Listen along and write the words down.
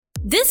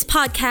This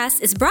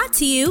podcast is brought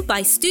to you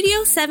by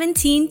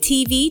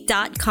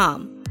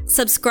Studio17TV.com.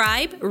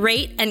 Subscribe,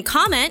 rate, and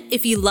comment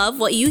if you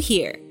love what you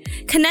hear.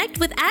 Connect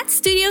with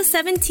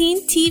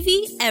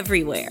 @Studio17TV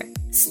everywhere.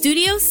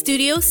 Studio.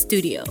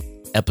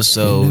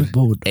 Episode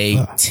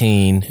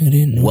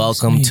 18.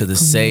 Welcome to the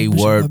Say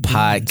Word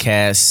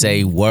podcast.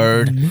 Say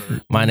Word.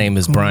 My name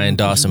is Brian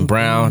Dawson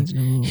Brown.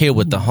 Here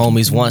with the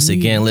homies once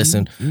again.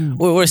 Listen,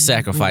 we're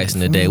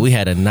sacrificing today. We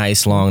had a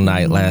nice long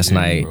night last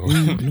night,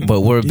 but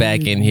we're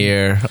back in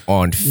here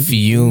on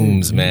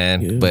fumes,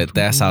 man. But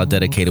that's how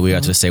dedicated we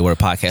are to the Say Word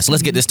podcast. So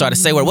let's get this started.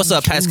 Say Word. What's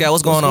up, Pascal?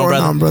 What's going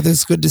on, brother?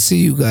 It's good to see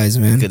you guys,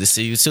 man. Good to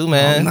see you too,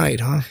 man. All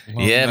night, huh?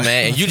 Yeah,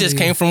 man. And you just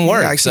came from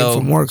work. Yeah, I came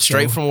from work.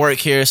 Straight from work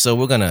here. So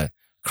we're going to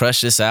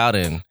crush this out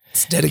and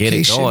it's dedication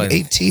get it going.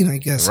 18, I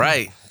guess.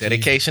 Right.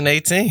 Dedication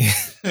 18.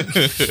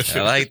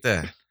 I like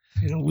that.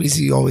 You know,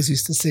 Weezy always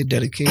used to say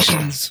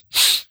dedications.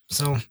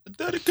 So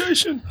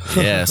dedication.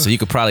 Yeah, so you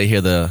could probably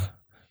hear the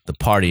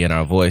party in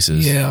our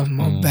voices. Yeah,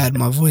 my bad.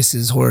 My voice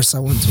is hoarse. I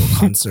went to a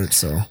concert,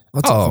 so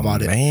I'll talk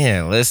about it.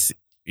 Man, we're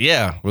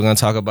gonna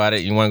talk about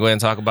it. You want to go ahead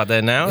and talk about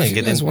that now? If and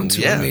you guys want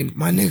to. Yeah. I mean,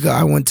 my nigga,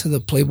 I went to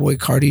the Playboy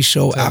Cardi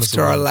show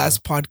after our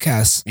last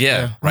podcast.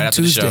 Yeah, right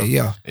after Tuesday, the show.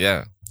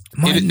 Yeah.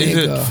 My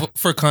nigga.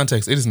 For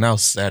context, it is now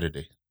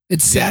Saturday.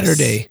 It's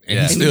Saturday.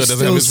 Yeah. And he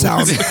still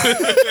sounds.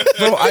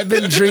 Bro, I've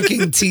been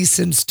drinking tea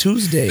since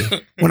Tuesday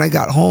when I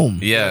got home.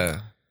 Yeah.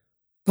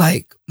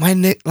 Like my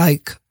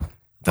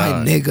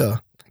nigga.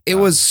 It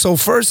was so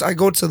first I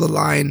go to the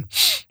line.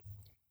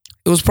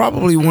 It was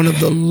probably one of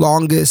the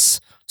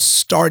longest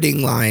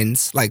starting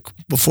lines, like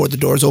before the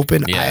doors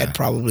open, I had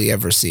probably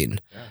ever seen.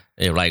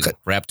 It like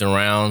wrapped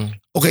around.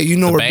 Okay, you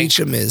know where bank?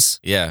 Beecham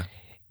is. Yeah.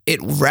 It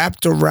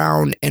wrapped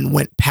around and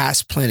went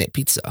past Planet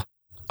Pizza.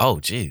 Oh,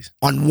 geez.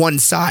 On one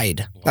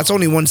side. Wow. That's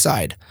only one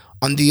side.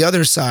 On the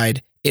other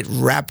side, it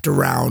wrapped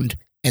around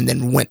and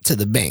then went to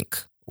the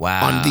bank.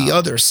 Wow. On the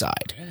other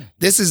side.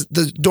 This is,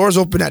 the doors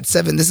open at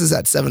 7. This is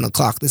at 7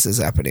 o'clock. This is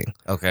happening.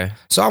 Okay.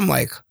 So I'm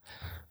like,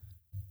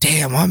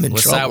 damn, I'm in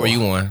what trouble. What side were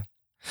you on?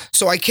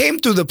 So I came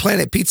through the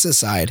Planet Pizza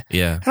side.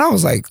 Yeah. And I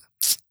was like,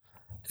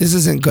 this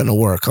isn't going to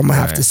work. I'm going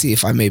to have to see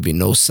if I maybe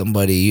know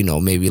somebody, you know,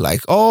 maybe like,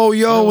 oh,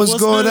 yo, what's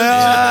going on?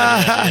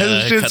 Yeah.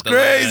 This shit's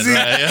crazy.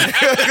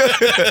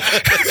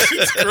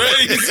 It's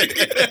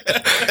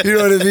crazy. You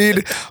know what I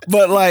mean?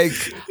 But like,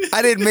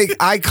 I didn't make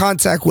eye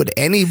contact with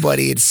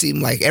anybody. It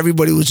seemed like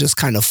everybody was just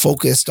kind of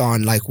focused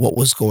on like what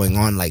was going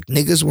on. Like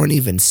niggas weren't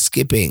even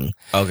skipping.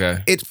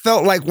 Okay. It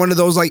felt like one of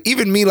those, like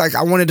even me, like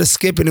I wanted to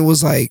skip and it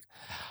was like,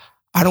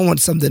 I don't want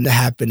something to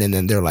happen. And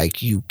then they're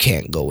like, you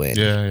can't go in.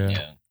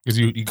 Yeah. Because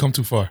you come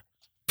too far.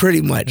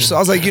 Pretty much. So I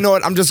was like, you know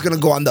what? I'm just going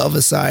to go on the other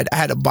side. I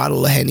had a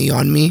bottle of Henny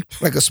on me,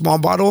 like a small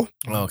bottle.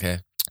 Okay.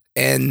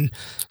 And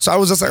so I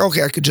was just like,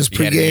 okay, I could just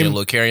You had it in pregame. your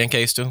little carrying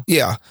case too?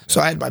 Yeah. So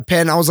I had my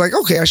pen. I was like,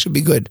 okay, I should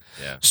be good.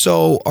 Yeah.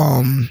 So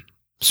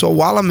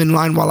while I'm in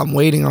line, while I'm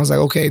waiting, I was like,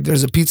 okay,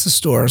 there's a pizza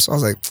store. So I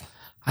was like,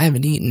 I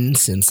haven't eaten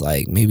since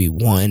like maybe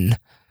 1.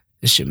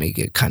 This should make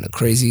it kind of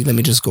crazy. Let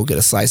me just go get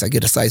a slice. I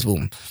get a slice,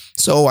 boom.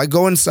 So I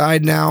go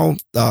inside now.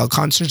 The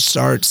concert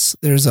starts.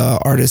 There's a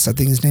artist. I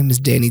think his name is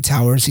Danny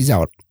Towers. He's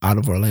out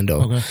of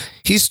Orlando. Okay.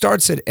 He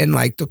starts it, and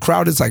like the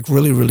crowd is like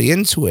really, really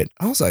into it.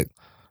 I was like,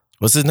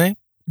 what's his name?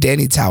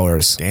 Danny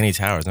Towers. Danny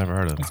Towers. Never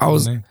heard of him. I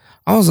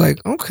was like,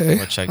 okay,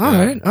 I'll check all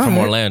that right, out. From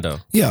right. Orlando.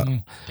 Yeah.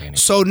 Danny.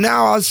 So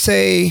now I'll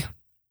say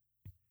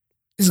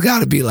it's got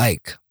to be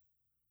like,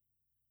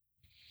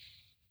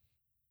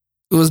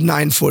 it was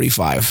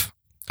 9:45.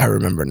 I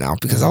remember now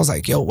because I was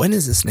like, yo, when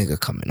is this nigga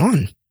coming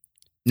on?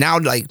 Now,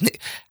 like,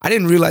 I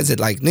didn't realize that,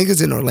 like,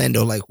 niggas in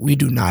Orlando, like, we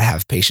do not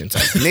have patience.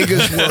 Like,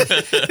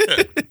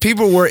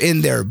 people were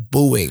in there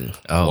booing.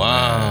 Oh,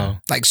 wow. Man.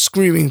 Like,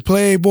 screaming,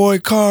 Playboy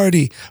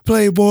Cardi.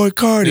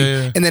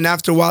 Yeah. And then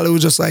after a while, it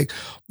was just like,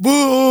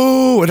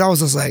 boo. And I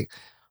was just like,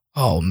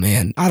 oh,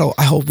 man, I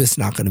hope it's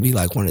not going to be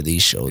like one of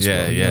these shows.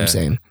 Yeah, bro. You know what I'm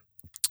saying?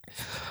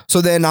 So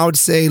then I would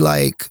say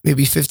like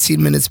maybe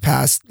 15 minutes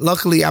passed.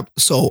 Luckily, I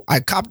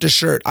copped a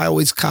shirt. I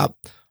always cop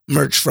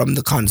merch from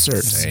the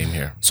concerts. Same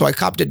here. So I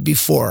copped it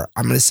before.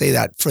 I'm gonna say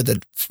that for the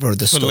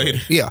story.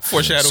 later. Yeah.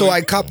 Foreshadowing. So I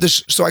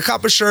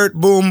cop a shirt.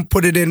 Boom.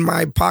 Put it in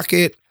my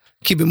pocket.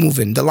 Keep it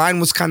moving. The line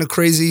was kind of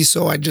crazy,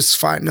 so I just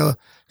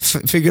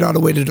figured out a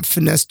way to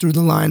finesse through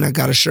the line. I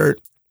got a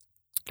shirt.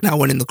 Now I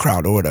went in the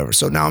crowd or whatever.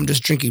 So now I'm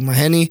just drinking my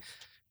Henny.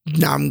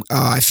 Now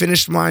I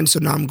finished mine, so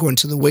now I'm going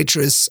to the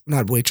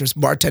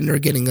bartender,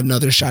 getting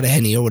another shot of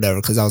Henny or whatever,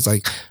 because I was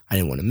like, I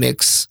didn't want to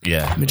mix.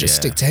 Yeah. Let me just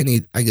stick to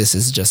Henny. I guess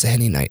this is just a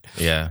Henny night.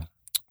 Yeah.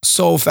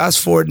 So fast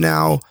forward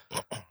now,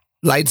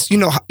 lights, you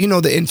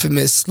know the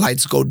infamous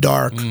lights go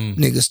dark,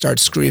 niggas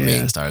start screaming.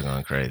 Yeah, started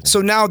going crazy.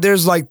 So now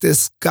there's like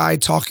this guy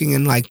talking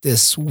in like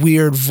this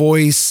weird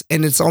voice,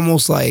 and it's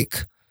almost like,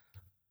 it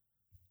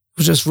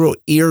was just real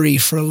eerie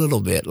for a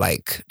little bit,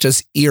 like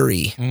just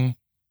eerie.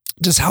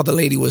 Just how the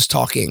lady was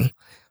talking.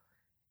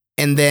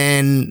 And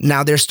then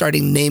now they're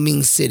starting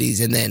naming cities.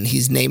 And then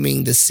he's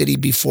naming the city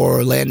before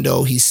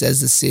Orlando. He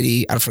says the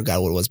city, I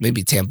forgot what it was,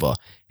 maybe Tampa.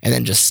 And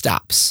then just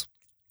stops.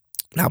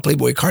 Now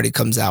Playboy Cardi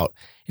comes out.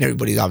 And and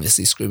everybody's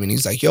obviously screaming.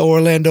 He's like, "Yo,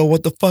 Orlando,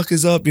 what the fuck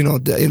is up?" You know,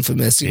 the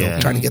infamous, you know,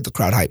 trying to get the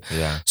crowd hype.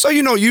 Yeah. So,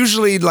 you know,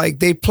 usually like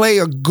they play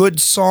a good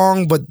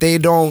song, but they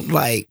don't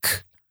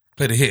like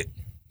Play the hit.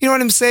 You know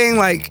what I'm saying?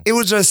 Like it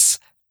was just,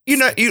 you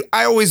know,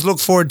 I always look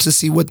forward to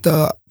see what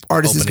the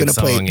artist is going to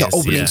play. The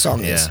opening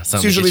song is.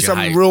 It's usually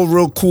something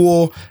real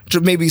cool,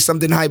 maybe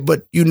something hype,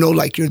 but you know,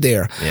 like you're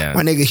there. Yeah.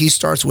 My nigga, he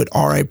starts with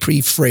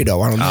R.I.P.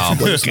 Fredo. I don't know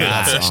if you know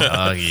that song.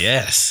 Oh,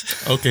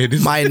 yes. Okay.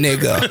 My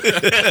nigga.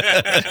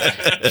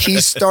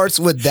 He starts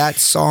with that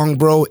song,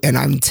 bro, and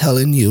I'm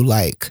telling you,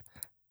 like,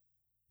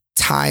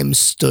 time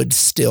stood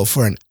still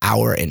for an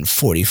hour and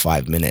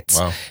 45 minutes.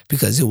 Wow.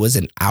 Because it was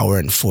an hour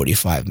and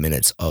 45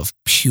 minutes of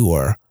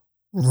pure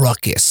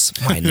ruckus,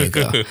 my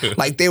nigga.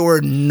 Like, there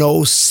were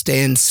no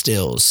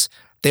standstills.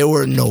 There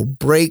were no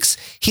breaks.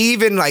 He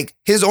even, like,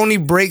 his only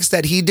breaks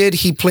that he did,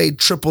 he played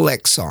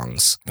XXX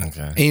songs.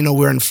 Okay. And, you know,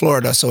 we're in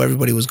Florida, so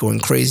everybody was going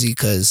crazy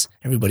because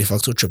everybody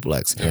fucks with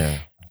XXX. Yeah.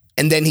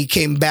 And then he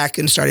came back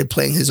and started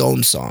playing his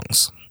own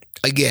songs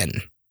again.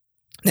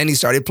 Then he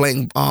started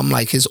playing,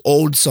 like, his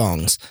old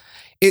songs.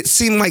 It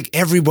seemed like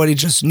everybody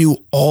just knew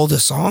all the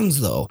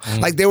songs, though.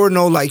 Like, there were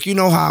no, like, you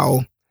know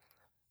how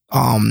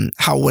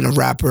when a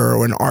rapper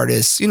or an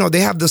artist, you know,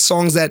 they have the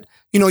songs that,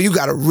 you know, you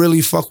got to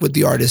really fuck with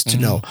the artist to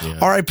know. Yeah.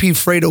 R.I.P.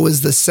 Fredo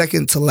is the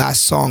second to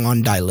last song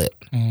on Die Lit.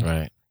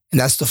 Right. And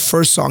that's the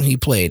first song he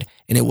played.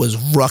 And it was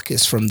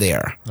ruckus from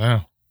there.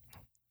 Wow.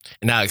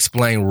 Now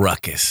explain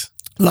ruckus.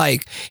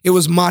 Like, it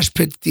was mosh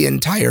pit the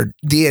entire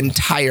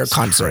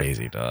concert.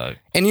 Crazy, dog.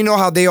 And you know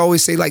how they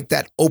always say, like,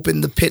 that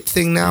open the pit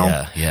thing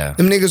now? Yeah.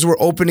 Them niggas were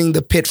opening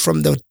the pit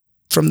from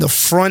the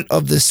front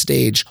of the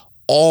stage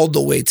all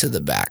the way to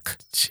the back.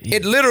 Jeez.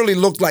 It literally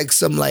looked like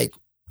some, like,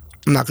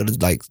 I'm not gonna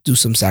like do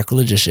some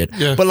sacrilegious shit,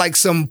 but like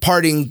some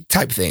partying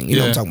type thing. You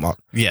know what I'm talking about?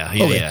 Yeah.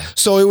 Okay.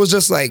 So it was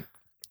just like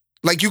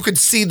you could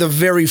see the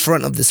very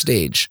front of the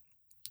stage.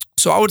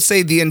 So I would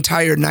say the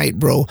entire night,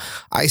 bro,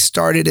 I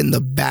started in the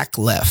back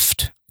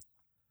left.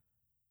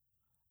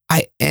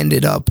 I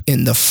ended up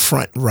in the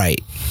front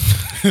right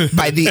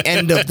by the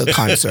end of the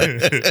concert.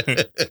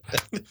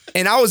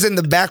 And I was in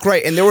the back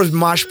right, and there was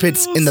mosh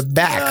pits in the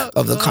back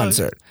of the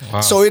concert. Wow.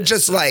 So it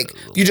just like,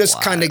 you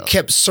just kind of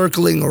kept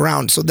circling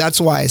around. So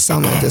that's why I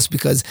sound like this,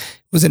 because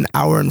it was an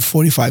hour and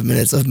 45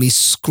 minutes of me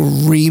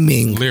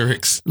screaming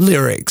lyrics,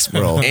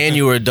 bro. And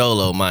you were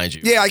dolo, mind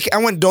you. Yeah,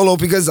 I went dolo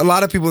because a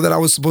lot of people that I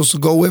was supposed to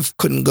go with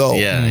couldn't go.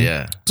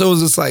 Yeah. So it was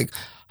just like,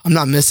 I'm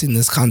not missing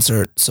this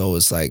concert. So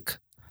it's like,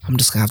 I'm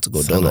just gonna have to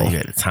go dolo. You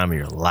had the time of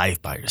your life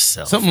by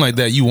yourself. Something like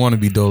that. You want to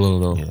be dolo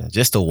though. Yeah,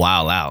 just a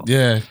while out.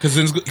 Yeah, because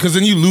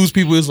then you lose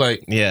people. It's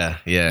like yeah.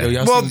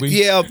 Yo, well,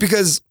 yeah,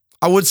 because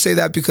I would say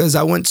that because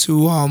I went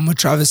to a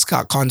Travis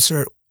Scott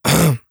concert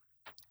with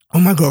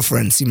my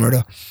girlfriend C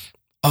Murda.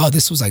 Oh,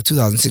 this was like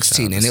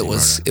 2016, and it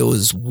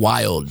was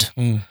wild.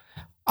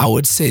 I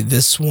would say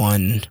this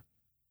one.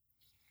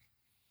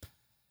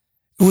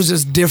 It was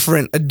just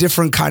a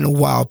different kind of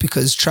wild,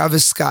 because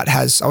Travis Scott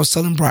has, I was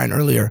telling Brian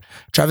earlier,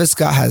 Travis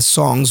Scott has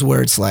songs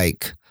where it's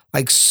like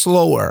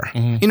slower,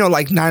 you know,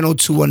 like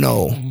 90210,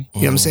 you know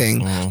what I'm saying?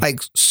 Like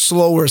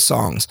slower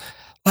songs.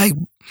 Like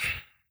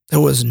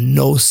there was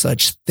no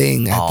such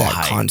thing at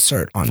that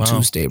concert on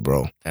Tuesday,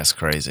 bro. That's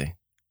crazy.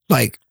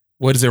 Like,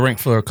 what does it rank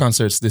for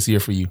concerts this year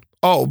for you?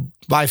 Oh,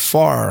 by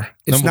far,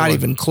 it's not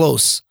even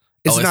close.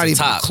 It's not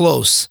even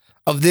close.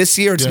 Of this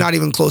year, it's not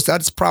even close.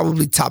 That's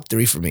probably top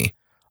 3 for me.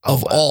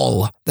 Of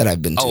all that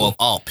I've been to. Of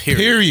all,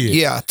 period.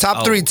 Yeah,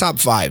 top 3, top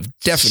 5.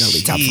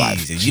 Definitely top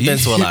 5. You've been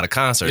to a lot of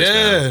concerts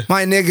now.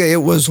 My nigga, it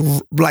was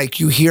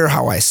like, you hear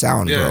how I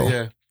sound, bro.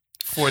 Yeah.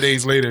 4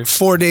 days later.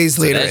 4 days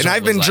later. And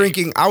I've been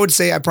drinking, I would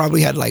say I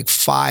probably had like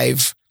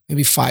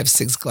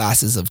 5-6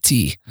 glasses of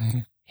tea.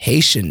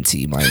 Haitian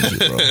tea, mind you,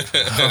 bro. You know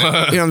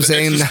what I'm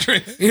saying?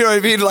 You know what I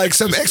mean? Like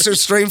some extra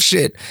strength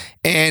shit.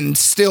 And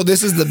still,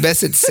 this is the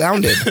best it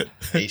sounded.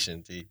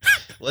 Haitian tea.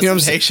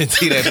 What's Haitian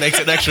tea that makes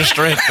it extra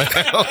strength?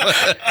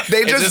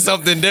 They just, is it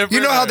something different? You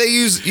know how they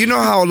use, you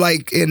know how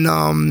like in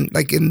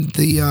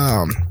the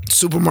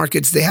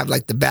supermarkets, they have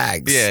like the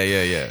bags.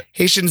 Yeah.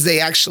 Haitians,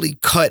 they actually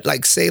cut,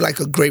 like say like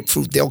a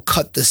grapefruit, they'll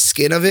cut the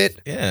skin of it.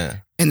 Yeah.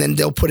 And then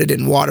they'll put it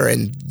in water,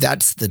 and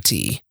that's the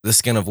tea. The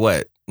skin of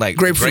what? Like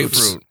grapefruit.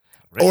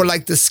 Or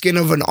like the skin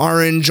of an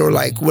orange, or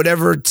like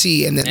whatever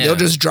tea, and then they'll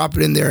just drop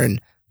it in there,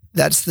 and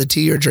that's the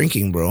tea you're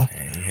drinking, bro.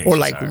 Or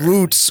like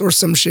roots or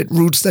some shit,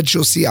 roots that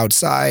you'll see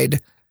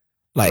outside.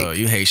 Like, bro,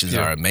 you Haitians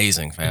are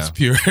amazing, fam. It's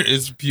pure.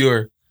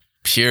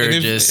 Pure, and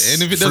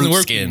if it doesn't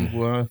work, skin.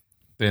 Well,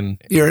 then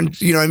you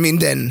know what I mean?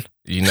 Then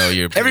you know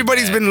you're.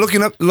 Everybody's been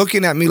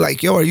looking at me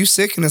like, "Yo, are you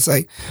sick?" And it's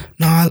like,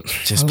 "No,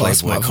 just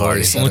Playboy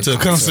Cardi. Went to a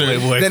concert.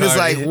 Then it's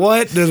like,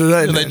 what?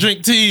 Then like,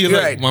 drink tea. You're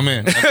right. Like, my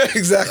man.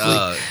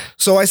 Exactly.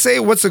 So I say,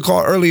 what's it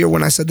called earlier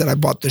when I said that I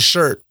bought the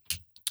shirt.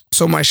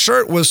 So my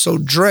shirt was so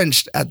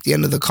drenched at the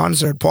end of the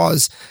concert,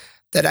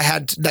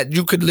 that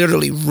you could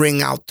literally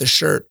wring out the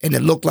shirt, and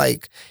it looked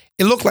like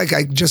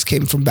I just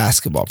came from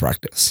basketball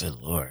practice.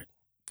 Good Lord.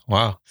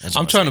 Wow.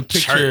 I'm trying to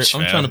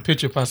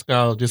picture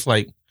Pascal just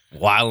like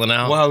wilding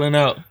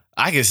out.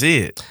 I can see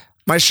it.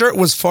 My shirt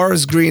was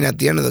forest green. At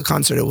the end of the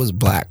concert, it was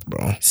black,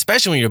 bro.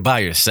 Especially when you're by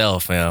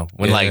yourself, man.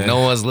 When like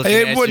no one's looking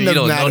It at wouldn't you,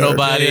 you have don't know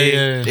mattered. nobody.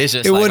 Yeah. It's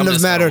just It like, wouldn't I'm have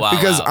just gonna mattered wild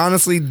because out.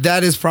 honestly,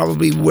 that is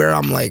probably where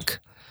I'm like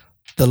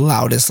the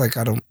loudest. Like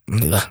I don't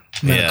I'm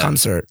at a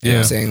concert. You know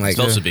what I'm saying? Like,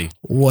 supposed to be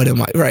what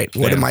am I? Right.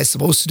 What am I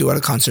supposed to do at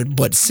a concert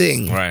but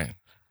sing? right.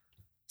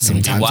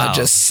 Sometimes I Wow.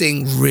 just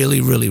sing really,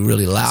 really,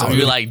 really loud. So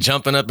you were like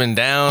jumping up and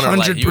down, or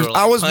like you were 100%.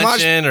 like I was mosh.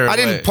 punching, or I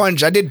didn't what?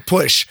 punch. I did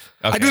push.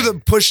 I do Okay. the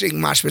pushing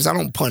mosh pits. I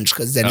don't punch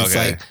because then it's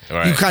Okay. like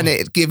Right. you kind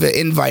of give an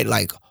invite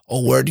like,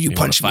 oh, where do you You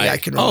punch wanna me? fight? I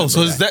can. Oh, remember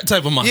so it's that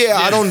type of mosh.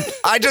 Yeah,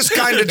 I just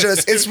kind of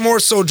just. It's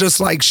more so just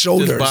like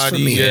shoulders body,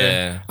 for me.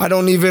 Yeah. I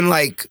don't even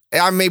like.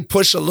 I may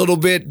push a little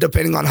bit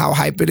depending on how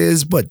hype it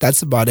is, but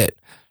that's about it.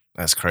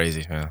 That's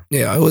crazy, man.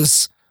 Yeah, it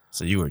was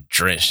So you were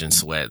drenched in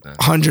sweat then.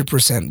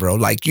 100%, bro.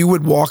 Like you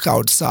would walk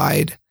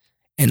outside,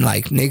 and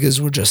like niggas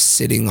were just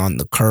sitting on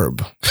the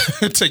curb,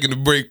 Taking a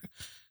break.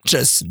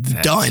 just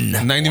done.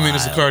 90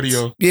 minutes of wild.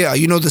 cardio. Yeah,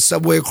 you know the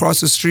Subway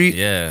across the street.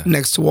 Yeah.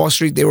 Next to Wall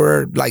Street, they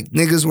were like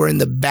niggas were in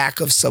the back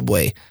of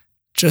Subway,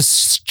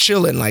 just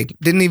chilling, like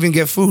didn't even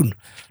get food,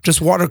 just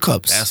water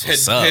cups. That's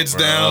what's up, Heads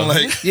bro. down,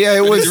 like Yeah,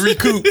 it was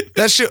recoup.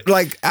 that shit.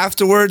 Like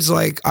afterwards,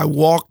 like I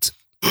walked,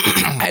 I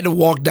had to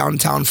walk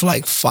downtown for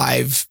like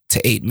 5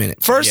 to 8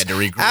 minutes. You First, had to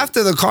regroup.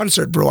 after the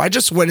concert, bro, I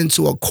just went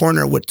into a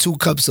corner with 2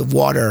 cups of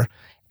water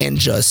and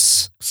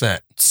just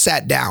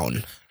sat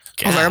down.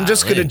 I was like, I'm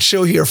just gonna Golly.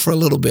 chill here for a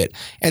little bit.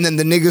 And then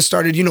the niggas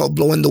started,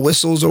 blowing the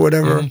whistles or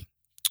whatever. Mhm.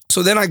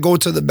 So then I go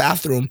to the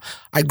bathroom,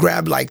 I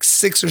grab like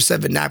 6 or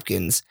 7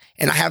 napkins,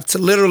 and I have to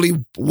literally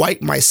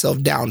wipe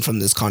myself down from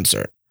this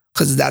concert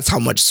because that's how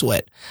much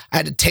sweat. I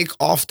had to take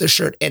off the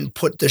shirt and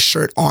put the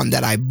shirt on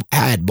that I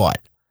had bought.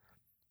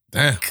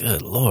 Damn.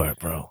 Good Lord,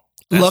 bro.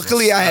 That's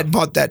Luckily, what's I up. had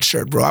bought that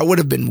shirt, bro. I would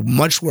have been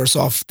much worse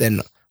off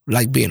than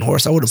like being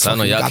hoarse. I would have So I know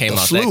fucking y'all got came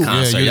the out flu. that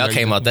concert. you're y'all like-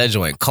 came out that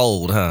joint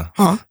cold, huh?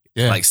 Huh?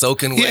 Yeah. Like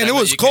soaking wet. Yeah, and I it know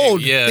was you came-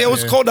 cold. yeah. It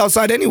was cold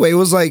outside anyway. It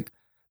was like,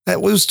 it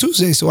was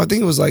Tuesday, so I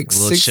think it was like A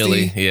little 60.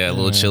 chilly. Yeah, a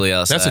little chilly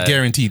outside. That's a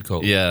guaranteed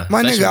cold. Yeah.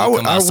 My Especially nigga, when you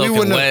come out we soaking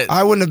wouldn't wet.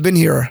 I wouldn't have been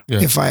here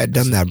Yeah. if I had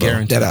done that, bro.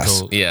 Guaranteed Deadass.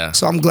 cold. Yeah.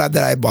 So I'm glad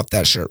that I bought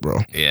that shirt, bro.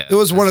 Yeah. It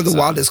was one of the That's what's up.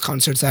 wildest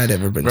concerts I had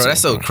ever been Bro, to.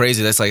 that's so bro.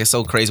 crazy. That's like, it's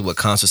so crazy what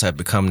concerts have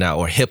become now,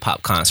 or hip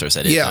hop concerts.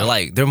 That is.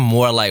 Yeah. They're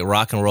more like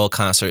rock and roll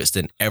concerts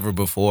than ever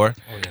before.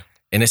 Oh, yeah.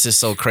 And it's just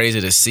so crazy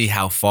to see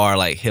how far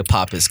like hip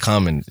hop has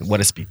come and what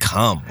it's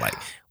become. Like,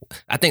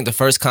 I think the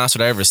first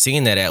concert I ever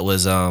seen that at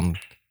was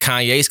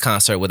Kanye's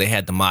concert where they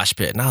had the mosh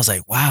pit, and I was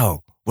like,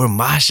 wow, we're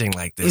moshing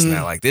like this Mhm.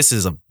 now. Like, this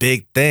is a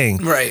big thing.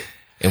 Right.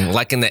 And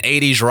like in the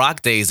 '80s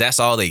rock days, that's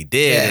all they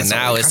did, Yeah, and that's all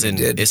now they it's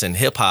kinda did. it's in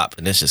hip hop,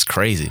 and it's just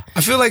crazy.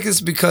 I feel like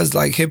it's because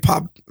like hip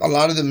hop, a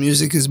lot of the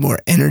music is more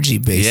energy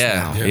based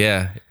Yeah, now.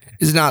 yeah,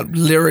 It's not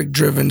lyric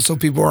driven, so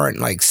people aren't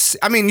like.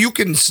 I mean, you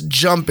can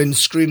jump and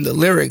scream the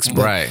lyrics,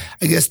 but right.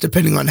 I guess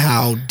depending on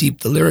how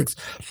deep the lyrics,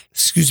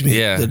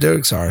 Yeah. the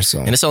lyrics are. So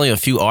And it's only a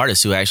few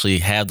artists who actually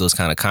have those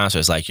kind of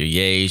concerts, like your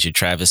Ye's, your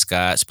Travis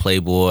Scott's,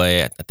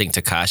 Playboy. I think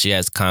Tekashi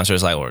has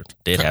concerts, like, or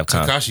did have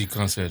concerts. Tekashi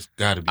concerts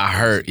gotta be. I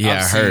heard- yeah, I've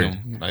I seen heard.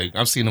 him. Like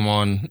I've seen him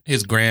on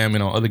his gram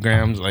and on other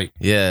grams. Like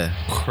Yeah,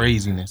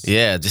 craziness.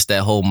 yeah, just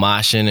that whole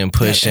moshing and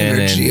pushing,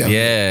 energy and of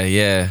it.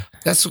 yeah,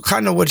 that's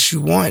kind of what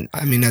you want.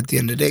 I mean, at the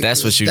end of the day,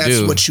 That's what you that's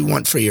do. what you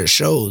want for your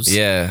shows.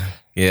 yeah.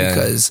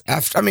 Because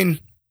after, I mean,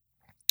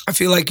 I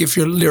feel like if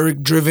you're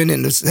lyric driven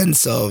in the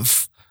sense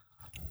of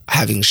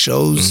having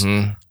shows,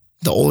 Mhm.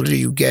 the older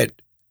you get,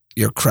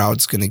 your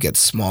crowd's gonna get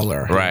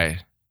smaller. Right.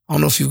 I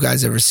don't know if you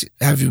guys ever see.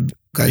 Have you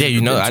guys? Yeah, you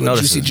ever know, been I to a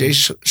noticed Juicy it.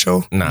 J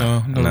show,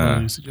 Nah,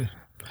 nah.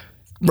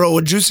 bro.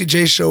 A Juicy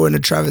J show and a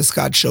Travis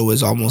Scott show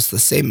is almost the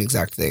same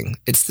exact thing.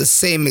 It's the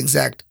same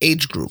exact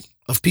age group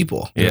of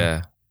people.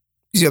 Yeah.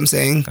 You see what I'm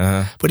saying?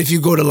 Uh-huh. But if you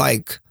go to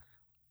like,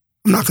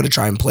 I'm not gonna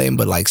try and play him,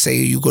 but like, say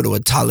you go to a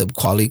Talib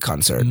Kweli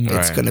concert, Mm,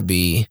 it's right. gonna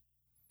be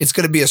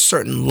a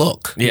certain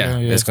look. Yeah,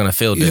 Yeah. it's gonna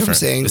feel You know what I'm different.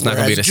 saying? It's not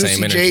gonna be the Whereas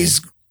same Juicy energy.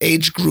 J's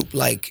age group,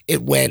 like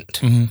it went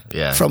Mm-hmm.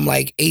 Yeah. from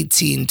like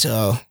 18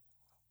 to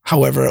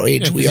however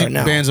age we are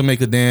now. Bands that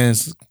make a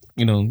dance,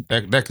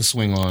 that could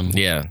swing on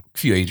Yeah. a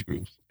few age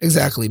groups.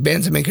 Exactly.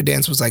 Bands That Make a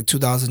Dance was like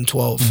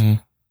 2012.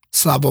 Mhm.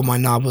 Slabo My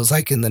Knob was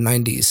like in the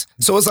 90s.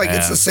 So it's like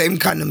it's Yeah. the same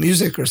kind of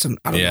music or some.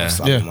 I don't know Yeah. if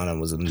Slabo Yeah. My Knob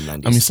was in the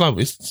 90s. I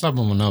mean, Slap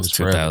on my knobs.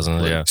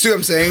 2000, yeah. See what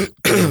I'm saying?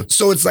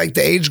 So it's like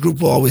the age group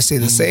will always stay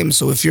the same.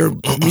 So if your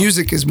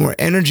music is more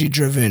energy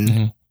driven,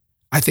 Mhm.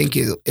 I think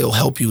it'll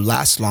help you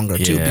last longer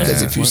too. Yeah.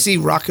 Because if you see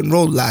rock and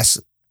roll lasts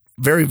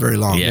very, very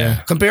long.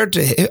 Yeah. Compared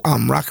to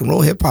rock and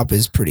roll, hip hop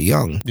is pretty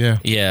young. Yeah,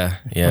 Yeah.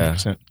 Yeah.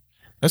 100%.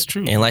 That's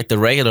true. And like the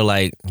regular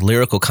like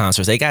lyrical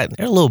concerts, they're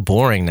a little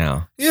boring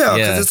now. Yeah, because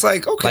Yeah. it's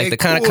like, okay, Like the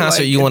kind cool, of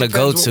concert like, you it want to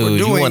go depends what to, we're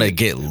you doing. want to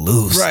get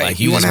loose. Right, Like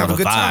you you just wanna have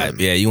want a to good vibe. time.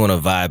 Yeah, you want to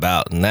vibe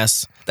out. And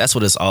that's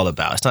what it's all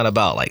about. It's not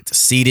about like the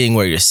seating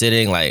where you're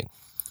sitting. Like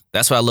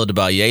that's what I loved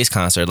about Ye's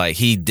concert. Like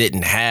he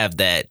didn't have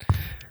that.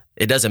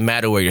 It doesn't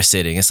matter where you're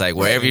sitting. It's like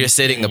wherever you're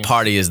sitting, the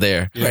party is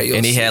there. Right, you'll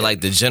And he see had it.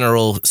 like the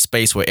general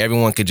space where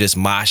everyone could just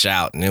mosh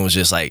out. And it was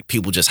just like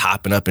people just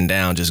hopping up and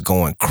down, just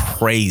going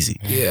crazy.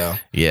 Yeah.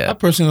 Yeah. I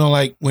personally don't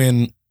like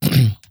when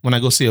when I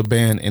go see a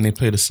band and they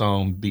play the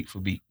song beat for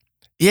beat.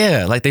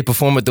 Yeah, like they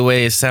perform it the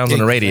way it sounds on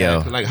the radio.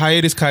 Like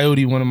Hiatus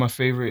Coyote, one of my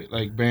favorite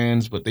like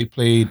bands, but they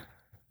played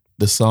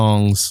the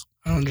songs.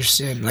 I don't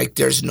understand. Like,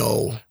 there's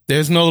no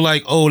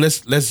like, oh,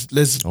 let's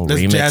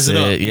remix jazz it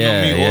up. it. You know what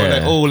I mean? Yeah. Or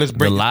like, oh, let's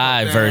break the it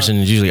live down. version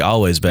is usually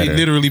always They better.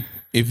 literally,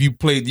 if you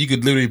played, you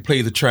could literally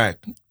play the track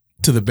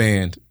to the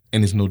band,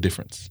 and there's no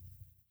difference.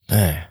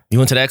 Man, you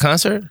went to that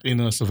concert?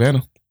 In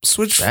Savannah.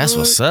 Switchfoot. That's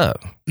what's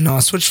up. No,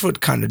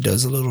 Switchfoot kind of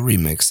does a little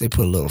remix. They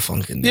put a little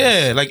funk in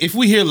there. Yeah, like if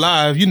we hear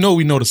live, we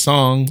know the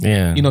song.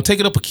 Yeah. You know, take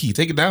it up a key,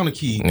 take it down a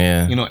key.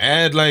 Yeah. You know,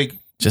 add like.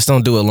 Just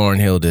don't do what Lauryn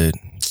Hill did.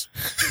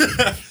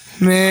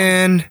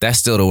 Man, That's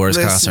still the worst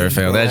Listen, concert,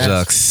 fam. bro. That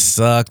junk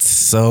sucked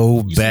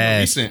so You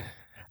bad. seen recent.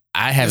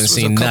 I haven't This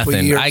was seen a couple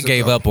nothing. years I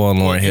gave ago. up on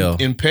Lauryn Hill.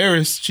 In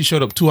Paris, she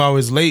showed up 2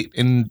 hours late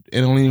and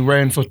only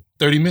ran for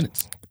 30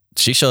 minutes.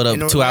 She showed up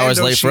in 2 hours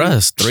Orlando, late for she-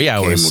 us. 3 she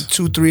hours.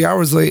 came 2-3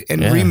 hours late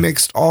and Yeah.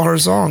 remixed all her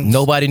songs.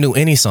 Nobody knew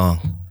any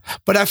song.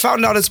 But I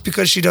found out it's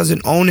because she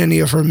doesn't own any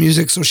of her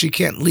music, so she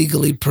can't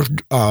legally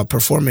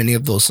perform any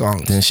of those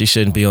songs. Then she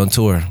shouldn't be on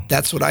tour.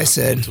 That's what I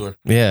said.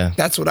 Yeah.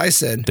 That's what I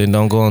said. Then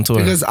don't go on tour.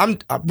 Because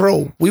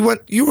bro, we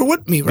went. You were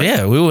with me, right?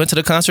 Yeah, we went to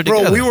the concert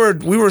Bro, together.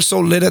 we were so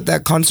lit at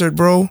that concert,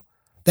 bro,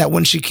 that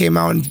when she came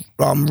out and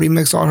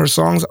remixed all her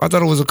songs, I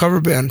thought it was a cover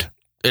band.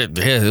 It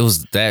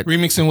was that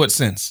Remix in what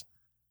sense?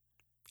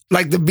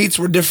 Like the beats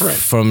were different.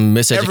 from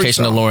Miseducation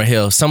to song. Lauryn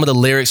Hill. Some of the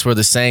lyrics were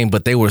the same,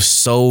 but they were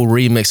so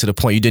remixed to the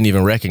point you didn't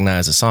even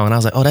recognize the song. And I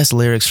was like, oh, that's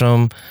lyrics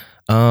from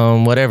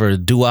whatever,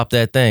 doo-wop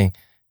that thing.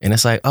 And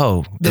it's like,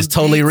 oh, The it's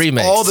totally beats,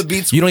 remixed. all the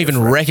beats You were don't even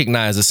different.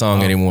 recognize the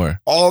song anymore.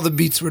 All the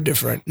beats were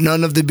different.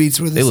 None of the beats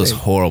were the It same. was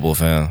horrible,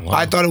 fam.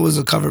 I thought it was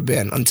a cover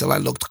band until I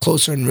looked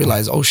closer and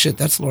realized, oh shit,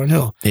 that's Lauryn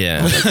Hill.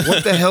 Yeah. Like,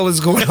 what the hell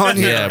is going on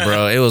here? Yeah,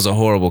 bro. It was a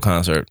horrible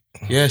concert.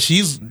 Yeah,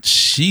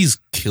 she's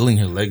killing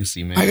her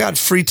legacy, man. I got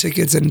free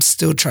tickets and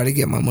still try to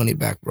get my money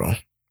back, bro.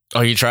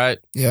 Oh, you tried?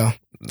 Yeah.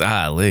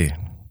 Golly.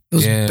 It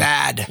was Yeah.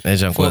 bad. That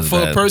junk for was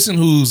a bad. person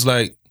who's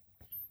like,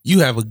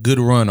 you have a good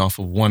run off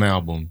of one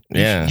album.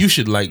 Yeah. You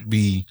should like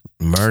be,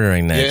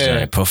 Murdering that Yeah.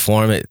 joint.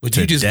 Perform it but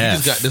to you just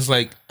death. got this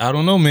like, I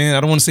don't know, man. I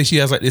don't want to say she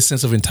has like this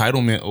sense of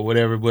entitlement or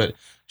whatever, but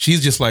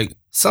she's just like,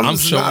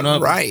 Something's showing not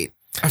up. right.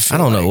 I feel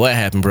don't know like. what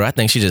happened, bro. I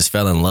think she just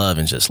fell in love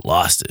and just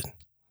lost it.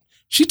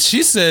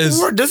 she says,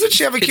 Or doesn't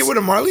she have a kid with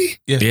a Marley?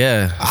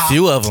 Yeah, a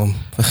few of them.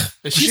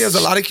 She has a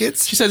lot of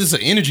kids. She says it's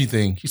an energy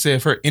thing. She said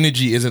if her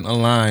energy isn't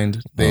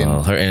aligned, then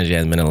Well, her energy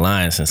hasn't been in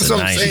line since That's the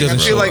what I'm 90s. saying. I doesn't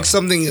feel show like up.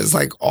 something is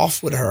like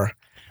off with her.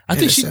 I in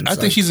think a she. sense, I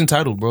think like- she's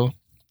entitled, bro.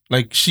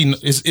 Like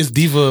it's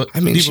diva. I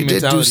mean, diva she did do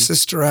mentality.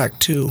 Sister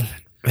Act too.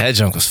 That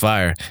junk was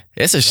fire.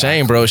 It's a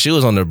shame, bro. She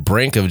was on the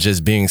brink of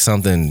just being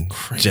something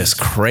just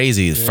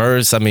crazy. At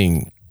first, I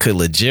mean, could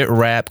legit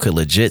rap, could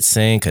legit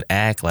sing, could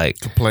act. Like,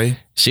 play.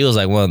 she was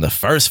like one of the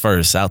first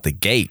out the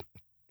gate.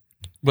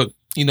 But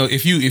you know,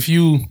 if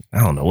you I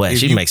don't know what. if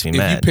She you- makes me if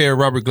mad. you pair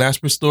Robert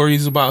Glasper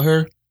stories about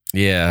her,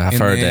 Yeah, I've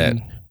and heard that.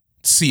 then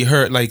see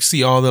her like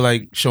see all the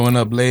like showing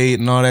up late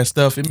and all that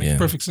stuff, it makes Yeah.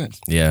 perfect sense.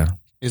 Yeah.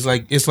 It's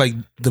like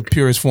the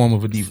purest form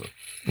of a diva.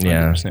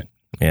 Yeah. 100%.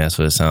 Yeah, that's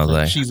what it sounds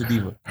like. She's a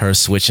diva. Her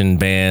switching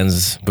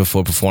bands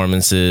before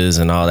performances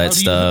and all that How do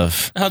you-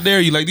 stuff. How dare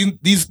you? Like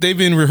these they've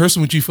been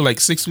rehearsing with you for like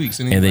 6 weeks,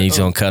 and And then you're you like, just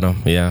gonna cut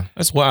them. Yeah.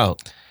 that's wild.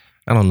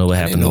 I don't know what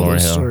happened to Know Lauryn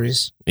those Hill.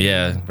 stories.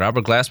 Yeah,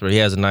 Robert Glasper, he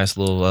has a nice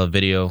little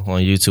video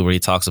on YouTube where he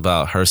talks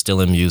about her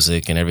stealing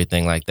music and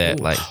everything like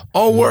that. Like,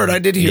 Oh, word! I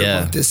did hear Yeah.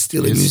 about this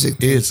stealing It's, music.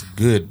 it's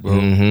good, bro.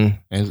 mhm.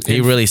 And,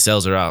 He really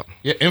sells her out.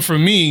 yeah, and for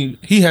me,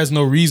 he has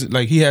no reason.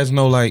 Like he has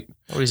no like,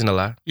 No reason to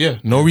lie. yeah,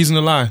 no reason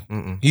to lie.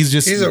 Mm-mm. He's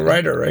just He's a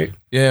writer, right?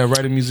 Yeah,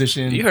 writer,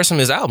 musician. You heard some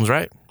of his albums,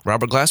 right?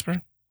 Robert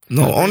Glasper.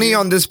 No, only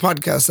on this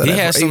podcast that He I've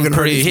has some even heard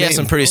pretty. his He has name.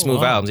 some pretty smooth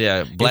wow. albums.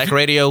 Yeah, Black you-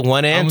 Radio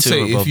 1 I'm and gonna 2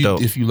 say are both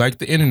dope. if you like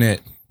the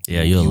internet,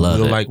 Yeah, you'll love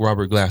will it. like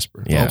Robert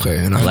Glasper. Yeah. Okay,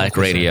 and I- Black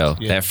Radio.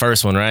 Yeah. That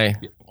first one, right?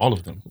 All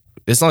of them.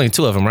 It's only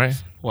 2 of them, right?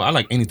 Well, I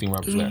like anything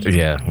Robert Glasper.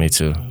 Yeah, me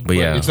too. But But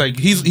yeah, it's like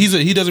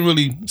he doesn't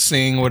really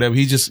sing or whatever.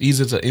 He's just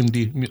an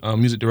MD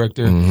music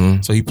director.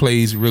 Mhm. So he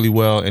plays really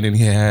well, and then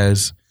he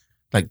has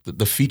like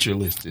the feature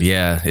list. Is,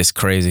 Yeah, it's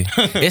crazy.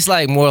 It's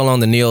like more along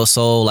the neo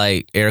soul,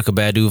 like Erykah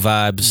Badu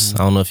vibes.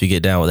 I don't know if you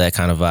get down with that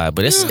kind of vibe,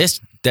 but it's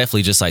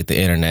definitely just like the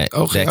internet,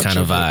 Okay, that I'll kind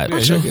of check it. vibe. Yeah,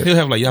 I'll check he'll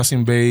have like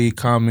Yasin Bey,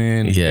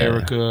 Common, Yeah.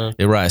 Erica.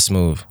 It rides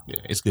smooth. Yeah,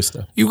 it's good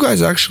stuff. You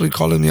guys actually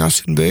call him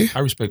Yasin Bey? I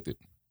respect it.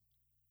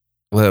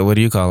 What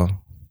do you call him?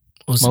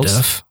 Most Most?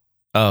 Def.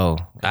 Oh,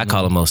 I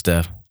call him Most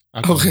Def.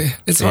 I call him. Okay,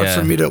 it's hard Yeah.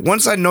 for me to.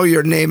 Once I know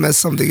your name as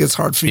something, it's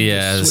hard for you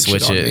Yeah, to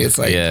switch it. On me. It's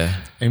like, yeah.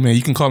 Hey man,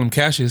 you can call him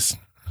Cassius,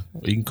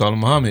 or you can call him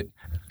Muhammad.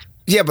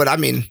 yeah, but I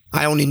mean,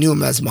 I only knew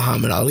him as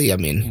Muhammad Ali. I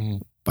mean,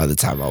 Mhm. by the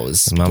time I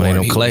was My man born,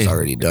 ain't he no Clay. was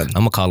already done.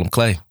 I'm gonna call him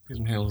Clay. His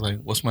man was like,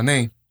 "What's my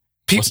name?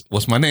 Peep.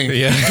 What's my name?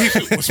 Yeah.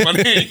 What's my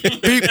name?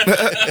 Peep.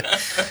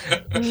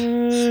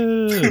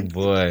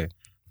 Boy,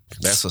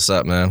 that's what's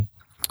up, man.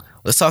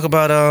 Let's talk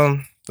about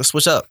let's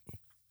switch up.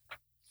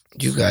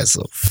 You guys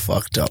look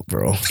fucked up,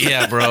 bro.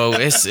 Yeah, bro,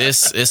 it's a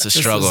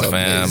struggle, is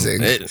fam.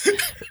 amazing.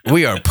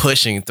 We are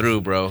pushing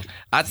through, bro.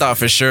 I thought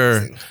for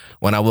sure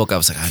when I woke up, I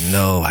was like,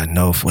 I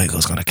know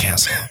Fuego's gonna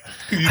cancel.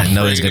 I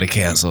know he's gonna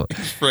cancel.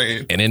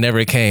 And it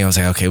never came. I was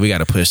like, okay, we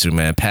gotta push through,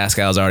 man.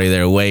 Pascal's already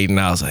there waiting.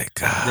 I was like,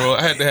 God. Bro,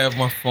 I had to have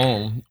my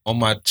phone on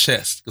my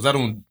chest because I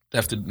don't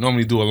have to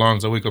normally do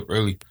alarms. I wake up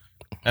early.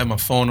 I had my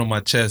phone on my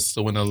chest,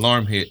 so when the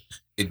alarm hit,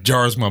 it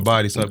jars my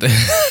body. So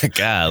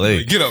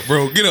golly. Get up,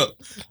 bro. Get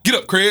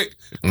up, Craig.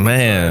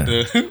 Man.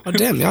 Oh,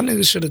 damn, y'all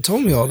niggas should have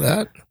told me all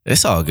that.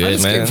 It's all I good,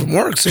 just man. came from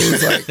work, so it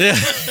was like,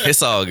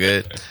 It's all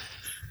good.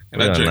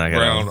 And I drank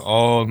brown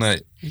all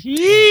night.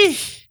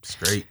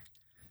 Straight.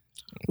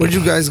 where'd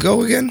you guys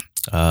go again?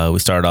 We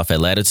started off at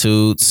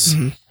Latitudes,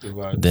 Mm-hmm. Good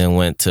vibes. then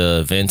went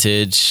to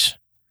Vintage,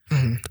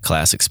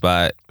 classic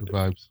spot, Good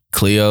vibes.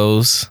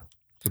 Cleo's,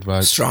 Good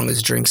vibes.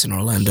 Strongest drinks in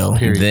Orlando.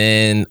 Period.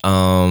 then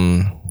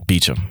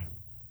Beecham.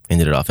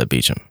 Ended it off at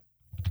Beecham.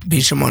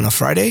 Beecham on a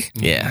Friday?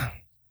 Yeah.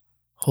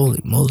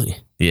 Holy moly.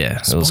 Yeah,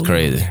 it was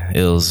crazy.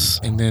 It was.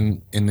 And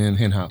then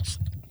Hen House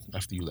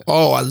after you left.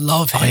 Oh, I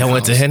love him. Oh, y'all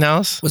went to Hen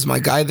House? Was my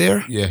guy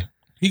there? Yeah.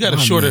 He got a Oh,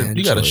 shorter. man,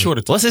 He got a Joey.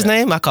 shorter. What's his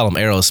name? I call him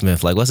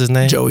Aerosmith. Like, what's his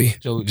name? Joey.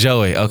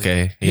 Joey.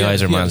 Okay. He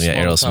always reminds me of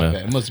Aerosmith.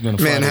 It must have been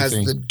a Man Friday has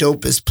thing. the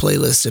dopest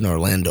playlist in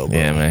Orlando, bro.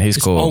 Yeah, man. He's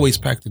It's cool. always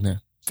packed in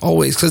there.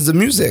 Always, because the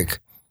music.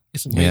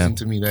 It's amazing Yeah.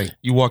 to me. Like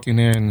you walk in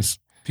there and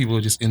people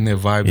are just in there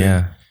vibing.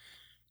 Yeah.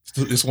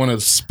 It's one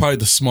of probably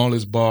the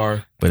smallest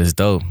bar. But it's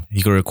dope.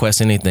 You can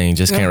request anything.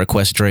 Just can't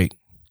request Drake.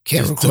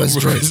 Can't Just request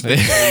don't drinks.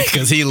 request-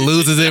 Because he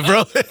loses it,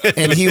 bro.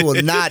 And he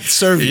will not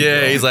serve you.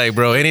 Yeah, bro. he's like,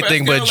 bro,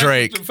 anything but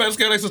Drake. Fast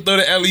guy likes to throw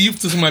the alley-oop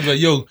to somebody like,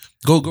 yo,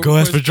 go Go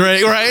ask for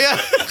Drake, right? Yeah.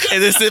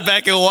 And then sit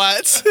back and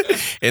watch.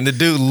 And the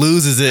dude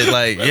loses it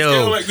like,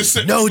 yo, like to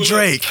set no people up.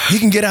 Drake. You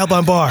can get out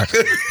my bar.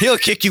 He'll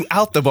kick you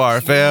out the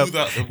bar, fam.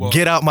 Smooth out the bar.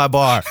 Get out my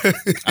bar.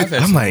 I've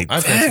I'm like,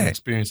 I've had some dang.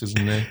 experiences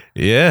in there.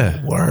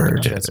 Yeah.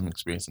 Word. I've had some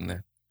experience in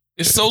there.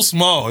 It's so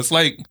small. It's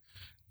like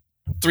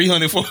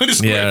 300, 400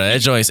 square Yeah,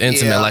 that joint's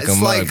intimate Yeah, like a it's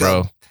mug, like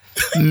bro.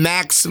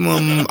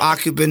 Maximum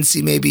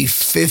occupancy, maybe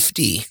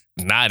 50.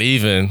 Not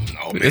even.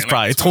 Oh, man, It's like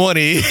probably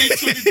 20.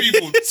 20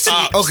 people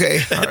tops. Okay,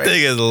 all That right.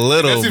 thing is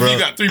little, That's if bro. you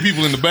got 3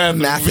 people in the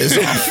bathroom. Math is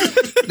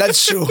off.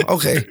 That's true.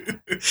 Okay.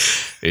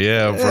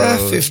 Yeah,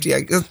 bro. 50,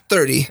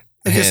 30.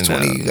 I guess And,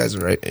 20, you guys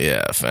are right.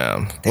 Yeah,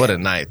 fam. What a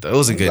night, though. It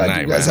was a good Glad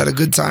night, you guys man. had a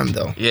good time,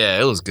 though. Yeah,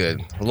 it was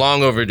good.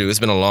 Long overdue. It's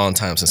been a long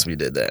time since we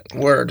did that.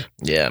 Word.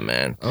 Yeah,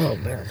 man. Oh,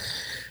 man.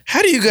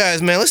 How do you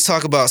guys, man? Let's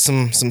talk about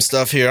some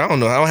stuff here. I don't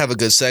know. I don't have a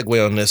good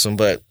segue on this one,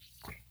 but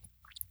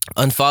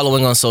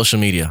unfollowing on social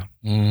media.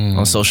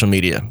 On social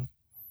media.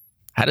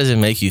 How does it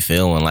make you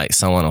feel when like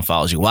someone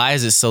unfollows you? Why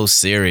is it so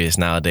serious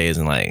nowadays?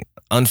 And like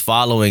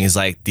unfollowing is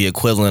like the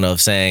equivalent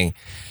of saying,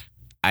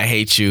 I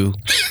hate you.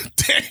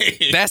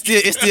 It's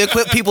the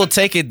equivalent. People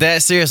take it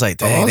that serious.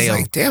 Like, I dang, was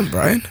like, damn,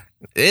 Brian.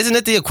 isn't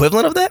it the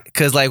equivalent of that?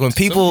 Because like when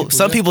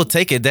some people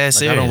take it that I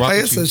serious. don't rock I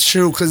with guess you. that's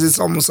true, because it's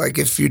almost like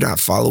if you're not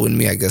following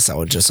me, I guess I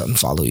would just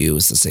unfollow you.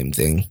 It's the same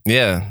thing.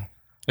 Yeah,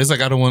 It's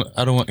like I don't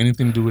want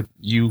anything to do with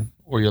you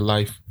or your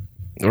life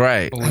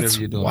right. or whatever That's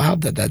you're doing.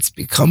 wild that's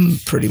become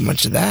pretty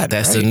much that.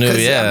 That's right? the new, 'Cause,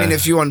 yeah. I mean,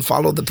 if you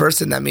unfollow the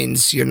person, that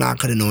means you're not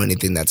going to know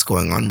anything that's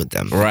going on with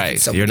them. Right.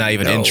 It's You're not somebody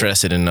even you know.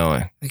 interested in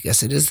knowing. I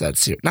guess it is that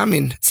serious. I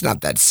mean, it's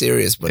not that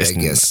serious, but It's I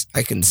guess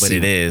I can But see.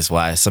 it is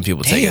why some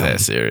people take it Damn. that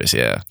serious.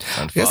 Yeah.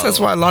 I guess that's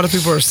why a lot of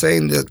people are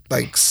saying that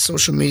like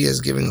social media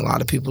is giving a lot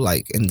of people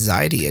like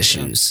anxiety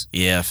issues.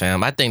 Yeah,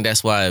 fam. I think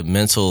that's why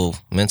mental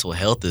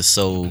health is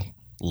so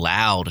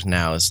loud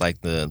now. It's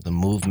like the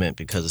movement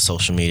because of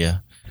social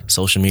media.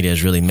 Social media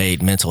has really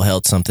made mental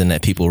health something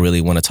that people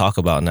really want to talk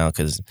about now.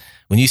 Because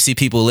when you see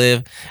people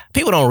live,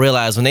 people don't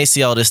realize when they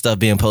see all this stuff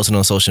being posted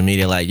on social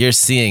media, like you're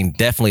seeing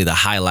definitely the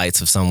highlights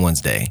of someone's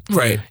day.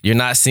 Right. You're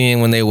not seeing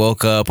when they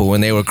woke up or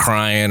when they were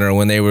crying or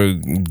when they were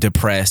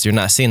depressed. You're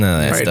not seeing none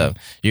of that Right. stuff.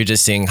 You're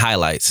just seeing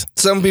highlights.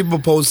 Some people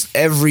post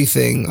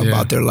everything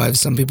about their lives.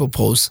 Some people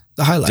post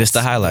the highlights. Just the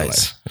of their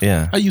highlights.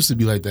 Yeah. I used to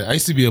be like that. I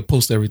used to be a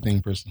post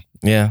everything person.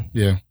 Yeah.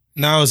 Yeah.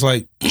 Now it's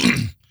like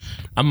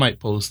I might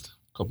post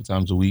a couple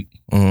times a week.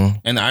 Mm-hmm.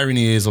 And the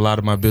irony is a lot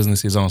of my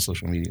business is on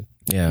social media.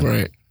 Yeah. life.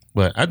 Right.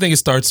 But I think it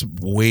starts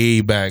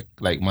way back,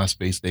 like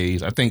MySpace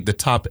days. I think the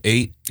top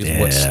 8 is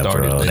what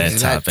started bro,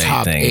 this. that top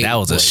eight thing. That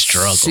was a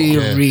struggle.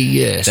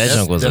 Serious. That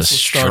junk was a That's what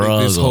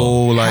started this struggle.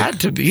 whole like Had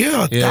to be,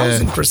 yeah, Yeah.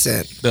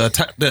 1,000%.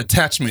 the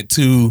attachment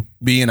to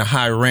being a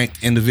high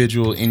ranked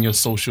individual in your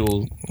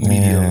social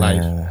media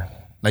life.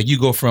 Like you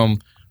go from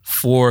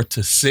 4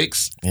 to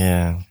 6.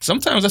 Yeah.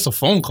 Sometimes that's a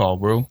phone call,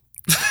 bro.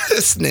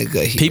 This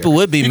nigga here. People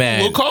would be People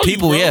mad. will call you,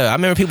 People, bro. yeah. I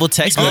remember people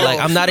text me Oh, like,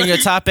 I'm not in your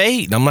top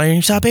 8. I'm not in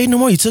your top 8 no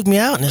more. You took me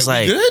out. And it's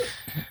like, Good?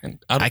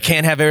 I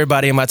can't have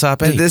everybody in my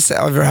top 8. Did this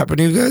ever happen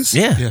to you guys?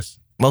 Yeah. Yes.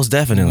 Most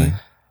definitely.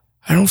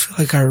 I don't feel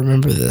like I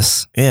remember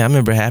this. Yeah. I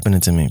remember it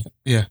happening to me.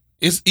 Yeah.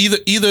 It's either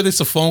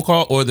it's a phone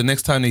call or the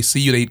next time they see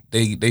you,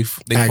 they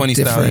Act funny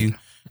style different. you,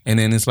 and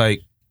then it's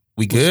like,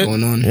 we What's good?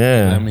 going on?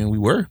 Yeah. I mean, we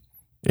were.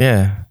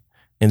 Yeah.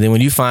 And then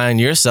when you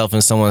find yourself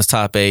in someone's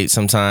top 8,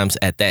 sometimes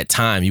at that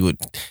time you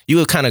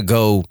would kind of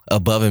go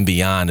above and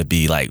beyond to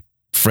be like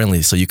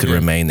friendly so you could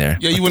remain there.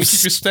 Yeah, you want to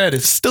keep your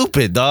status.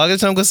 Stupid, dog.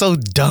 This junk was so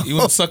dumb. You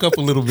want to suck up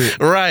a little bit.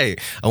 Right.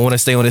 I want to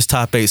stay on this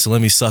top 8, so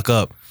let me suck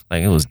up.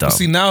 Like, it was dumb.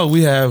 See, now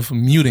we have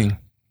muting.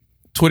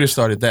 Twitter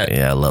started that.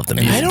 Yeah, I love the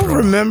music. I don't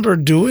remember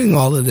doing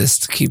all of this,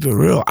 to keep it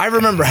real. I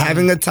remember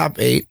having a top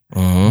 8.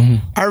 Mm-hmm.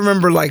 I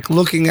remember like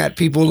looking at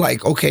people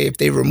like, okay, if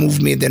they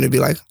remove me, then it'd be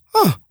like,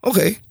 oh,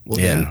 okay. Well,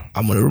 then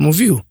I'm going to remove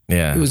you.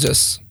 Yeah. It was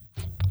just...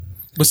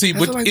 But see,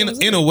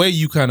 in a way,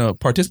 you kind of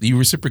you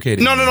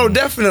reciprocated. No,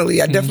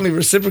 definitely. I definitely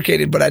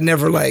reciprocated, but I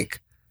never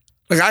like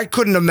I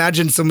couldn't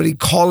imagine somebody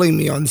calling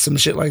me on some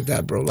shit like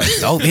that, bro. Like,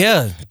 oh,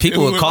 yeah.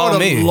 People would call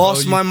me.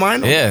 Lost my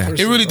mind. Yeah.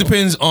 Person, it really bro.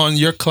 depends on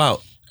your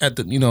clout at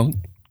the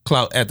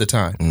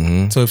time.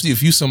 Mm-hmm. So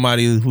if you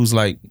somebody who's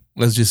like,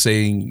 let's just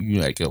say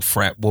you like a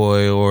frat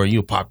boy or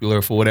you're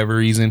popular for whatever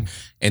reason,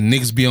 and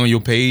niggas be on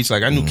your page.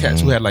 Like I knew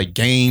cats who had like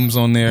games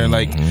on there,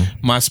 like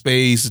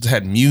MySpace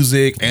had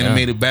music,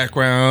 animated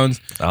backgrounds.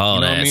 All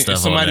you know that what I mean? stuff If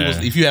somebody on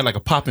there. if you had like a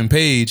popping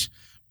page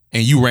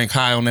and you rank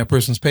high on that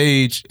person's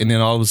page, and then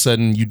all of a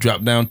sudden you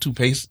drop down two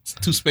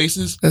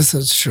spaces,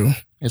 That's true.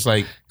 it's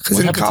like Because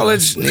what in happened to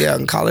college, us?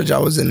 in college I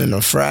wasn't in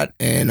a frat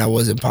and I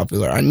wasn't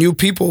popular. I knew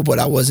people, but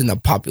I wasn't a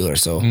popular.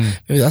 So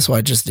maybe that's why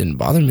it just didn't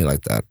bother me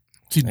like that.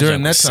 See,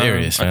 during that was time,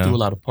 serious, I man. threw a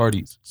lot of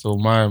parties. So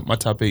my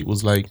top 8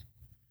 was like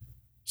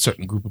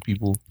certain group of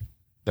people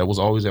that was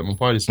always at my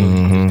party. So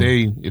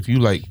if you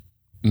like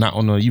not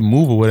on you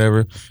move or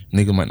whatever,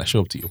 nigga might not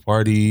show up to your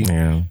party.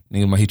 Yeah.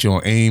 Nigga might hit you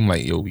on AIM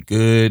like, yo, we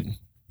good.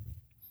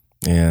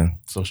 Yeah.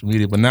 Social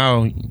media. But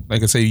now,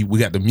 like I say, we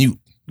got the mute,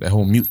 that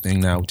whole mute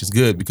thing now, which is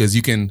good because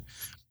you can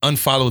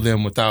unfollow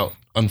them without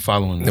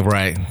unfollowing them.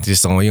 Right.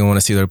 Just don't, you don't want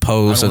to see their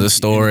posts I or don't the wanna see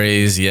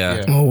stories. Yeah.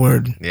 Yeah. Oh,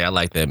 word. Yeah, I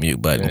like that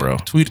mute button, Yeah. bro.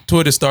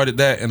 Twitter started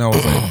that, and I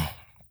was like,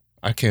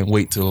 I can't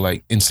wait till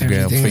like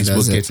Instagram, Everything does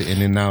Facebook it. gets it,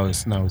 and then now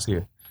it's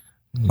here.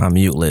 My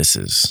mute list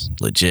is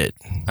legit.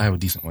 I have a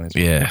decent one. As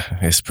well. Yeah,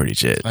 it's pretty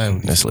legit. I have a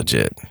It's decent one.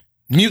 legit.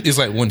 Mute is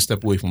like one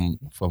step away from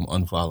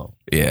unfollow,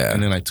 Yeah.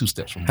 and then like 2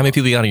 steps from. How many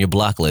people you got on your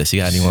block list? You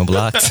got anyone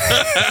blocked?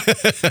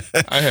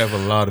 I have a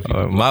lot of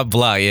people. my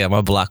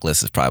block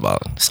list is probably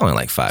about, it's only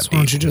like 5 So why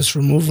don't deep. you just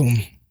remove them?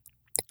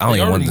 I don't They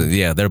even want already-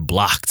 to, they're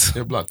blocked.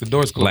 They're blocked. The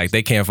door's closed. Like,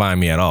 they can't find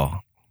me at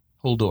all.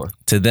 whole door,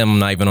 To them, I'm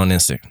not even on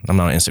Instagram. I'm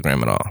not on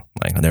Instagram at all.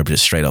 Like, they're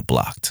just straight up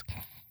blocked.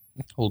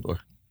 whole door.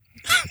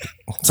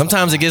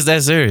 Sometimes it gets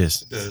that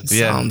serious.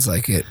 Yeah. Sounds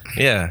like it.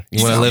 Yeah. You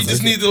You want to live.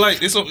 just need to like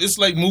it's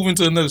like moving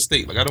to another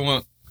state. Like I don't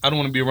want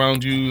to be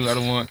around you. I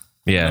don't want.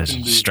 Yeah,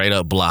 nothing to- straight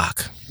up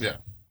block. Yeah.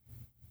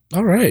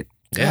 All right.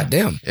 Yeah. God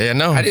damn. Yeah,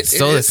 no. It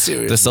So is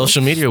serious, the bro.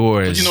 social media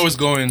wars. But you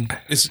know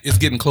it's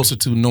getting closer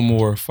to no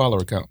more follower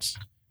accounts.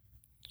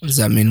 What does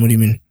that mean? What do you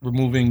mean?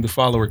 Removing the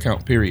follower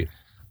count. Period.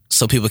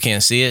 so people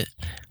can't see it.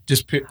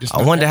 Just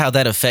I wonder how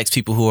that affects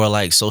people who are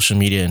like social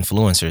media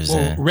influencers. Well,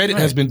 and, Reddit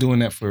has been doing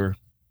that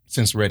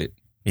since Reddit.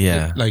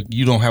 yeah. Like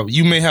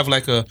you may have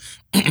like a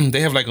they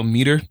have like a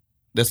meter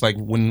that's like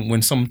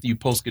when something you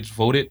post gets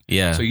voted.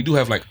 Yeah. So you do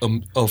have like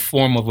a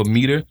form of a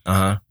meter,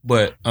 Uh-huh.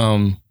 but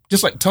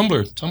just like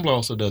Tumblr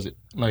also does it.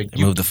 Like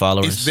Move the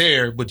followers. it's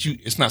there, but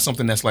it's not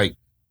something that's like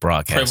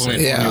broadcast.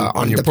 prevalent. Yeah,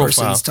 on your the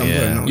profile. person's Tumblr.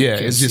 Yeah. No one Yeah,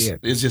 can it's see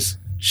it. just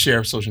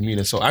share social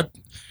media. So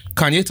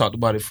Kanye talked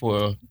about it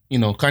for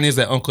Kanye's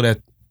that uncle that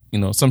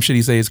some shit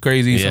he say is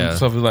crazy. Yeah. Some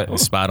stuff is like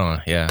Spot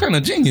on. Yeah. kind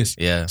of genius.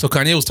 Yeah. So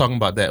Kanye was talking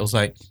about that. It was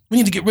like, we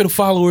need to get rid of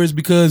followers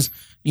because,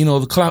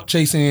 the clout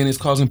chasing is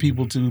causing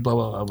people to blah,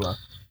 blah, blah, blah.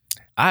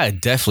 I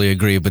definitely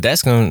agree, but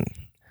that's gonna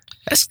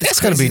be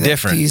Crazy that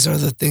different. These are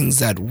the things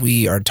that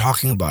we are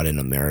talking about in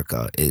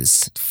America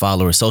is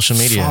Followers, social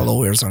media.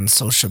 followers on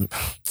social.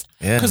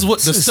 Yeah. Because what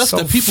the This is stuff so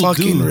that people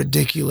fucking do.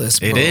 ridiculous,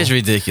 bro. It is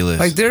ridiculous.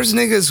 Like there's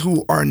niggas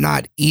who are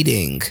not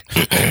eating,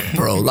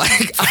 bro.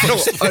 Like I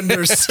don't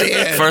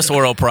understand. first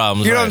world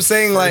problems. you know what right? I'm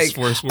saying? Like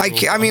First I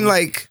can't. I mean,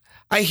 like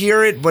I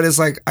hear it, but it's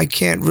like I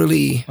can't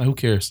really Like, who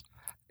cares?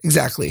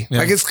 exactly. Yeah.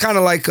 Like it's kind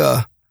of like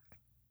we're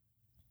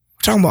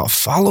talking about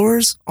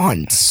followers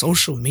on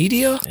social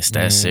media. It's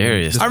that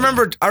serious. I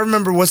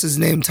remember what's his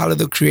name? Tyler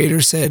the Creator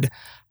said,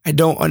 "I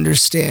don't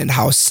understand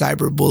how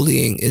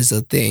cyberbullying is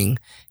a thing.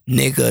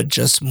 Nigga,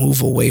 just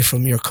move away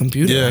from your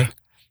computer." Yeah.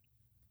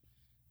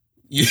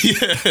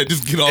 Yeah,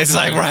 just get off. It's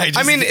like, right.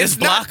 I mean, just it's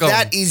not block 'em.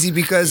 that easy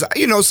because,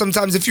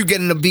 sometimes if you get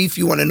in a beef,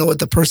 you want to know what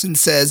the person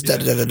says, da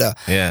da da da.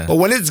 Yeah. But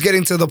when it's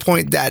getting to the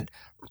point that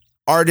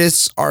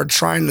artists are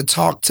trying to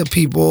talk to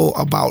people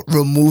about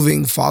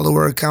removing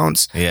follower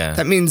accounts, Yeah.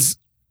 that means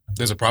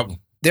There's a problem.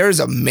 there is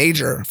a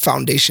major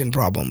foundation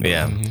problem. Bro.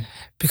 Yeah. Mhm.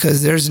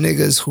 Because there's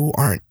niggas who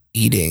aren't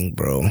eating,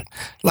 bro.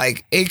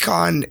 Like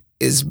Akon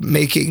is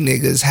making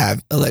niggas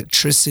have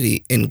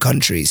electricity in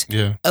countries.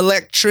 Yeah.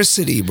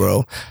 Electricity,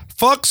 bro.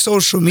 Fuck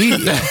social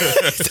media.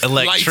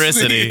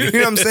 Electricity. You know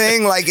what I'm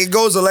saying? Like it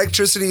goes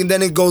electricity and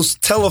then it goes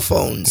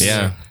telephones.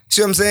 Yeah.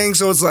 See what I'm saying?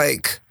 So it's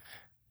like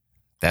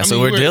That's I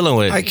mean, what we're dealing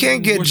with. I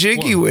can't get We're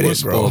jiggy spoiled. with We're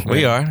it, bro. spoiled, man.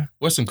 We are.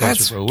 Western culture,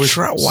 That's bro. We're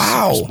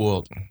wow. super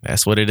spoiled.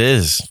 That's what it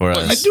is for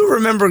I us. do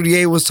remember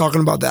Ye was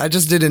talking about that. I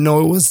just didn't know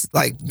it was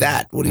like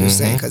that, what he was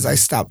saying, because I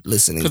stopped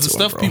listening to Because him,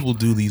 the stuff bro. people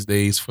do these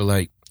days for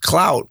like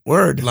Clout,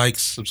 word.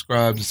 likes,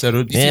 subscribes,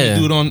 etc. You see Yeah. the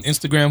dude on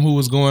Instagram who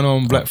was going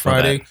on Black for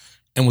that. Friday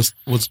and was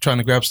trying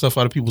to grab stuff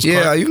out of people's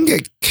Yeah, cart. you can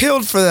get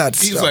killed for that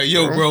He's stuff. like,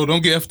 yo, bro,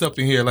 don't get effed up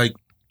in here. Like,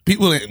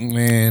 people,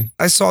 man,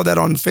 I saw that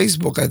on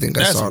Facebook. I think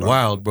I that's saw it.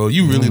 wild, bro.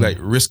 You really like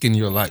risking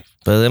your life.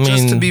 But I mean,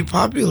 Just to be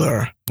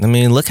popular.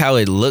 look how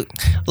it look.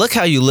 Look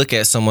how you look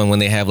at someone when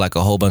they have like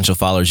a whole bunch of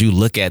followers. You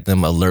look at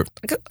them like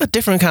a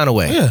different kind of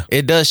way. Yeah.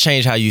 It does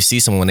change how you see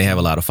someone when they have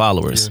a lot of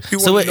followers. You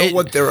So want to know it,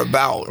 what they're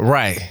about.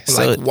 right.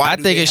 So Like, why I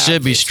do think they it should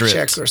have be this stripped.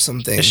 check or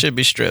something. It should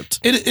be stripped.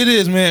 It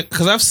is, man,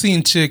 because I've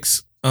seen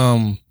chicks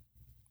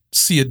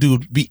see a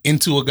dude be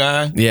into a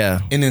guy Yeah.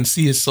 and then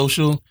see his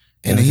social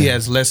and then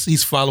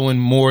he's following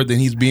more than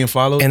he's being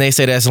followed. And they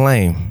say that's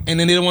lame. And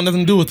then they don't want nothing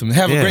to do with him.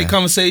 Have a Yeah. great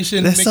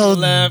conversation, That's make so them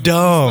laugh.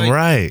 dumb, It's like-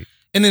 right?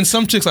 And then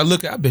some chicks I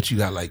look at, I bet you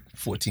got like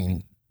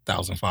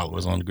 14,000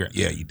 followers on the gram.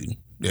 Yeah, you do.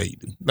 Yeah, you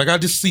do. Like I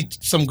just see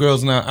some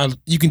girls now,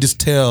 you can just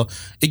tell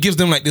it gives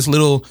them like this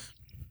little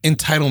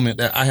entitlement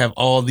that I have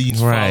all these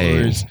Right.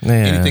 followers. Yeah.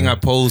 Anything I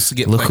post to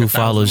get Look like who 1,000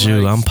 follows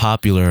you. likes. I'm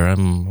popular.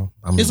 I'm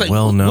It's like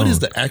well known. What is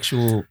the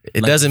actual?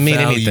 It like, doesn't mean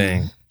value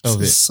anything.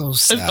 of It's it. so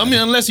sad. I mean,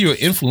 unless you're an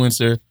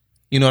influencer,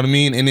 you know what I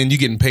mean, and then you're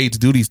getting paid to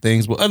do these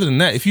things. But other than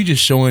that, if you're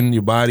just showing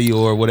your body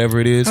or whatever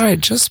it is, all right,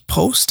 just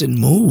post and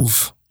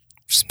move.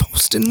 Just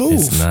post and move.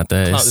 It's not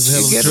that. Clout is a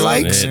hell You of a get drug,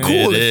 likes, man.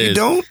 cool. It If you is.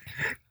 don't,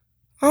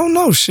 I don't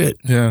know shit.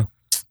 yeah,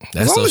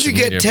 That's As long as social you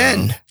get media,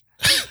 10. bro.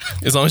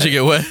 As long as you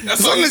get what?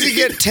 As long as you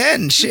get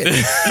 10, shit.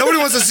 Nobody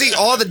wants to see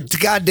all the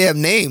goddamn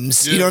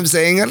names. You know what I'm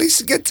saying? At least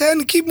you get 10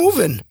 and keep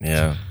moving.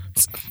 Yeah.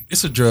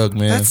 it's a drug,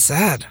 man. That's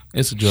sad.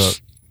 It's a drug.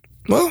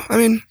 Well, I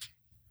mean,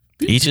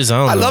 Each his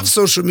own. I though. love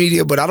social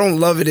media, but I don't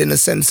love it in a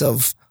sense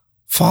of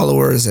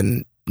followers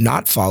and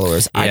not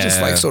followers. I just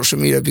Yeah. like social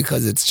media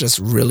because it's just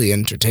really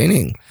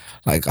entertaining.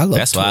 Like, I love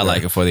That's why I Twitter.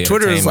 like it for the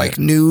Twitter is like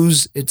entertainment.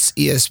 news, it's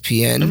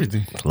ESPN,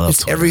 Everything. Love it's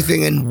Twitter.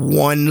 everything in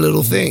one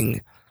little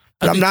thing.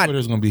 But I I'm think not,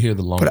 Twitter's gonna be here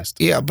the but longest.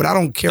 but I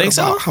don't care Think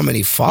so? about how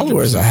many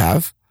followers I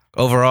have.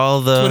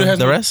 Overall, Twitter has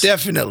the no- rest.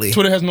 Definitely.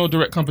 Twitter has no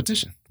direct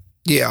competition.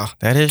 Yeah.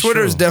 That is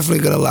Twitter true. is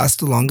definitely going to last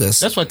the longest.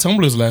 That's why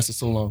Tumblr's lasted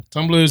so long.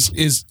 Tumblr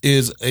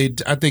is a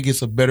I think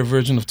it's a better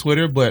version of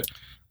Twitter, but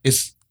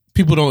it's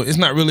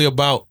not really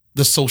about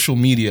the social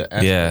media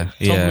aspect. Yeah,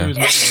 yeah. Tumblr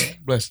is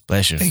blessed.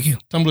 Bless you. Thank you.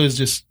 Tumblr is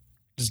just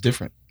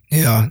different.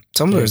 Yeah.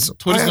 Tumblr's, Yeah.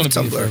 Twitter's I have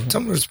gonna be Tumblr. forever.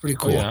 Tumblr's pretty Oh,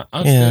 cool. yeah,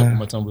 I'll Yeah. stay up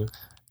with my Tumblr.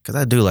 Because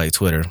I do like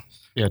Twitter.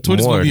 Yeah,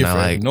 Twitter's More gonna be here than I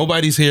forever. like-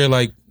 Nobody's here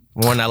like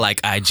More than I like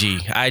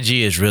IG.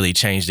 IG has really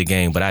changed the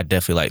game, but I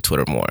definitely like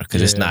Twitter more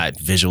because it's Yeah. not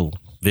visual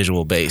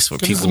based where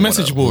 'Cause it's people a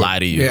message wanna board. lie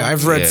to you. Yeah,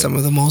 I've read some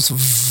of the most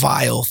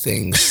vile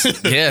things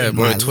Yeah, in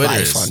bro. my Twitter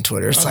life is, on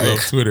Twitter. It's I love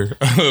like, Twitter.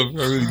 I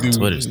really do.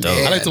 Twitter's dope.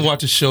 Yeah. I like to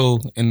watch a show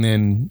and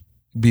then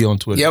be on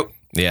Twitter. yep.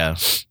 Yeah,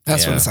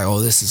 That's when Yeah. it's like, oh,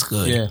 this is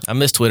good. Yeah. I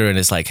miss Twitter in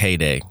its like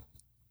heyday,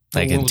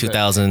 like What in was that?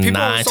 2009,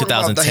 People always talk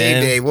about the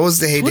 2010, heyday. What was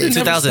the heyday? Twitter never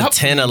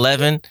 2010,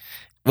 11,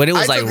 when it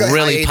was I like took a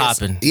really hiatus.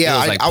 popping. Yeah, it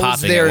was like I was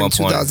popping there at in one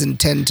point.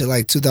 2010 to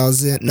like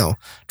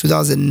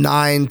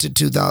 2009 to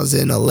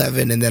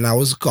 2011, and then I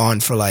was gone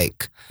for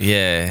like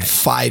Yeah,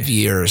 5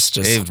 years.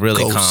 Just It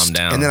really ghost. calmed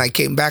down. and then I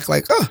came back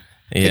like, oh,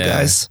 yeah. hey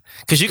guys,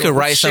 Because you could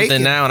write Shake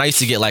something it. now, and I used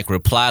to get like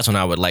replies when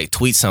I would like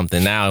tweet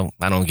something. Now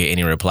I don't get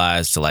any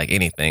replies to like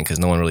anything because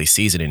no one really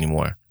sees it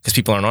anymore. Because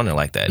people aren't on there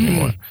like that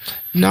anymore.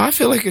 no, I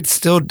feel like it's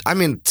still. I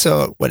mean,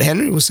 so what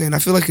Henry was saying, I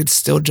feel like it's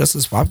still just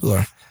as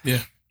popular. Yeah.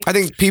 I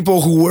think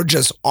people who were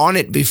just on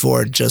it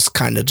before just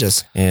kind of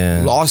just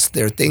Yeah, lost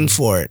their thing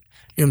for it.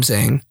 You know what I'm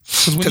saying?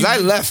 Because I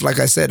left, like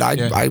I said, I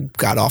Yeah. I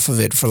got off of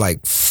it for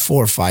like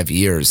 4 or 5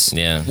 years.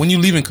 yeah. When you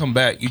leave and come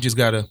back, you just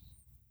gotta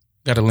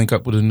link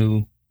up with a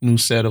new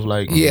set of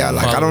like Yeah,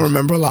 like I don't followers.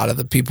 remember a lot of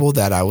the people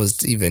that I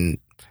was even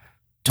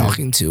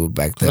talking to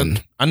back then.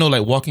 I know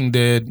like Walking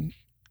Dead,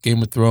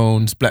 Game of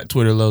Thrones, Black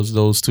Twitter loves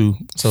those too.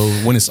 So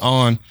when it's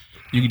on,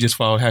 you can just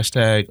follow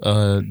hashtag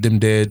them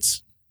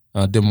deads,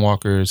 them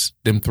walkers,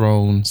 them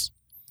thrones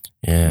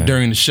Yeah.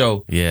 during the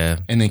show. Yeah.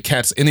 And then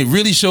cats, and it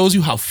really shows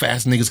you how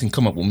fast niggas can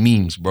come up with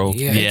memes, bro.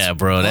 Yeah, Yeah,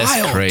 bro. That's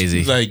wild.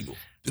 crazy.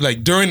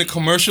 Like during the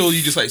commercial,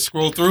 you just like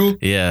scroll through.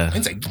 Yeah. And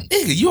it's like,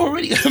 nigga, you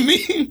already got a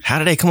meme. How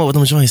did they come up with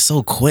them joints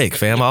so quick,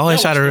 fam? I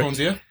always try to. Thrones,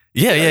 yeah.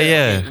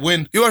 Yeah.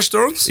 When You watch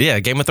Thrones? Yeah,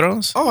 Game of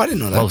Thrones? Oh, I didn't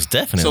know that. Most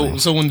definitely.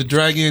 so when the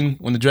dragon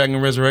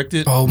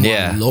resurrected, Oh my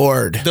Yeah.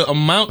 lord! the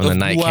amount When of the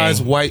Night blue eyes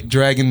King. white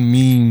dragon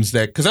memes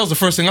because that was the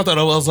first thing I thought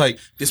of. I was like,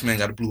 this man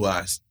got a blue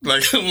eyes.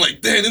 Like I'm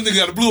like, damn, this nigga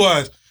got a blue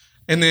eyes.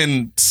 And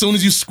then as soon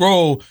as you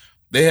scroll,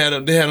 they had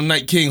a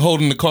Night King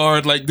holding the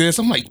card like this.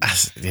 I'm like,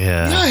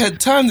 yeah. y'all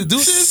had time to do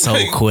this. So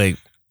Like, quick.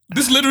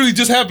 This literally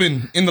just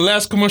happened in the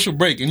last commercial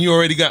break, and you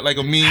already got like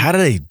a meme. How do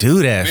they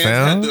do that,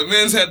 fam?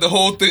 Man's had the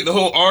whole thing, the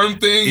whole arm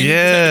thing. And Yeah.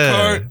 had the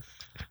card.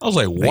 I was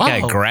like, They wow.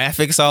 got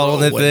graphics all on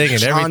the When thing and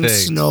Jon everything.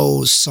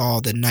 Snow saw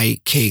the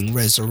Night King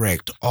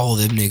resurrect all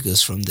them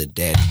niggas from the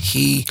dead.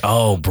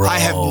 Oh, bro. I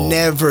have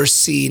never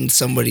seen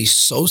somebody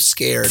so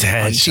scared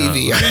That on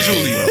TV. joke.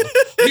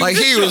 Visually, like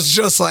he was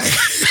just like,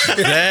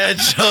 That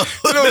joke.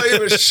 you know, he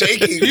was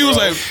shaking. He was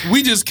bro. like,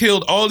 we just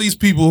killed all these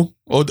people,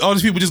 or all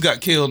these people just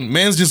got killed.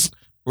 Man's just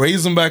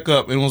raised them back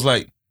up and was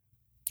like,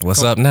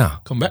 What's up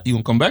now? Come back. You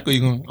gonna come back or you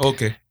gonna?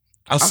 Okay.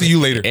 I'll see you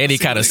later. And he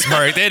kind of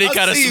smirked. And he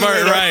kind of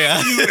smirked,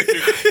 right?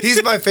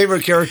 He's my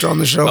favorite character on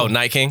the show. Oh,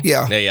 Night King?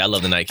 Yeah. Yeah, I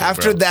love the Night King.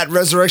 After bro. that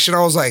resurrection,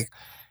 I was like,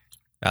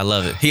 I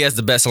love it. He has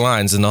the best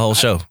lines in the whole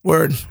show.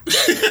 word.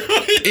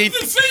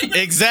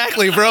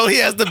 Exactly, bro. He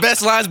has the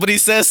best lines, but he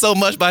says so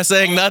much by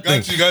saying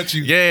nothing. Got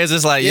you. Yeah, it's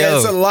just like, Yeah, yo.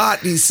 it's a lot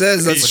he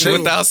says. That's true.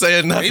 Without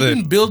saying They've been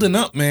nothing. building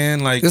up, man.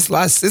 Like It's the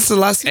last season.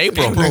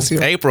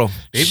 April.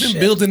 they've been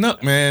building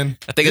up, man.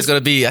 I think it's going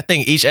to be, I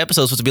think each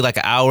episode is supposed to be like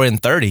an hour and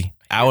 30,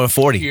 hour and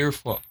 40. Here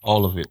for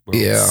all of it, bro.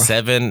 Yeah.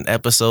 7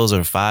 episodes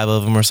or 5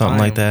 of them or something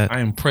like that. I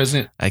am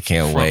present. I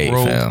can't front wait,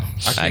 row. fam.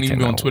 I can't even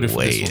be on Twitter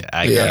for this wait. one.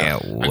 I Yeah.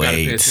 can't I gotta pay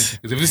wait. attention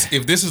because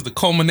if this is the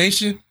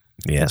culmination,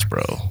 Yes,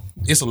 bro.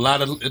 it's a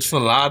lot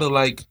of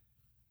like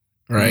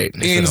Right.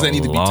 ends that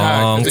need to be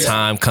tied. Long They-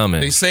 time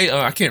coming. They say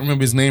I can't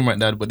remember his name right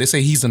now, but they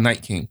say he's the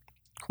Night King.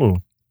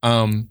 Who?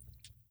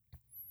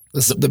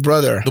 The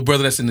brother, The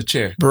brother that's in the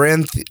chair.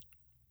 Baranth.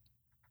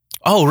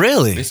 Oh,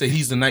 really? They say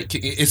he's the Night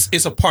King.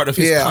 It's a part of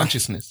his Yeah.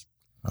 consciousness.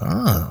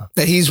 Ah.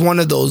 That he's one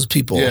of those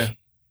people. Yeah,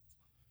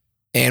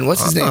 And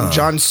what's his name?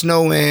 Jon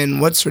Snow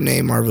and what's her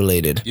name are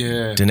related.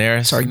 yeah.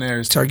 Daenerys?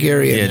 Daenerys.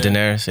 Targaryen. Yeah,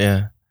 Daenerys,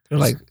 yeah. They're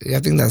like, I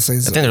think that's like,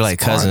 I think they're like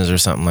cousins or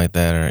something like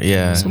that. Or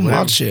yeah. Some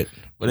wild shit.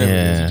 Whatever it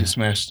is, Yeah. you just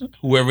smashed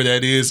whoever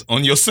that is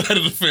on your side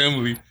of the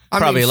family.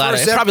 Probably a lot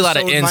of- first probably a lot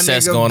of episode, my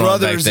incest nigga, going on back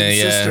brothers then, and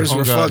yeah. sisters Oh,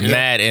 were God, fucking. yeah.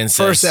 Mad incest.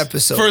 First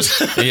episode.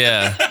 First,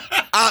 Yeah.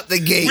 out the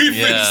gate. we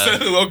Yeah.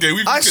 finished. Okay,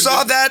 we. I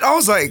saw that. I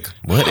was like,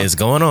 What is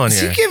going on is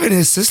he here? giving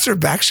his sister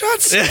back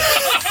shots? I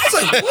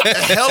was like, what the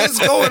hell is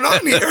going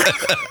on here?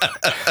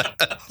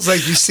 I was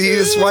like, you see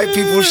this white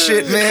people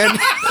shit, man?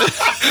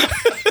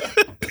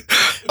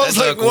 I was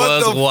like, That what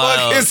was the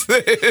wild. fuck is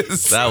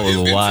this? That was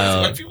White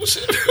wild. people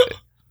shit.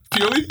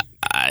 Really?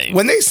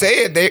 When they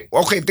say it,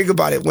 think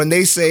about it. When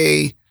they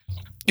say,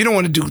 you don't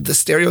want to do the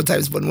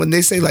stereotypes, but when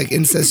they say like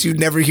incest, you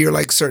never hear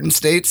like certain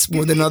states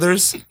more than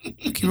others.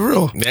 Keep it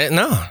real.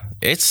 No,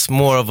 it's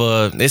more of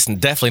a. It's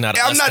definitely not.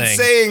 I'm not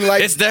saying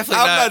like It's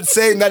definitely I'm not- not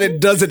saying that it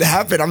doesn't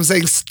happen. I'm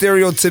saying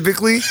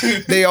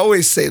stereotypically, they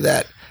always say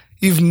that.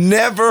 You've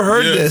never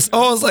heard Yeah. this.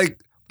 Oh, I was like,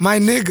 my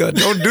nigga,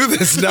 don't do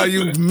this now.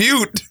 You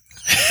mute.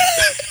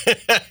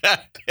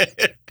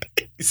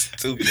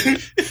 Stupid.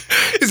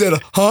 He said,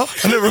 huh?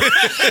 I never.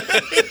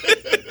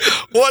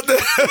 What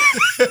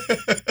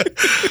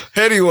the?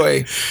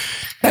 Anyway,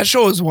 that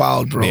show is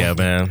wild, bro. Yeah,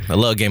 man. I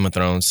love Game of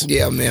Thrones.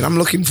 Yeah, man. I'm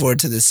looking forward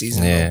to this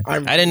season. Yeah, though. I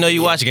didn't know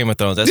you watched Game of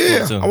Thrones. That's Yeah,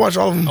 cool too. I watch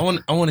all of them.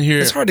 I want to hear.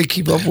 It's hard to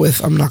keep up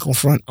with. I'm not gonna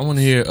front. I want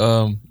to hear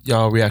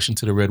y'all reaction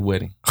to the Red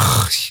Wedding.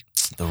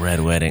 The Red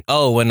Wedding.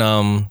 Oh,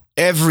 when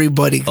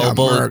Everybody got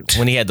murked.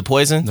 when he had the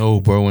poison. No,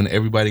 bro. When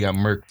everybody got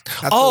murked.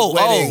 At the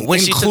wedding, when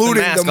she took the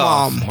including mask the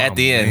mom. off at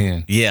the Oh, end.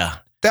 man. Yeah,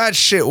 That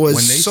shit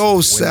was so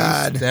when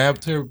sad. They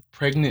stabbed her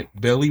pregnant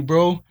belly,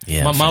 bro.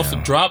 Yeah, my mouth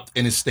fam. dropped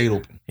and it stayed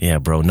open. yeah,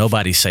 bro.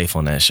 Nobody's safe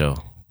on that show.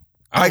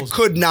 I was-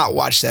 could not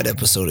watch that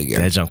episode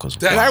again. That junk was.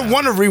 That- And I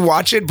want to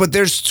rewatch it, but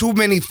there's too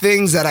many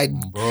things that I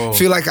Bro.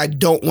 feel like I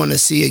don't want to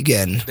see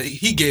again.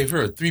 He gave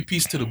her a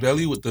 3-piece to the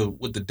belly with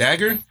the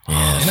dagger,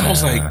 Yeah, and I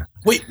was like, fam.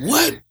 "Wait,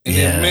 what?" And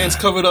Yeah. then the man's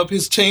covered up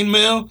his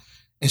chainmail,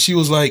 and she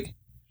was like,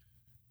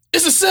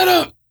 "It's a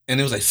setup," and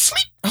it was like,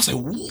 "Sleep." I was like,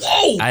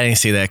 "Whoa!" I didn't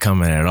see that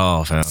coming at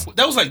all, fam.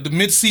 That was like the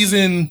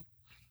mid-season.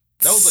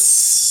 That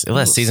was like It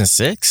was season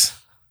 6.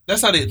 that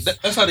was like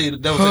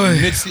the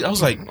mid-season. I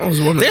was like, That was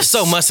one of There's the-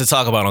 so much to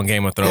talk about on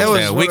Game of Thrones, that was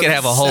man. one We of could the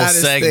have a whole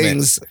saddest segment.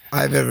 things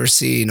I've ever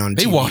seen on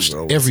They TV, washed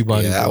bro.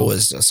 everybody, Yeah, that bro.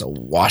 was just a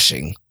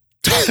washing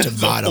top to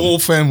the bottom. whole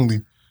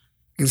family.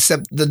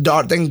 Except the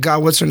daughter. Thank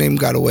God, what's her name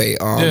got away?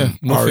 No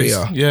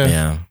Maria. face. Yeah.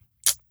 Yeah,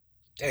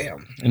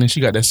 Damn. And then she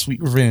got that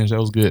sweet revenge. That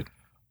was good.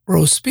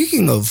 Bro,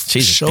 speaking of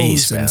She's a shows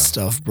beast, and man.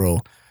 stuff, bro,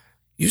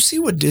 you see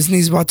what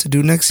Disney's about to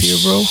do next year,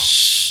 bro?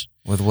 Shh.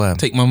 With what?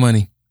 Take my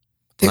money.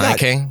 They Lion got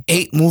King,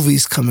 8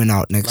 movies coming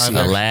out next Live year.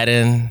 action.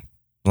 Aladdin,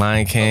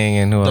 Lion King,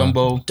 and who else?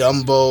 Dumbo.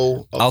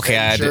 Dumbo, Okay,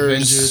 I did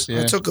Avengers,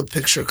 yeah. I took a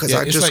picture because Yeah,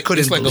 I just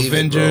couldn't it's like believe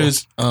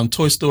Avengers,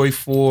 Toy Story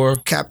 4. it,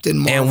 bro. Captain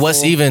Marvel. And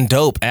what's even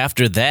dope,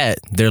 after that,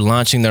 they're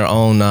launching their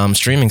own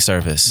streaming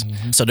service.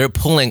 So they're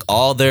pulling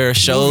all their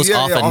shows Yeah,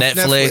 off yeah, of off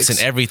Netflix, Netflix. and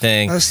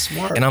everything. That's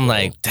smart. And I'm bro.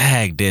 like,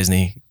 dag,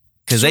 Disney.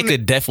 Because they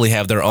could definitely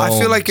have their own I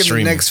feel like in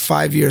streaming. the next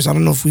 5 years, I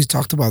don't know if we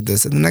talked about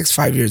this. In the next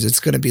 5 years, it's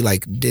going to be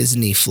like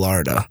Disney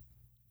Florida.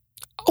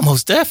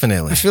 Almost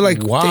definitely. I feel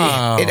like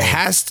Wow. it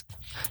has.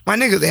 My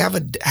nigga, they have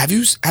a. Have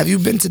you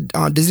been to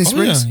Disney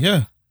Springs?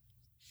 yeah.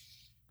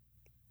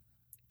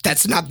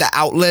 That's not the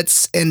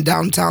outlets and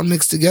downtown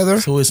mixed together.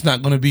 So it's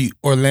not going to be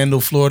Orlando,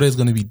 Florida. It's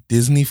going to be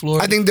Disney,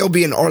 Florida. I think there'll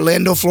be an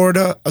Orlando,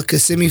 Florida, a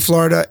Kissimmee,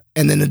 Florida,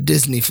 and then a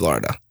Disney,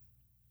 Florida.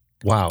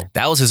 Wow.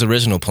 That was his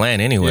original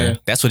plan anyway. Yeah.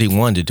 That's what he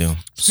wanted to do.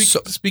 So,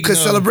 Speaking because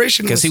of,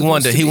 celebration, Because was he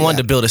wanted supposed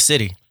to be build a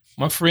city.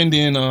 my friend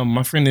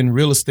in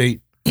real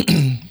estate,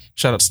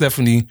 shout out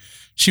Stephanie.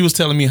 She was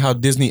telling me how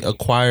Disney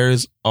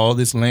acquires all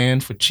this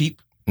land for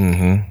cheap.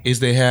 Mm-hmm. Is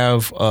they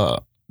have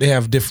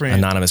different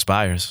Anonymous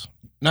buyers.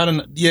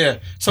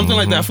 something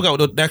like that. I forgot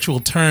what the actual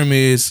term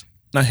is.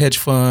 not hedge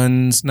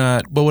funds,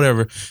 but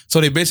whatever.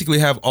 So they basically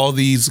have all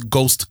these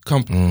ghost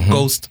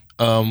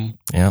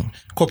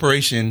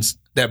corporations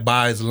that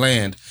buys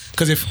land.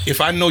 Because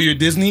if I know you're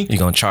Disney, You're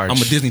gonna charge. I'm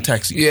a Disney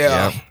taxi.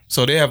 Yeah.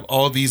 So they have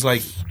all these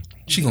like,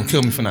 she gonna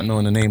kill me for not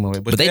knowing the name of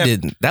it. But they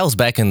did. That was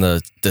back in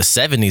the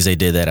 70s. They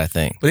did that, I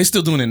think. But they're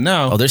still doing it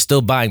now. Oh, they're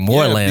still buying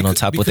more land on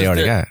top of what they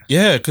already got.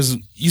 Yeah, because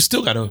you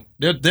still gotta.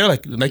 They're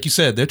like you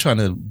said, they're trying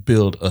to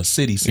build a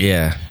city.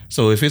 Yeah.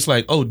 So if it's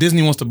like, oh,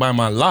 Disney wants to buy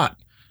my lot,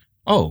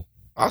 oh,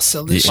 I'll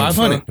sell this shit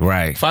 500, for-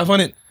 Right.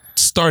 500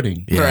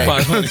 starting, Yeah.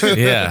 500.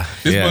 Yeah.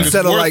 This Yeah. one is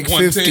Instead of worth like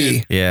 110.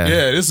 50. Yeah.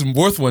 Yeah, this is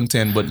worth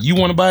 110. But you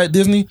want to buy it,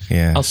 Disney?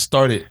 Yeah. I'll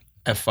start it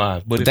at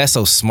 5. But That's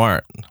so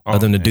smart Oh,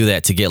 of them to man. do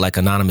that to get like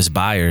anonymous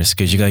buyers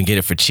because you're gonna get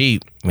it for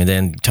cheap and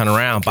then turn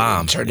around,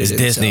 bomb. turn it It's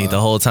into, Disney the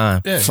whole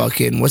time. yeah,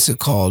 Fucking, what's it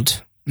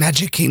called?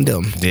 Magic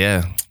Kingdom.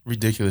 Yeah,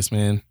 ridiculous,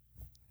 man.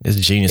 it's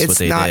genius what It's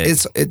they not.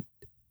 did.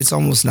 It's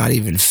almost not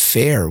even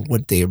fair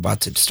what they're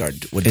about to start.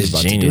 What they're It's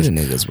about genius. to do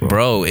to niggas, bro.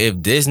 Bro,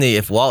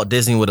 if Walt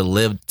Disney would have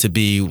lived to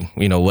be,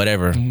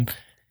 whatever,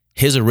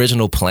 his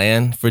original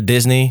plan for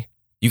Disney,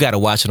 you got to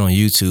watch it on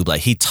YouTube. Like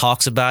he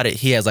talks about it.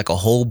 He has like a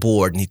whole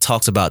board and he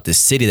talks about this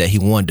city that he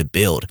wanted to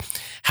build,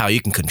 how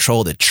you can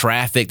control the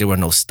traffic. There were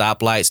no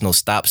stoplights, no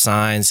stop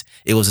signs.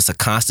 It was just a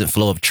constant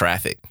flow of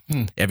traffic.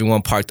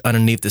 Everyone parked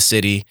underneath the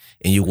city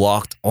and you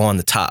walked on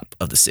the top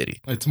of the city.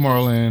 Like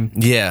Tomorrowland.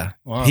 Yeah.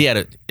 Wow. He had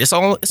it's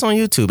on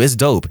YouTube. It's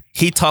dope.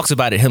 He talks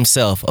about it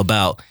himself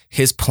about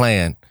his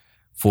plan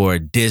for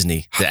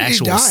Disney, How the did he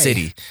actual die?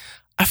 city.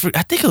 I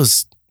think it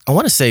was, I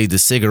want to say the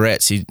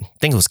cigarettes. I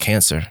think it was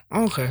cancer.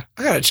 Okay,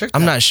 I gotta check.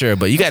 I'm that. not sure,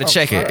 but you got to That's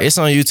check it. fire. It's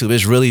on YouTube.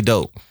 It's really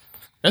dope.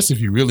 That's if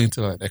you're really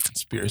into like that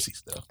conspiracy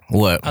stuff.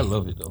 What? I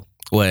love it though.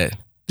 What?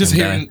 Just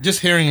I'm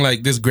hearing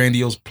like this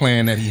grandiose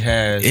plan that he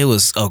has. It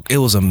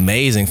was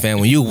amazing, fam.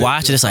 When you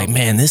watch it, it's like,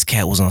 man, this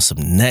cat was on some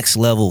next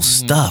level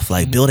stuff,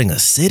 like building a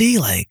city,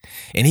 like,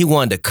 and he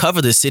wanted to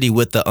cover the city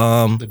with the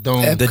dome. the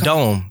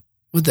dome.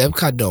 With the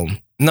Epcot Dome.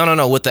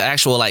 No, with the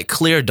actual like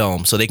clear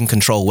dome, so they can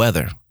control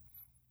weather.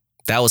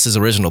 That was his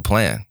original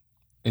plan.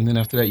 And then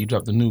after that, you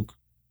drop the nuke.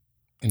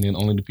 And then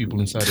only the people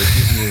inside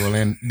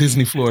of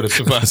Disney Florida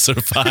survive.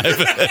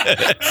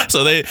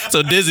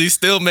 So Disney's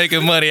still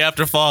making money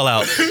after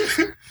Fallout.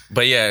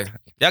 But yeah,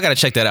 y'all gotta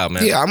check that out,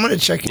 man. Yeah, I'm gonna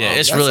check it Yeah, out.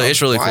 it's That really sounds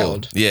cool.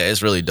 wild. Yeah,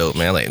 it's really dope,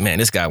 man. Like, man,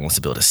 this guy wants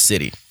to build a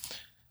city.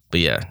 But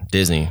yeah,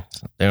 Disney,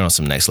 they're on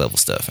some next level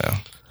stuff,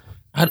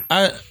 man.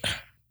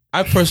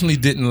 I personally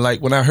didn't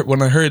like when I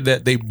heard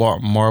that they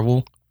bought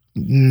Marvel. I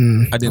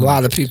A didn't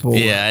lot like of people.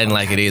 Yeah, I didn't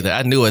like it either.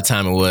 I knew what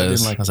time it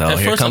was. like I was it. like, oh, At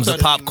here first I comes the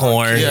thought it was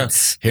popcorn. Yeah.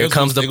 Here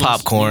comes the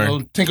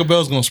popcorn.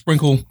 Tinkerbell's gonna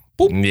sprinkle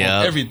boop, Yeah.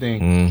 on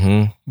everything.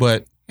 Mm-hmm.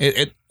 But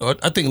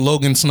I think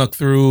Logan snuck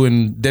through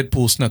and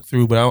Deadpool snuck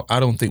through, but I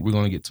don't think we're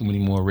gonna get too many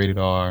more rated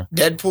R.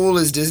 Deadpool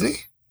is Disney,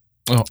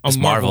 Oh, It's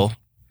Marvel.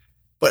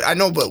 but I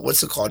know. But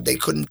what's it called? They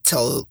couldn't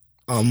tell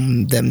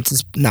them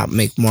to not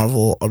make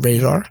Marvel a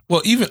rated R.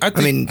 Well, I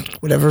mean,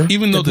 whatever.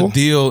 even though the Deadpool?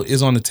 deal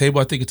is on the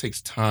table, I think it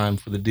takes time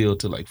for the deal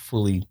to like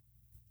fully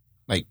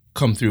like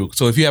come through.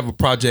 So if you have a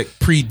project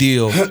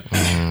pre-deal,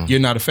 you're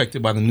not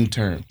affected by the new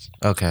terms.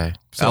 Okay.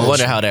 So- I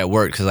wonder how that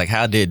worked because, like,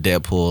 how did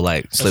Deadpool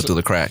like slip through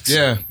the cracks?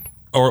 Yeah,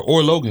 or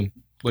Logan.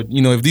 But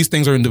if these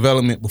things are in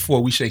development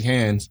before we shake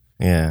hands,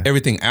 Yeah.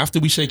 everything after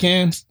we shake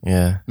hands,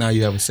 Yeah. now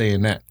you have a say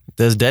in that.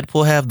 Does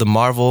Deadpool have the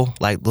Marvel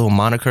like little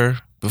moniker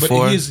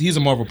before? But he's a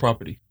Marvel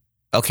property.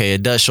 Okay,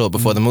 it does show up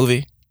before the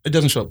movie. It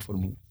doesn't show up before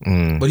the movie,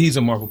 Mm. but he's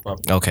a Marvel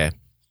property. Okay.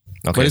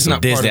 Okay, But it's so not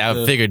part Disney. of I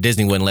the- figured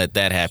Disney wouldn't let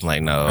that happen.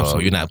 Like, no,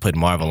 Absolutely you're not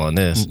putting Marvel on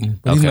this.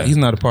 But Okay. he's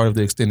not a part of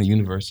the extended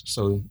universe,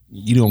 so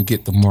you don't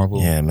get the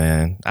Marvel. Yeah,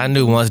 man. I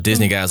knew once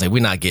Disney guys like,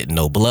 we're not getting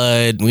no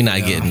blood. We're not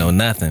getting no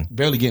nothing.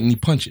 Barely getting any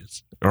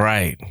punches.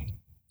 Right.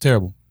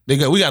 Terrible. We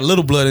got a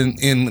little blood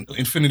in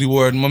Infinity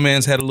War. And my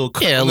man's had a little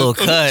cut. Yeah, a little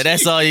cut.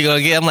 That's all you're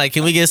gonna get. I'm like,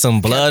 can we get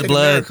some blood? Captain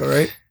America,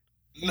 right?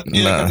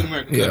 Yeah, Nah. Captain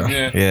America. Yeah.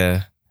 Yeah.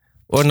 Yeah.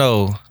 Or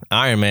no,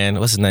 Iron Man.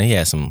 What's his name? He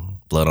had some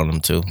blood on him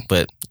too.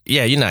 But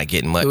yeah, you're not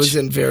getting much. It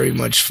wasn't very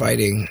much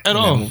fighting At in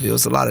all. That movie. It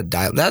was a lot of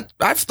dialogue.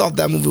 I thought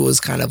that movie was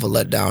kind of a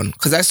letdown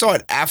because I saw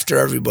it after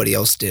everybody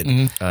else did.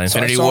 Mhm. So I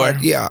Infinity saw War.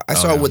 it- yeah, I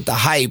saw Okay. it with the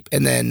hype,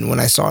 and then when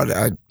I saw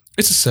it,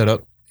 It's a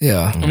setup.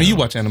 yeah. I mean, you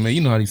watch anime,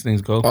 you know how these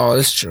things go. Oh,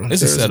 that's true.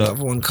 It's a There's setup.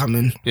 another one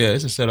coming. Yeah,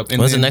 it's a setup. And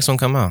When's the then next one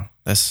come out?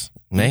 That's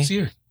May. Next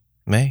year.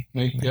 May.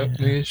 May. Yep.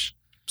 May-ish.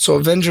 So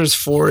Avengers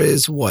 4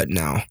 is what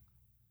now?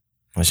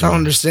 What's I don't your-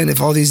 understand if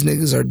all these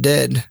niggas are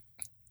dead.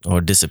 Or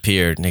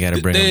disappeared. And they got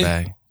to bring They- them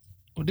back.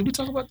 Well, did we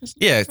talk about this?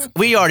 Yeah,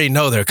 we already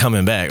know they're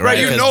coming back, right?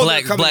 you Because know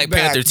Black they're coming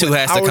Panther back, 2 but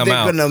has how to are come they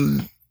out.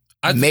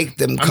 gonna make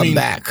them I come mean,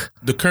 back?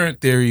 The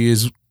current theory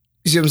is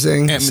You see what I'm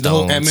saying? the whole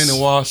Stones. Ant-Man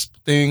and Wasp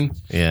thing.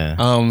 Yeah.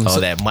 So- Oh,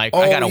 that Mike. Oh,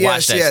 I gotta watch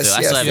yes, that yes, still. I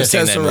yes, still haven't yes,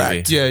 seen that Tesseract.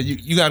 movie.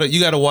 Yeah, you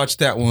gotta watch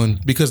that one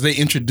because they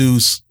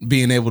introduce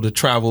being able to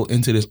travel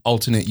into this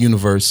alternate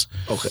universe.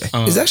 Okay.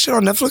 Uh, Is that shit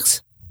on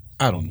Netflix?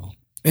 I don't know.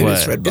 Maybe What?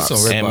 it's Redbox. It's on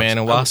Redbox. Ant-Man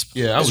and Wasp?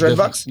 Yeah, I It's would Redbox?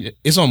 definitely- yeah,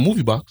 it's on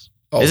MovieBox.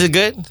 Oh. Is it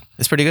good?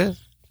 It's pretty good.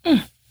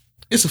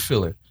 It's a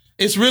filler.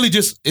 It's really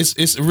just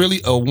it's really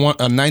a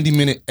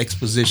 90-minute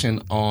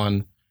exposition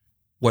on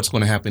what's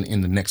going to happen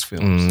in the next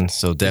film.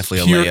 So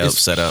definitely a layup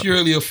setup.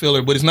 Purely a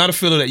filler, but it's not a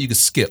filler that you can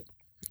skip.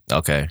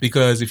 Okay.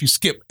 Because if you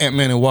skip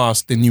Ant-Man and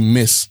Wasp, then you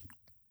miss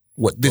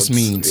what this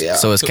means. Yeah.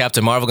 So is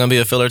Captain Marvel gonna be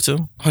a filler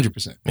too?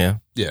 100%. Yeah.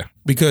 Yeah.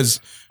 Because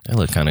That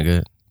look kind of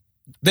good.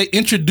 they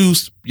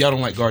introduced, y'all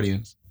don't like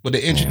Guardians, but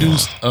they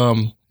introduced,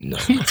 No.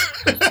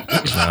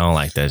 I don't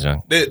like that,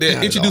 John. they Not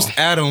at introduced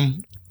all.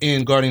 Adam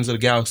in Guardians of the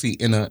Galaxy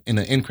in an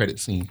end credit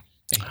scene.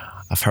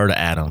 I've heard of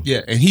Adam.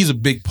 Yeah, and he's a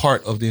big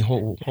part of the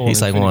whole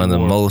He's like one of the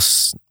Infinity War.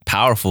 most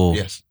powerful.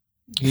 Yes.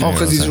 Oh,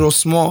 because he's real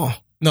small.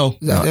 No,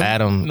 Is that him?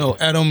 Adam. no.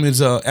 Adam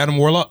is Adam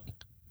Warlock.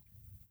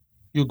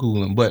 You'll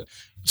Google him, but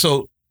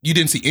so you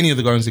didn't see any of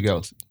the Guardians of the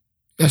Galaxy.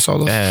 That's all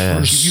the Yeah.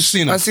 first. You've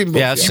seen them. I've seen both.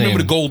 Yeah, I've You seen-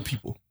 remember the gold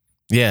people?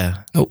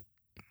 Yeah.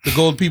 The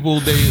gold people.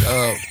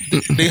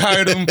 They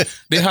hired them.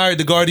 They hired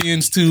the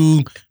Guardians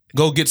to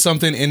go get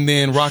something, and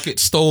then Rocket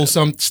stole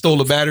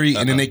a battery,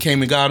 and then they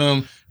came and got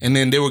him, and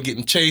then they were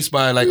getting chased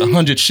by like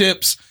 100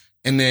 ships,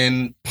 and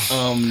then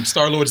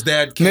Star-Lord's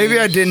dad came. Maybe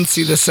I didn't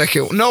see the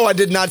second one. No, I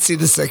did not see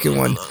the second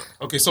one.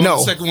 Okay, so No.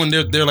 the second one,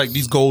 they're like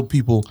these gold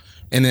people,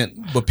 and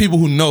then but people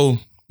who know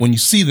when you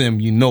see them,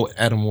 you know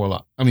Adam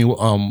Warlock. I mean,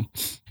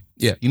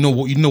 yeah, you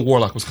know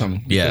Warlock was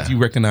coming. Yeah. Because you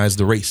recognize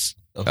the race.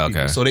 Of Okay.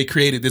 people. So they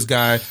created this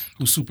guy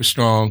who's super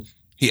strong.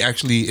 He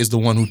actually is the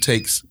one who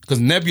takes, because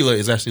Nebula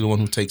is actually the one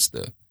who takes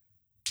the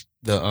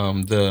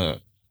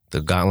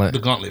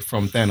Gauntlet. gauntlet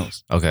from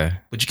Thanos. Okay.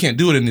 But you can't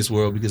do it in this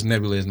world because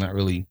Nebula is not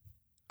really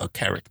a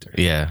character.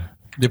 Yeah.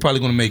 They're probably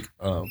going to make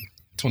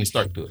Tony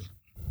Stark do it.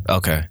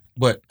 Okay.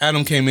 But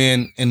Adam came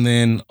in, and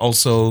then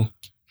also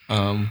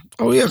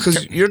Oh yeah,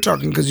 because you're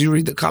talking because you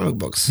read the comic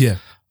books. Yeah.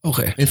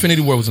 Okay.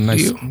 Infinity War was a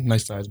You?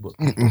 nice size book.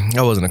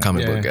 I wasn't a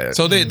comic book guy.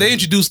 So they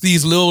introduced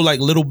these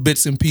little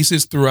bits and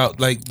pieces throughout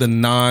like the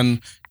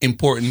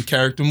non-important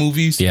character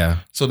movies. Yeah.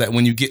 So that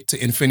when you get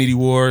to Infinity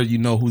War, you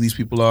know who these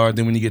people are.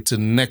 Then when you get to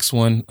the next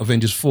one,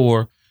 Avengers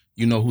 4,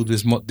 you know who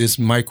this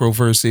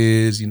microverse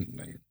is.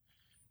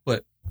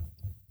 But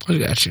I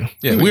got you.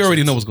 yeah, we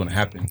already know what's going to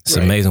happen. It's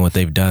amazing what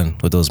they've done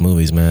with those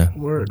movies, man.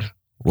 Word.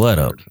 What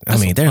up? I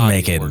That's mean, a they're body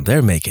making work.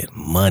 they're making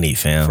money,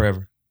 fam.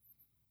 Forever.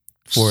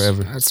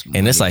 That's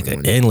And it's like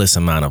an endless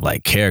amount of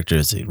like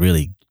characters to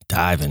really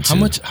dive into.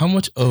 How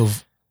much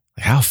of?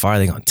 How far are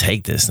they gonna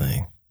take this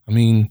thing? I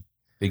mean,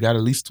 they got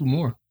at least two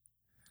more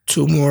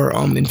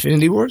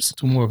Infinity Wars.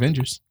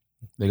 Avengers.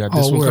 They got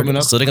this Oh, one word. coming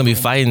up. So they're gonna be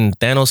fighting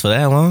Thanos for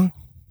that long?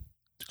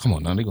 Come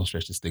on now, they're gonna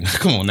stretch this thing.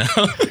 Come on now.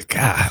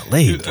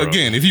 Golly, bro.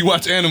 Again, if you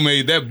watch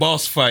anime, that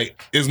boss fight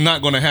is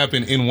not gonna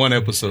happen in one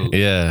episode.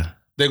 Yeah.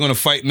 They're gonna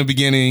fight in the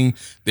beginning,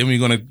 then we're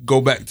gonna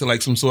go back to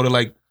like some sort of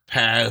like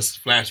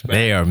past flashback.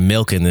 They are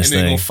milking this and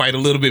they're thing. gonna fight a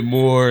little bit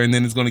more, and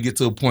then it's gonna get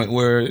to a point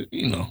where,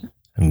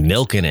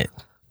 Milking it.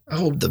 I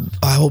hope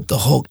the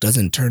Hulk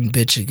doesn't turn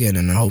bitch again,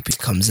 and I hope he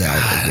comes out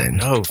again.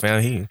 No,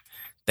 fam. Thanos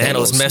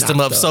Thanos messed him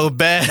up knocked so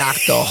bad. Knock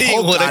the He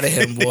Hulk would've- out of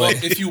him, boy. well,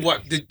 if you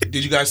watch,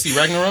 did you guys see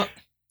Ragnarok?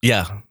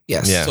 Yeah.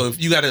 Yes. Yeah. So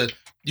if you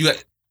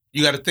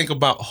gotta think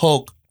about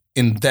Hulk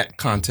in that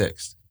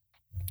context.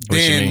 What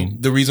you Then mean?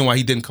 the reason why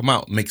he didn't come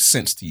out makes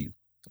sense to you.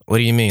 What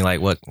do you mean? Like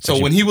what? So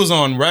when he was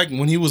on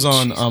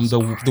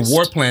the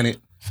War Planet,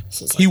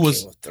 he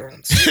was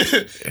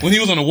when he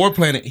was on the War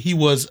Planet, he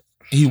was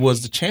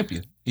the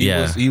champion.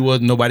 He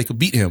was nobody could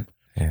beat him.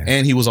 Yeah.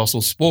 And he was also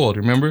spoiled,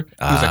 remember?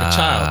 He was like a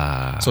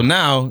child. So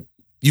now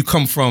you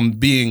come from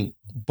being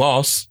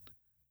boss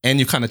and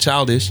you're kind of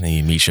childish then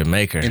you meet your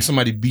maker. and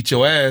somebody beat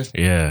your ass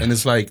Yeah. and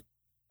it's like,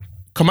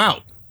 come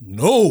out.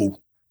 No.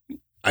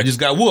 I just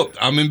got whooped.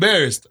 I'm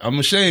embarrassed. I'm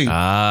ashamed.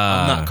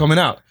 I'm not coming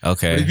out. But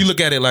Okay. if you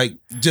look at it like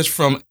just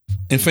from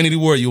Infinity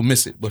War, you'll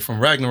miss it. But from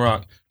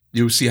Ragnarok,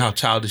 you'll see how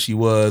childish he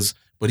was,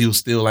 but he was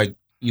still like,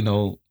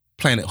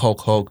 Planet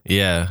Hulk.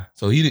 Yeah.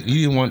 So he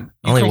didn't want.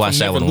 I only come watched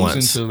from that never one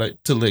losing once.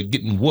 to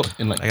getting whooped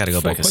in like. I got to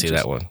go 4 back and see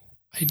punches. that one.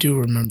 I do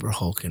remember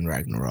Hulk and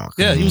Ragnarok.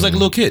 Yeah, he was like a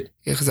little kid.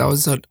 Yeah, because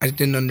I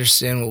didn't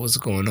understand what was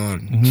going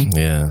on.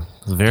 Yeah.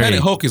 Very, Planet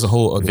Hulk is a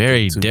whole other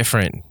very thing, too.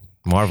 different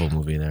Marvel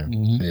movie there.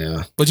 Mhm.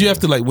 Yeah. But you have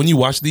to like when you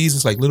watch these,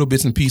 it's like little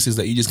bits and pieces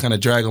that you just kind of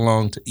drag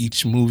along to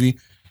each movie,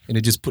 and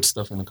it just puts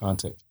stuff in the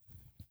context.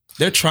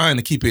 They're trying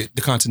to keep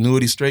the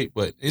continuity straight,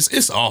 but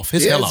it's off.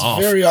 It's hella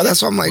off. Very odd.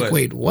 That's why I'm like, But-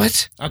 wait,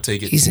 what? I'll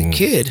take it. He's a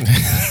kid.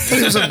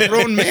 He was a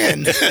grown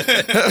man.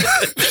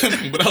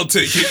 But I'll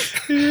take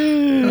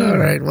it. All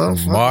right, well,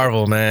 fuck.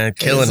 Marvel, man,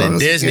 killing As long it.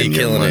 as you're Disney getting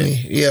your killing money.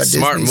 it. Yeah,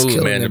 Smart Disney's move,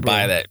 killing man, to it, bro.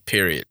 buy that.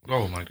 Period.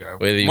 Oh my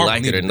god. Whether you Marvel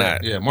like it or needed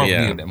that. not. Yeah, Marvel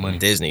needed that money.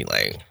 Disney,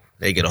 like,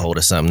 they get a hold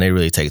of something. They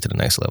really take it to the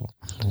next level.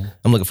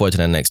 I'm looking forward to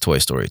that next Toy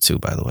Story too,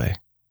 by the way.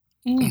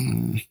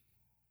 Mm,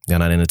 Y'all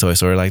not into Toy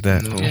Story like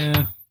that? no.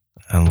 Yeah.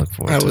 I'm looking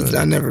forward to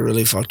I it. never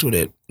really fucked with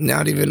it.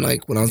 Not even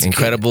like when I was a kid.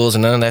 Incredibles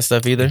and none of that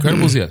stuff either?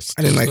 Incredibles, yes.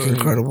 I didn't like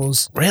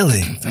Incredibles.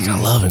 Really? Like, I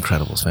love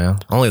Incredibles, man.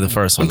 Only the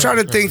first one. I'm trying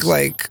to think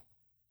like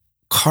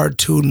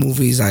cartoon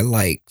movies I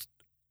liked.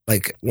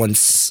 Like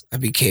once I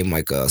became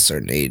like a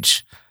certain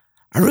age,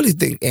 I really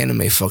think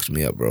anime fucked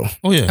me up, bro.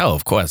 Oh yeah. Oh,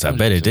 of course. I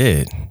bet it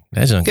did.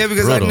 That junk Yeah, is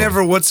because brutal. I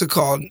never, what's it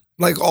called?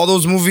 Like all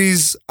those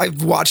movies,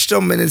 I've watched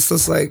them and it's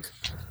just like,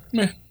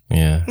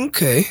 Yeah.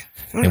 Okay.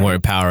 They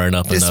weren't powering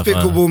up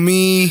Despicable enough.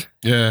 Me.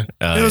 Yeah.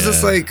 It was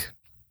just like,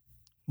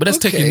 But that's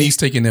Okay. taking niece,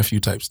 taking nephew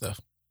type stuff.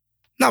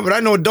 no, but I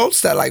know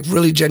adults that like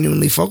really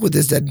genuinely fuck with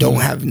this that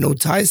don't have no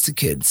ties to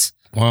kids.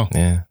 Wow.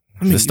 Yeah.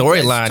 I mean, The storyline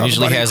you guys talk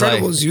usually about has,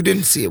 like- Incredibles. You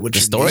didn't see it with The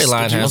your niece,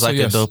 storyline did you? has Also, like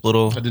yes. a dope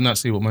little. I did not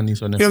see what my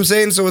niece or You know nephew. what I'm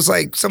saying? So it's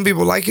like some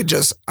people like it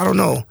just, I don't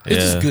know. It's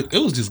Yeah. just good. It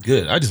was just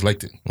good. I just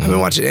liked it. I've been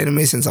watching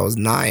anime since I was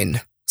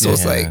 9. So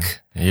it's Yeah.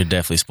 like, You're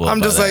definitely spoiled. I'm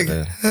by just that, like,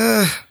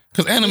 then.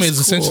 Because anime It's is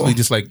essentially cool.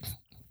 just like,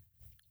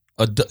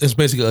 it's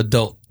basically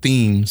adult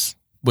themes,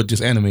 but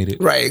just animated.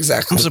 right,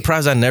 exactly. I'm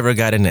surprised I never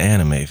got into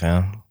anime,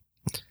 fam.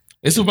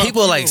 It's about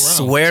People like around.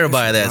 swear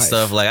by that life.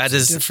 stuff. Like I It's a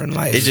just, different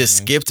life. it just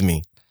man. skipped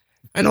me.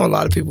 I know a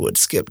lot of people would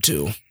skip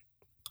too.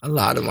 A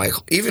lot of my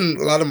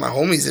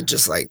homies that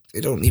just like,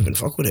 they don't even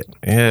fuck with it.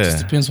 It just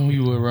Yeah, depends on who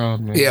you were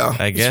around, man. Yeah.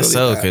 I it's guess really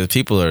so bad. because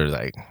people are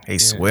like, they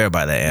swear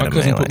by that My anime.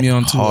 cousin put like, me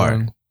on to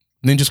hard.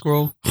 Ninja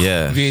Scroll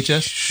Yeah,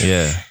 VHS,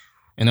 yeah.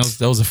 and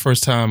that was the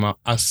first time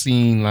I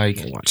seen like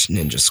I watch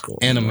Ninja Scroll.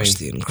 Anime. Watch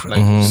The like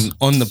Incredibles. Mhm.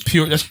 on the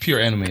pure. That's pure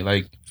anime.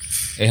 Like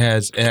it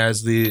has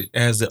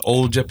the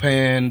old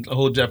Japan,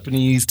 old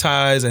Japanese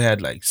ties. It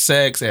had like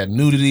sex. It had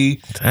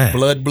nudity, Dang.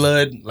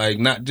 blood. Like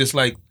not just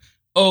like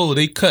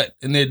they cut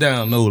and they're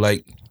down. No,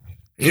 like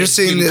You're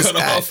seeing getting this cut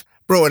at, off.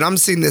 bro, and I'm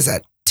seeing this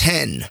at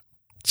 10.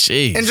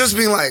 Jeez. And just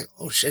being like,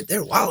 oh shit,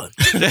 they're wilding.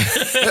 and,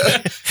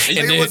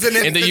 it wasn't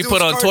then, and then it you was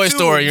put on Toy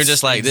Story and you're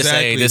just like, this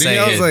Exactly. ain't, this Then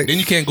ain't I it. was like- Then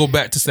you can't go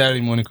back to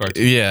Saturday morning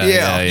cartoon. yeah,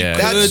 yeah.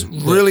 That's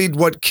Good, really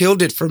what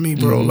killed it for me,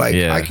 bro. Mhm. Like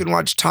Yeah. I can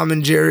watch Tom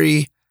and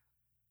Jerry.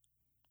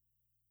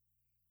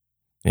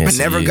 Yeah, I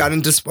so never you, got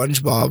into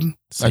SpongeBob,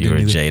 So I you were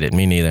didn't either. jaded.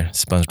 Me neither.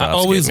 SpongeBob. I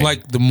always skipped me.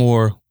 liked the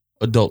more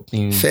adult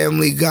themes.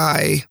 Family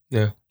Guy.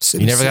 Yeah.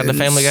 You never got the Simpsons.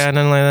 Family Guy,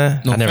 nothing like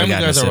that. No, I never Family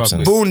got Guys the I rock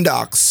Simpsons. with.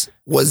 Boondocks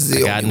was I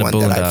the got only into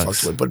one that I Boondocks.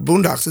 fucked with, but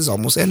Boondocks is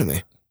almost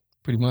anime.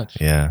 Pretty much.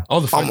 Yeah, All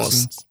the fight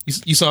Almost.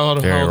 scenes. You saw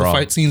Very how the raw.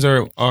 fight scenes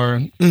are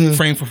Mhm.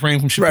 frame for frame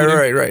from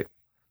Shippuden? Right.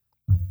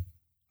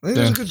 I think it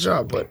was Yeah. a good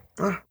job, but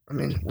I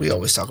mean, we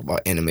always talk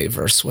about anime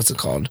versus what's it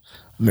called?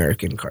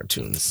 American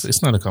cartoons.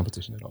 It's not a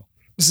competition at all.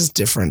 This is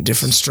different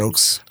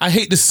strokes. I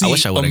hate to see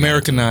wish I would've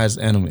Americanized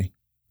anime.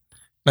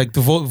 Like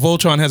the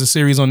Voltron has a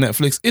series on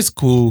Netflix. It's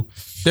cool.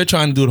 They're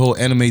trying to do the whole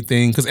anime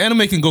thing because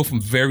anime can go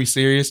from very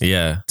serious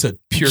yeah. to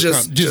pure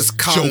Just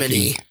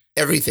comedy. joking.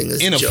 Everything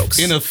is in jokes.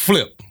 a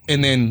flip,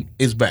 and then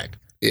it's back.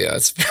 yeah,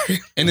 it's very.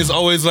 And it's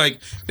always like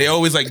they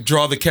always like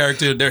draw the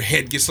character. Their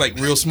head gets like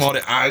real small.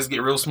 Their eyes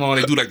get real small.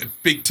 They do like a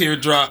big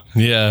teardrop,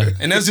 Yeah,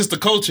 and that's just the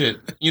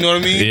culture. You know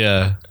what I mean?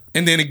 yeah.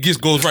 And then it just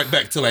goes right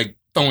back to like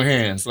throwing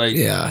hands. Like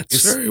Yeah, it's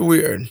It's- very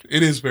weird.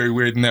 it is very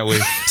weird in that way.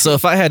 So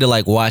if I had to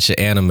like watch an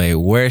anime,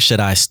 where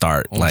should I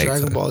start? On Like,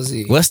 Dragon Ball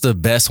Z. what's the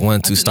best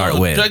one to start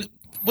with?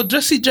 But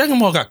just see, Dragon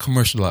Ball got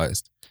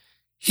commercialized.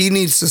 He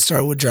needs to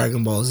start with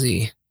Dragon Ball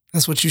Z.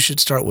 That's what you should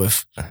start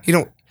with. You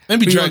don't.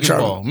 Maybe We don't Dragon try-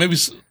 Ball. Maybe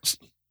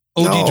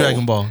OG No.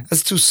 Dragon Ball.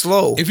 That's too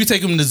slow. If you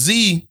take him to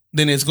Z,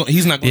 then he's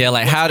not going Yeah,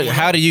 like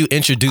how do you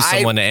introduce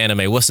someone to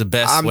anime? What's the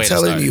best I'm way to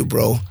telling start? you,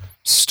 bro.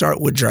 Start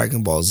with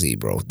Dragon Ball Z,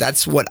 bro.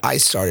 That's what I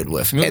started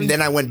with, Really? and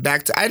then I went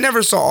back to. I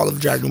never saw all of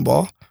Dragon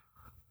Ball,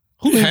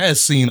 Who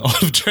has seen all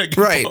of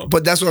Dragon right? Ball?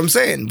 But that's what I'm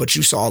saying. But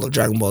you saw all of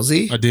Dragon Ball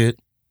Z. I did.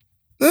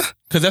 Huh?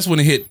 Because that's when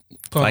it hit.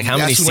 Like how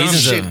many That's when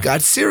seasons shit of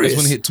got serious.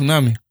 That's when it hit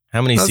Tsunami.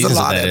 how many That's a seasons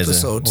of lot that of is it?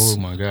 episodes. Oh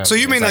my God. So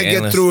you may It's not like get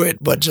endless. through it,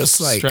 but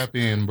just like Strap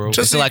in, bro.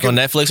 Just- Is it like on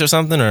Netflix or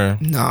something, or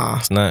nah.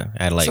 it's not?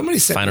 I had like Somebody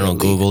sent find it me a on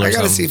link. Google or I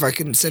gotta something. see if I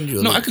can send you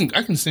a no, link.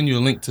 I can send you a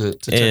link to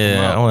check them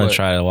Yeah, out. I want but to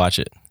try to watch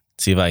it.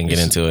 See if I can get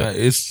into it.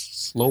 It's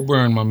slow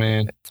burn, my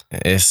man.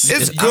 It's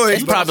It's good,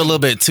 It's but- probably a little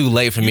bit too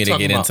late for me You're to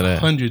talking get about into that.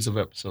 hundreds of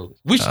episodes.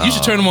 You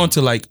should turn them on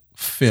to like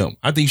film.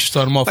 I think you should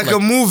start them off like like a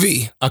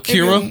movie.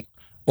 Akira Maybe-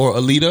 or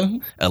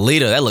Alita. Alita,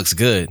 that looks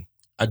good.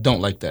 I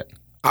don't like that.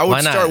 I would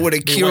Why not? start with They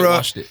Akira.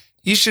 whitewashed it.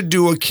 You should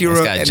do Akira.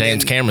 It's got and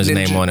James then Cameron's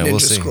name on it. We'll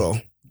Ninja see. Scroll.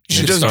 You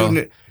should Ninja just Scroll. do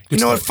it. You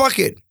know what? Fuck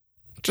it.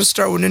 Just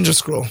start with Ninja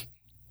Scroll.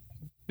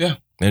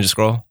 Ninja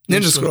Scroll,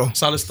 Ninja Scroll.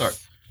 Solid start.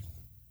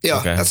 Yeah,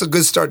 Okay. that's a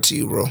good start to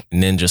you, bro.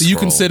 Ninja Do Scroll. you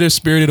consider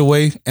Spirited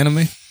Away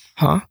anime?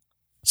 Huh?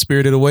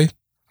 Spirited Away?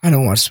 I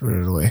don't watch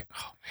Spirited Away.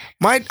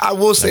 I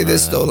will say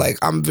this though, like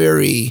I'm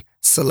very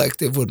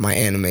selective with my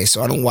anime,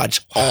 so I don't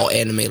watch all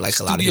anime like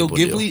a lot of Studio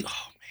people Ghibli? do.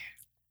 Oh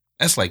man.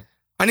 That's like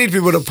I need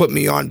people to put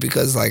me on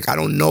because like I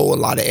don't know a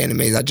lot of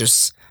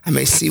animes. I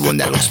may see one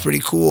that looks pretty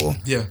cool,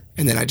 yeah.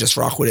 and then I just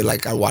rock with it.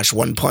 Like I watch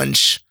One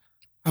Punch,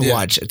 I Yeah.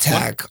 watch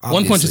Attack.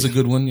 One Punch is a obviously.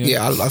 good one. Yeah.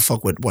 Yeah, I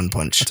fuck with One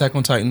Punch. Attack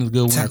on Titan is a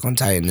good one. Attack on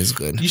Titan is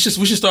good. We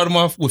should start them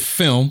off with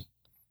film.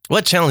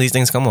 What channel these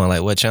things come on?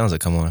 Like what channels it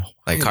come on?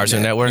 Like Cartoon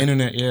Internet. Network?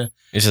 Internet, yeah.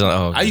 It's just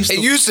oh, okay. I used It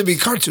to used to be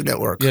Cartoon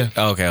Network. Yeah.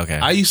 Oh, okay.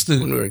 I used When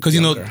we to were because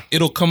you know younger.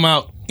 it'll come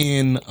out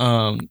in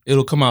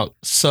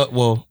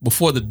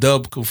before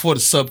the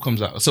sub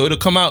comes out. So it'll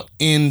come out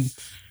in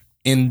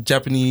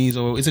Japanese,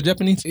 or is it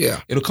Japanese?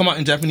 Yeah. It'll come out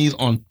in Japanese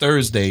on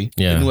Thursday,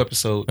 Yeah. a new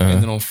episode, Uh-huh.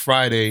 and then on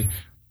Friday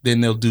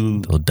then they'll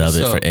do. They'll dub it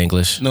sub. for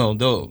English. No,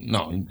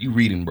 you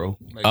reading, bro.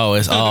 Like, Oh,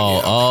 it's Some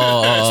of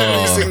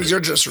these oh. things you're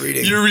just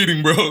reading. you're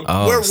reading, bro.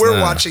 Oh, we're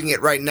snap. watching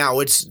it right now.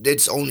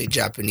 It's only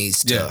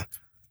Japanese. Yeah.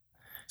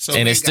 So,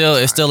 And it's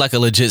still like a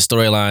legit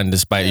storyline,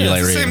 despite you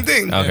like it's the reading.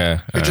 same thing. Okay, You're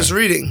alright. just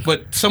reading.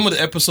 but some of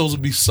the episodes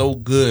would be so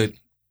good,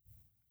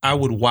 I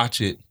would watch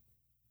it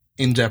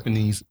in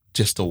Japanese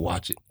just to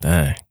watch it.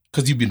 Dang.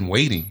 Because you've been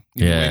waiting.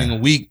 You've Yeah. been waiting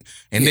a week.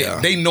 And Yeah.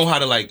 they know how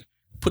to like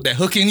put that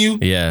hook in you.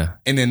 Yeah.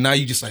 And then now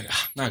you just like,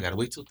 now I gotta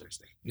wait till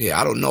Thursday.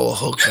 Yeah, I don't know a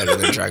hook better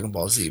than Dragon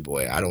Ball Z,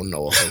 boy. I don't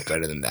know a hook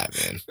better than that,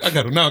 man. I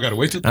gotta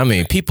wait till I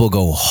mean, people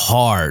go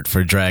hard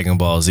for Dragon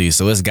Ball Z,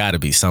 so it's got to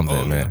be something,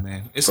 Oh, man.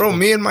 man. It's Bro,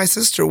 me and my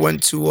sister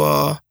went to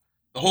the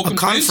whole a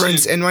conference,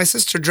 convention. and my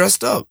sister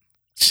dressed up.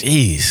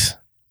 Jeez,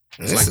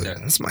 It's like that.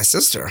 That's my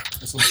sister.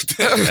 It's like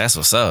that. that's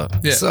what's up.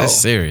 Yeah. So- That's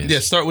serious. Yeah,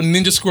 start with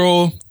Ninja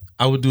Scroll.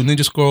 I would do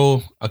Ninja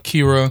Scroll,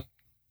 Akira,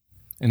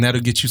 and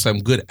that'll get you some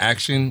good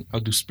action. I'll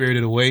do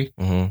Spirited Away.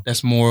 hmm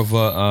That's more of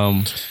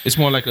a it's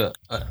more like a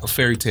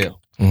fairy tale,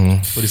 hmm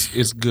but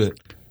it's good.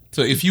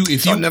 So if you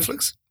It's on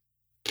Netflix.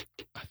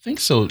 I think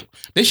so.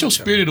 They show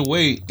Spirited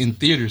Away in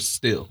theaters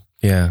still.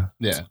 Yeah.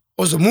 Yeah,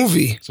 Oh, it's a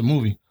movie. it's a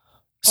movie.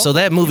 So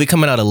that movie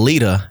coming out of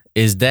Lita,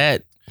 is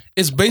that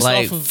It's based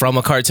like off of from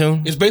a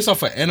cartoon? it's based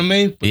off of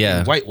anime, but Yeah.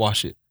 they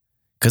whitewash it.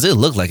 Because it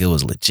looked like it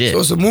was legit. So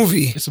it's a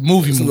movie. It's a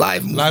movie, It's a movie.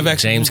 live movie. live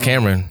action. James movie.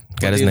 Cameron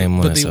got his But name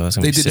on but it, so it's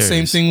they gonna did be the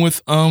same serious. thing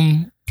with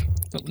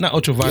not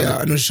Ultraviolet, Yeah,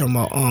 I know what you're talking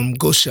about.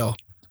 Ghost Shell.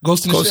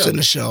 Ghost in the Ghost Shell. in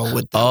the Shell.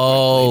 With the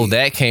Oh, lady.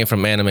 that came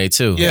from anime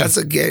too. Yeah. That's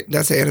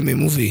an anime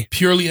movie.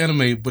 Purely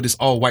anime, but it's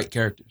all white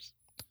characters.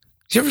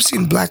 You ever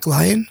seen Black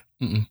Lion?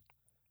 Mm-mm.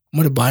 I'm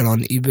gonna buy it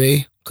on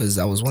eBay because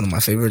that was one of my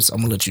favorites. I'm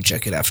gonna let you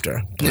check it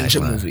after. Ninja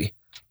Lion. movie.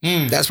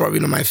 Mm. That's probably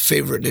one of my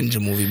favorite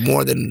ninja movie,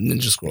 more than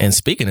Ninja Scroll. And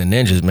speaking of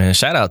ninjas, man,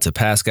 shout out to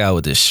Pascal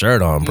with this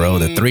shirt on, bro.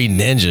 The Three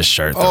Ninjas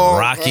shirt, the Oh,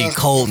 Rocky bro.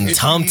 Colton If you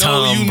Tum know,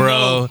 Tum, you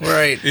bro.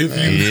 right. If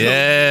you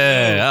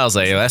Yeah, I was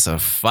like, yo, that's a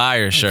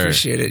fire shirt.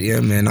 Appreciate it.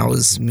 Yeah, man.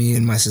 Me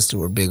and my sister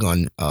were big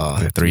on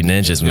The Three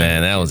Ninjas,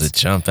 man. That was a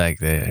jump back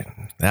there.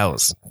 That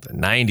was the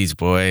 90s,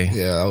 boy.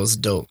 yeah, that was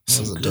dope. That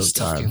was a Good dope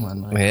stuff time. came out,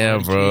 man. Yeah,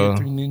 Karate bro. Kid,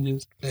 Three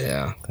Ninjas.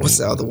 Yeah. What's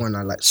the other one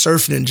I like?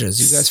 Surf Ninjas.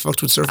 You guys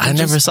fucked with Surf Ninjas? I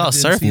never saw didn't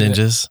Surf see that.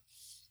 Ninjas.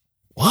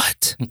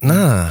 What?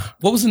 Nah.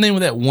 What was the name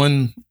of that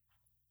one?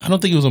 I don't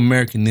think it was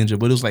American Ninja,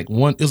 but it was like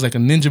one. It was like a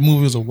ninja movie.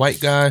 It was a white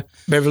guy.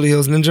 Beverly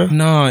Hills Ninja?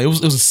 No, it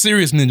was a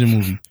serious ninja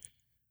movie.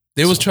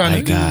 They was trying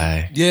White to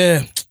guy.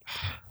 Yeah,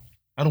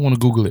 I don't want to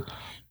Google it,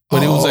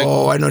 but it was like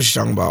Oh, I know what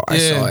you're talking about. I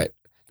Yeah. saw it.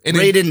 and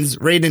then-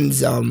 Raiden's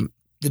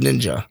the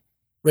ninja.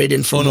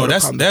 Raiden from Oh no, Mortal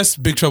that's Kombat. that's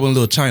Big Trouble in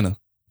Little China.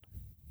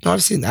 No,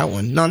 I've seen that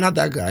one. No, not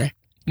that guy.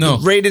 No,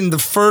 Raiden, the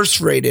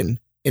first Raiden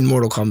in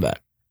Mortal Kombat.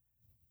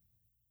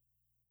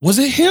 was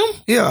it him?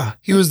 Yeah,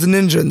 he was the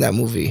ninja in that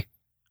movie.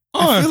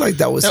 I Oh, feel like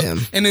that was Yep.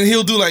 him. And then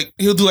he'll do like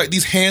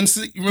these hand.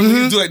 Remember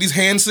he'll do like these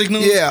hand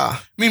signals. Yeah.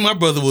 Me and my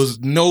brother was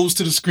nose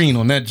to the screen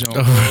on that jump.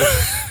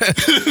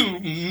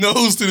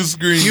 Nose to the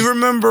screen. You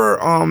remember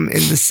in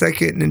the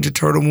second Ninja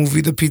Turtle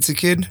movie, The Pizza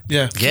Kid?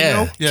 Yeah,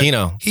 Yeah, Yeah.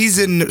 Kino. He's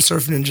in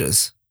Surf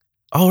Ninjas.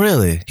 Oh,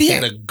 really? he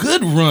had a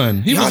good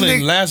run. He Y'all was in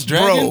nigg- Last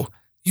Dragon. Bro,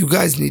 you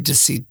guys need to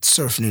see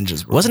Surf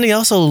Ninjas, bro. Wasn't he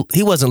also?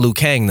 He wasn't Liu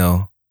Kang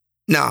though.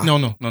 Nah.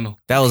 No.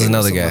 That was Okay,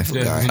 another that's guy.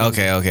 a different Yeah. guy.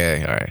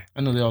 Okay, all right.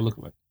 I know they all look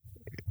alike.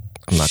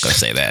 I'm not gonna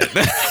say that.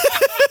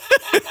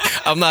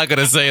 I'm not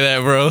gonna say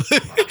that, bro.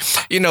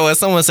 You know what?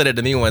 Someone said it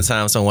to me one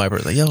time. Some white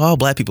person like, "Yo, all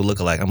black people look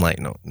alike." I'm like,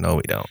 no,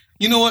 we don't.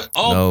 You know what?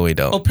 No, we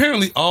don't.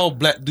 Apparently, all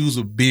black dudes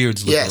with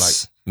beards look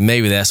Yes.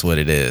 Maybe that's what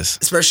it is.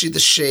 Especially the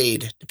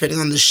shade. Depending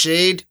on the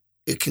shade,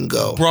 it can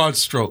go. alike. Broad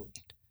stroke.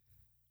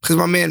 Because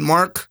my man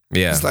Mark,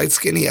 Yeah. he's light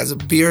skin. He has a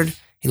beard.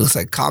 He looks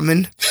like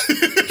Common.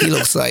 He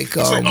looks like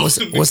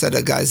what's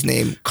that guy's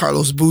name?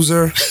 Carlos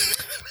Boozer.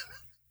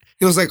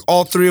 He was like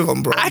all three of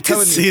them, bro. I I'm can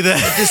telling you. see If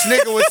that. this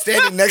nigga was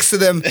standing next to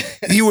them,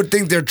 you would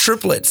think they're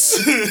triplets.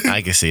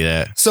 I can see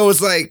that. So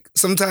it's like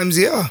sometimes,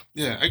 yeah.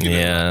 Yeah, I get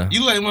Yeah. that.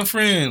 You like my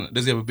friend?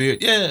 Does he have a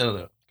beard?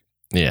 Yeah.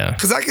 Yeah.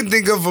 Because I can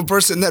think of a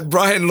person that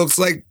Brian looks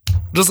like,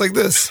 just like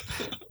this.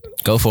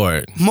 Go for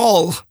it.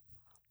 Maul,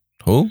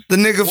 Who? the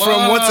nigga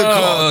from what's it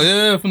called?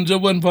 Yeah, from Joe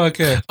Budden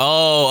podcast.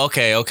 Oh,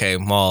 okay.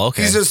 Maul.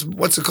 Okay. He's just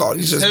what's it called?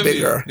 He's just Heavier.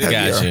 bigger, Yeah.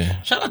 heavier. Got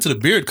you. Shout out to the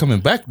beard coming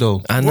back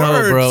though. I know,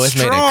 Word, bro. It's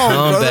made a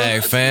strong,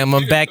 comeback, fam.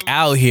 I'm back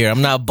out here.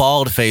 I'm not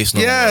bald faced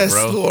no Yes,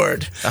 more, bro.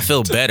 Lord. I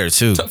feel better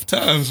too. Tough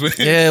times, man.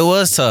 Yeah, it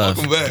was tough.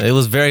 Welcome back. It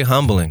was very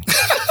humbling.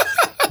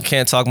 You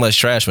can't talk much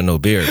trash with no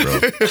beard, bro.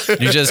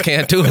 You just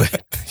can't do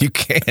it. You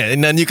can't. Ain't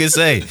nothing you can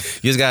say. You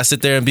just gotta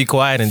sit there and be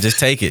quiet and just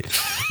take it.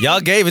 Y'all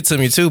gave it to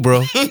me too,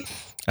 bro.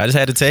 I just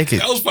had to take it.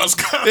 That was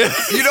Pascal.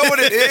 You know what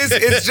it is?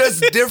 It's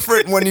just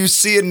different when you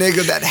see a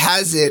nigga that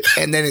has it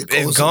and then it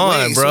goes It's gone,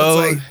 away.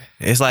 bro. So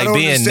It's I like don't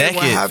being understand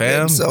what naked, happened,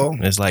 fam. So,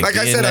 It's like I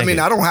being said, I mean, naked.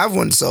 I don't have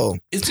one, so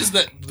It's just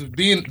that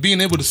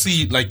being able to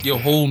see like your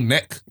whole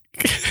neck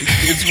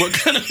is what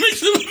kind of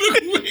makes it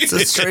look weird. it's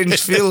a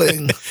strange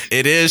feeling.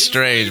 It is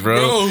strange,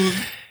 bro.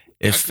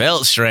 It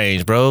felt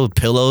strange, bro.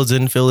 Pillows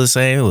didn't feel the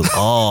same. It was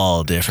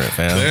all different,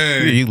 fam.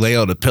 Dang. You lay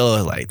on the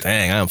pillow like,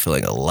 dang, I'm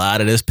feeling a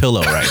lot of this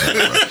pillow right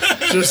now,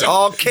 bro. Just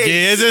all cake.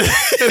 Yeah,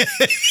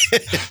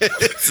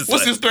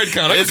 What's his thread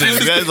count?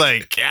 it's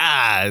like,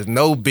 God,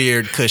 no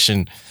beard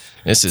cushion.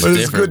 This is But it's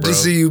different, good bro. to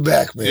see you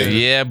back, man.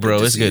 Yeah,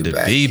 bro, it's good to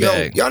be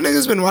back. Y'all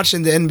niggas been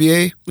watching the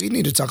NBA? We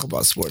need to talk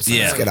about sports.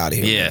 Let's get out of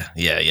here. man.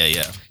 Yeah.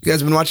 You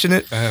guys been watching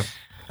it?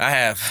 I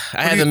have.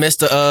 I haven't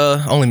missed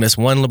only missed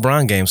one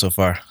LeBron game so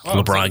far.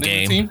 Oh, LeBron is that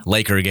game, the team?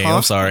 Laker game. Huh?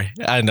 I'm sorry.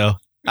 I know.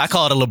 I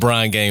call it a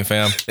LeBron game,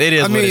 fam. It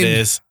is what it mean-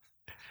 is.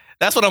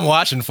 That's what I'm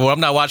watching for. I'm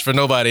not watching for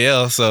nobody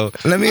else. So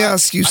Let me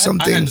ask you I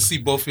something. had to see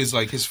both his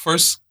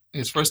first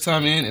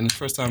time in and his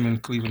first time in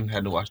Cleveland.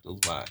 Had to watch those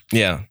live.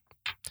 yeah,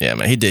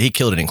 man. He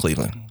killed it in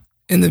Cleveland.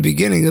 In the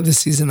beginning of the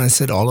season, I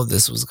said all of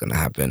this was going to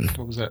happen.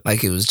 What was that?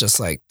 Like, it was just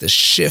like the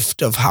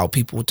shift of how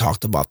people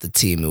talked about the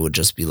team. It would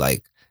just be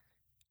like,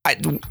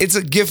 it's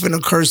a gift and a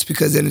curse,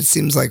 because then it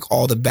seems like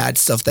all the bad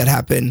stuff that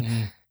happened,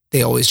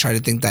 they always try to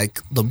think like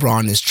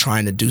LeBron is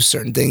trying to do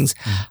certain things.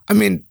 I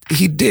mean,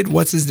 he did,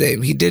 what's his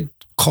name? He did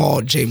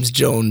call James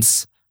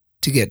Jones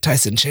to get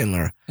Tyson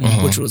Chandler,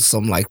 which was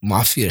some like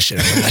mafia shit.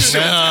 I mean, that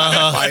shit was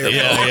kinda fire, bro.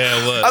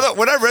 it was. I thought,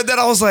 when I read that,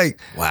 I was like,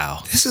 Wow.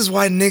 this is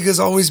why niggas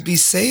always be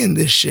saying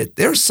this shit.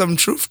 There's some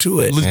truth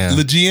to it. Yeah.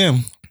 The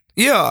GM.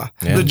 Yeah,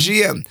 Yeah. the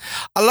GM.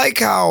 I like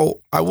how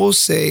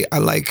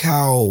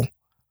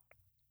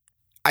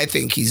I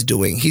think he's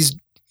doing.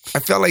 I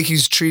felt like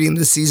he's treating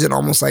the season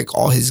almost like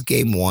all his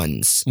game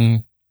ones.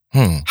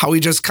 How he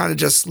just kind of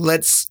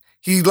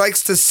he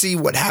likes to see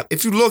what happens.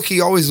 If you look,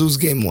 he always loses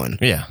game one.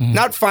 Yeah.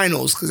 Not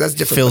finals, because that's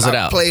different. Fills but it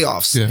out.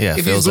 Playoffs. Yeah. Yeah,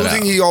 If fills he's it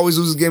losing, out. he always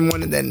loses game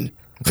one, and then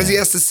because he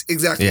has to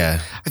exactly.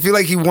 Yeah. I feel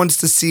like he wants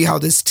to see how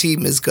this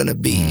team is gonna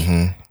be.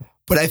 Mhm.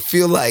 But I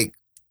feel like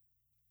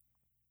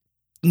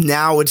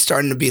now it's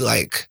starting to be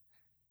like,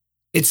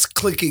 it's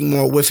clicking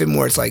more with him,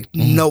 where it's like,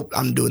 nope,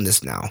 I'm doing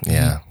this now.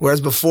 Yeah.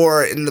 Whereas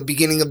before, in the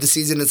beginning of the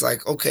season, it's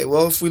like, okay,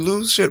 well, if we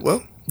lose, shit,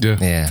 well,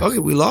 Yeah. fuck it,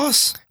 we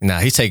lost. Nah,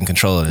 he's taking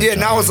control of it. Yeah,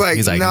 now it's like,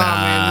 he's like, nah,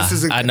 nah, man, this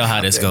isn't I know gonna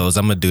how this happen. goes.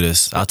 I'm gonna do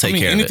this. I'll take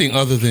care anything of it.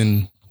 other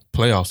than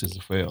playoffs is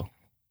a fail.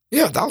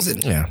 Yeah,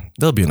 1,000%. Yeah,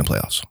 they'll be in the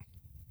playoffs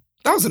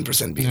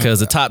 1,000% be. because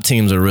the top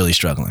teams are really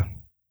struggling.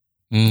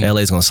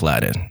 LA's gonna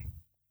slide in.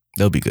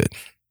 They'll be good.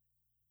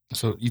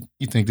 So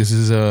you think this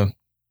is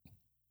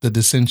the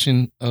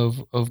dissension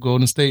of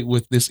Golden State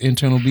with this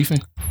internal beefing?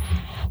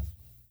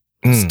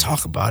 Let's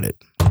talk about it.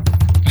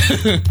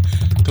 Because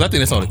I think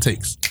that's all it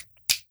takes.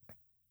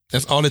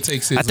 That's all it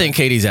takes. Is I think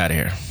KD's out of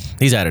here.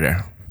 He's out of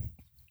there.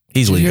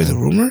 He's Did you hear leaving.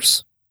 the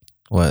rumors?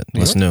 What?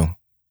 What's new?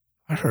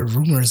 I heard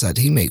rumors that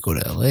he may go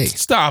to LA.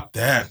 Stop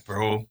that,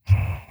 bro.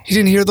 You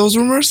didn't hear those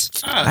rumors?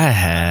 I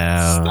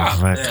have.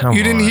 Stop Like, that. come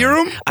You didn't on. hear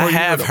them? I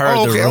have heard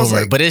the I was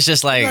rumor, like, but it's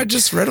just like I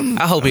just read them.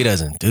 I hope he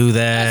doesn't do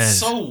that. That's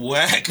so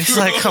whack. It's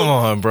like, come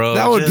on, bro.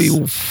 That would Just-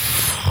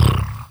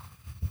 be.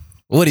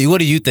 What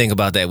do you think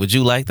about that? Would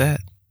you like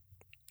that?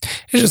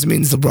 It just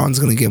means LeBron's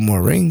gonna get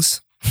more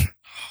rings.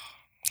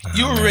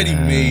 You already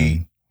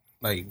made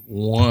like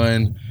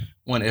one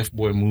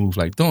F-boy move.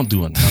 Like, don't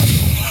do another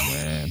one,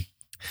 man.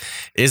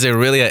 Is it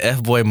really a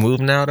F boy move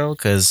now though?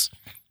 Because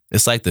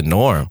it's like the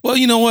norm, Well,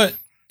 you know what?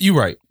 You're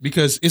right.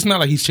 Because it's not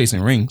like he's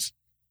chasing rings.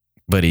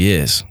 but he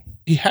is.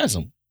 He has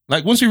them.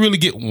 Like, once you really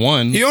get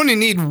one, You only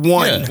need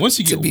one Yeah, once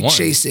you to get be one.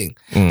 chasing.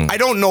 Mm. I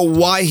don't know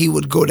why he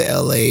would go to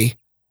LA.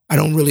 I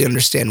don't really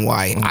understand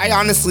why.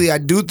 I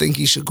do think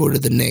he should go to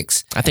the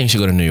Knicks. I think he should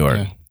go to New York.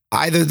 Yeah.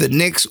 Either the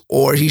Knicks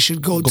or he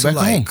should go to back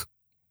like,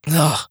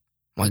 oh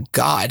my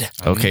God.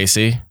 Okay,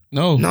 see?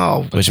 no.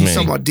 No, What he's you mean?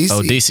 talking about DC.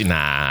 Oh, DC.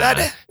 Nah.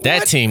 That- That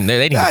what? team, they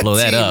need to blow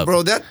that team, up.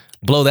 bro.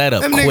 Blow that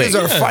up Them quick. niggas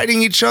are Yeah.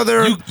 fighting each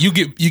other. You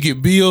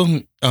get Beal,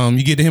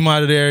 you get him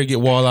out of there, get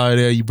Wall out of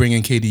there, you bring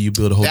in KD, you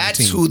build a whole That's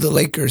team. who the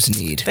Lakers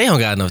need. They don't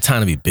got enough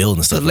time to be building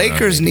The stuff.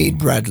 Lakers around need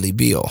Bradley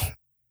Beal,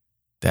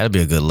 That'd be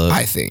a good look.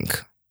 I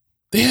think.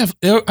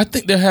 I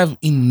think they have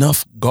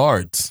enough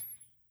guards.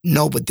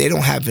 No, but they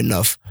don't have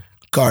enough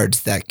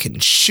guards that can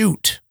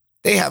shoot.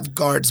 They have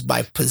guards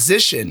by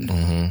position.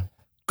 hmm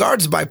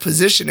Guards by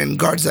position and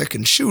guards that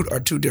can shoot are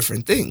two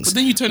different things. But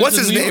then you turn What's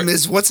it to his New name York.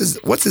 is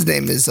what's his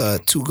name is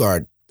two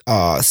guard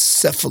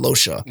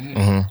Cephalosha.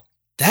 hmm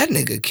That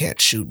nigga can't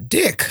shoot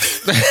dick.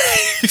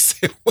 You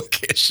said, what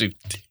can't shoot?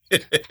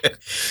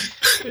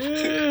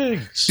 You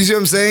see what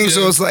I'm saying?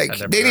 So it's like I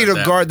never they need heard a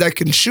that. guard that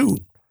can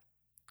shoot.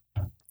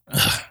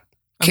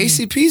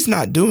 KCP's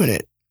not doing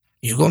it.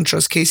 You gonna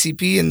trust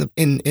KCP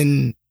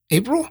in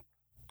April?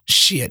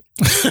 Shit.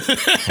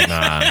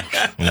 Nah.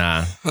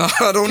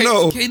 I don't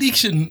know. KD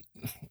shouldn't.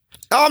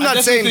 No, I'm I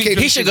not saying definitely think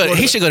KD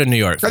He should go to New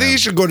York. I think fam. he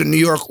should go to New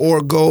York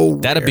or go.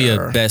 That'd be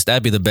where-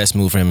 That'd be the best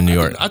move for him in New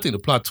York. I think the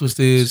plot twist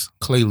is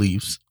Clay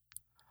leaves.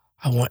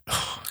 I want.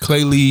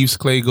 Clay leaves.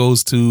 Clay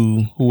goes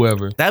to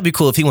whoever. That'd be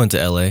cool if he went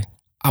to LA.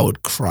 I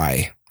would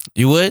cry.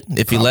 You would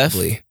if he left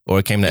Probably.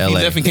 or came to If he LA.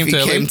 left and If came he to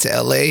LA. came to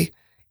LA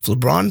If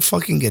LeBron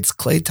fucking gets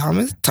Klay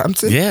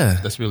Thompson, Yeah,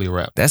 That's really a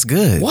wrap. that's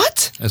good.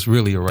 what? That's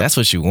really a wrap. That's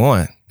what you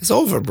want. It's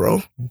over,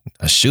 bro.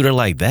 A shooter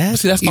like that.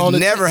 See, that's He's all.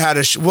 never had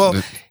a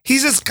well.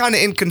 He's just kind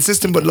of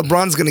inconsistent, but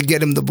LeBron's gonna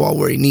get him the ball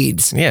where he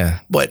needs. Yeah.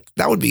 But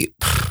that would be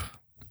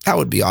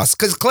awesome.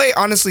 Because Klay,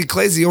 honestly,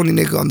 Klay's the only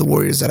nigga on the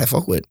Warriors that I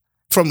fuck with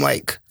from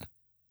like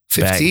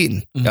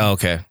 15. Oh,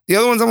 okay. The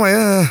other ones, I'm like,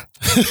 I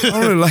don't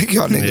really like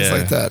y'all niggas Yeah.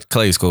 like that.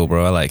 Clay's cool,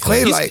 bro. I like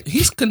Clay. Klay,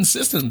 He's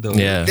consistent though.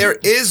 Yeah. there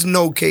is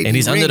no KD, And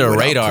he's under the ring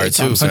without radar, Klay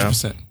too, Thompson. fam.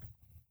 100%.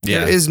 Yeah.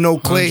 There is no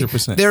Klay.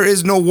 100%. There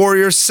is no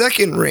Warriors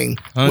second ring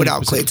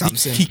without 100%. Klay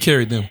Thompson. He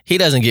carried them, He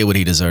doesn't get what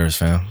he deserves,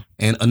 fam.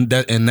 and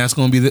that's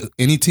going to be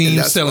any And team's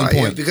that's selling why,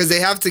 yeah, point. because they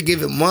have to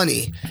give him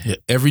money. Yeah,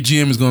 every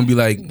GM is going to be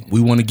like,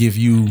 we want to give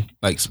you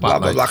like Blah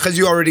spotlight. blah blah. Because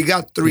you already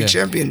got three Yeah.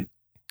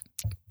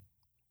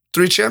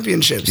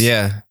 championships.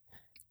 Yeah.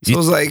 So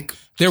it's like,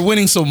 They're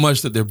winning so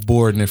much that they're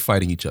bored and they're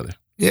fighting each other.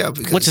 yeah,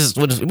 because Which is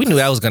we knew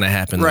that was gonna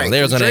happen. Though.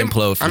 They were gonna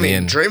implode from the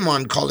end.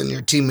 Draymond calling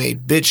your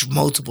teammate bitch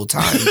multiple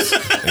times.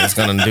 It's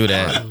gonna do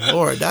that.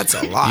 Lord, that's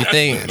a lot.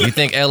 You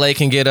think LA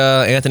can get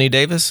Anthony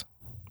Davis?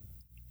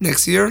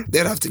 Next year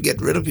they'd have to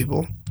get rid of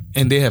people.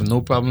 And they have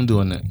no problem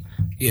doing that.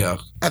 Yeah,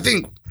 I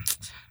think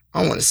I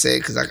don't want to say it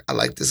because I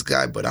like this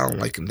guy, but I don't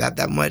like him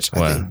that much.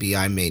 What? I think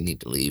Bi may need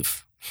to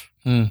leave.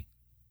 Hmm.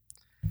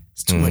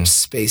 It's too much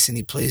space and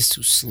he plays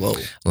too slow.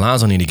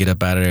 Lonzo need to get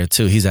up out of there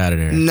too. He's out of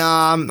there.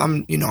 Nah,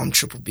 I'm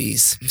triple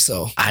B's.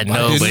 So I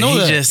know, didn't but know he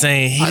that. just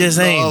ain't. He I just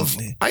love-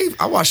 ain't.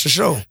 I watched the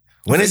show.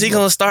 When is he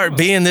gonna start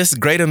being this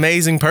great,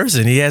 amazing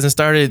person? He hasn't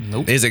started.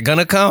 Nope. Is it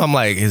gonna come? I'm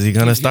like, is he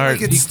gonna start?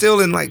 Like it's still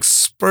in like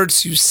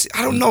spurts. You see,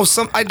 I don't know.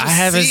 I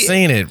haven't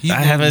seen it.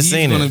 I haven't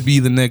seen He's it. going to be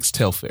the next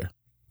Telfair.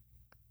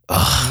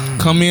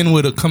 Come in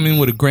with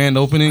a grand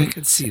I opening,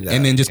 could see that.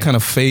 and then just kind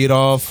of fade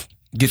off.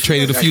 Get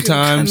traded like a I few can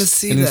kinda times,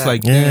 see and it's that.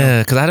 like,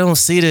 Yeah, because I don't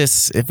see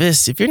this.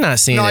 If you're not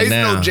seeing no, it he's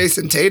now, no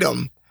Jason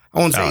Tatum. I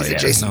won't say Oh, he's yeah. a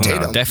Jason No,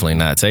 Tatum. definitely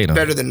not Tatum.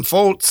 Better than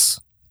Fultz.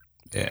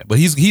 yeah. But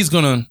he's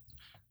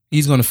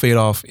gonna fade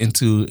off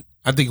into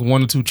I think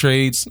 1 or 2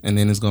 trades, and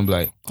then it's gonna be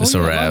like, It's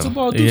a wrap. Lonzo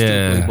Ball do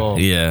still play ball.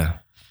 Yeah.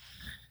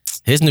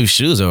 His new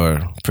shoes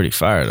are pretty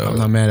fire though. I'm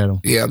not mad at him,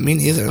 Yeah, me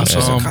neither. I Those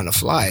saw are him. kind of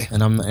fly.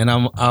 and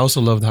I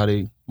also loved how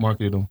they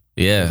marketed them.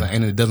 Yeah.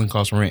 And it doesn't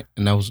cost rent,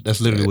 and that's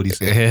literally what he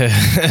said.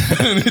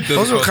 Yeah.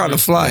 Those are kind of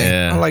fly.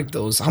 Yeah. I like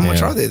those. How much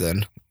Yeah. are they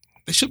then?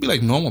 They should be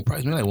like normal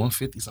price, maybe like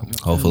 150 something.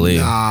 Hopefully.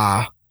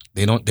 Nah,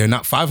 They're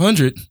not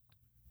 500.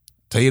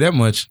 Tell you that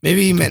much.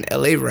 maybe he meant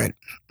LA rent.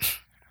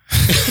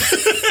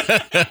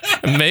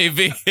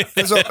 Maybe.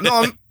 So,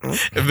 no, I'm,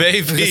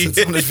 Maybe.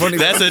 It's funny.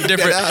 That's a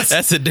different. Dead ass.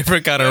 That's a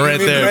different kind of rent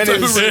I mean, there. rent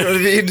is, you know what I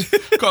mean?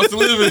 Cost of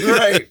living,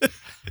 Right.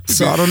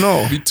 So I don't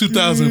know. Be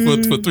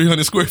 2,000 for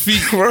 300 square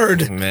feet.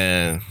 Word.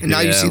 Man. And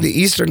now you yeah. see the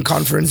Eastern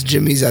Conference.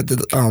 Jimmy's at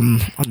the on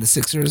the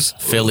Sixers.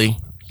 Philly.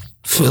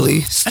 Philly.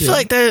 I Still. feel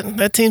like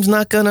that team's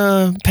not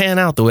gonna pan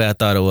out the way I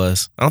thought it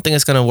was. I don't think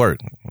it's gonna work.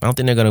 I don't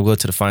think they're gonna go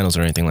to the finals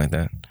or anything like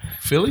that.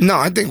 Philly? No,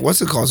 I think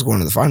what's it called going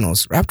to the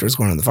finals. Raptors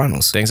going to the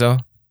finals. Think so?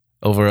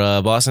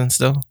 Over Boston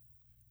still?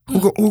 Who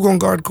gonna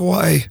guard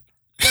Kawhi?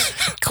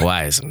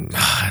 Kawhi is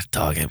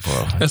dog it,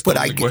 bro. That's the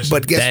only question.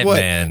 But guess That what?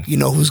 man. You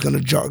know who's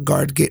gonna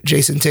guard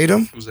Jason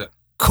Tatum? Who's that?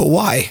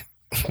 Kawhi.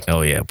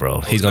 Oh yeah, bro.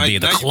 He's gonna now- be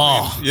the now you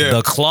claw. playing- yeah.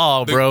 The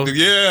claw, bro.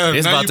 Yeah.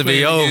 It's now about you to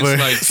be playing against, over.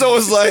 like- So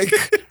it's like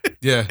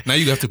yeah. Now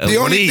you have to the play.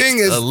 only Elite- thing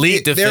is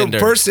elite their defender.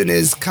 person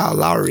is Kyle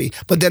Lowry,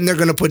 but then they're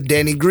gonna put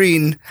Danny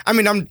Green. I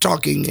mean, I'm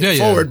talking Yeah, yeah.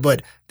 forward,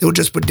 but they'll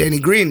just put Danny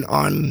Green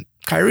on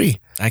Kyrie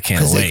I can't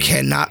because they wait.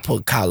 cannot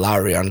put Kyle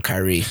Lowry on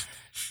Kyrie.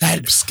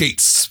 That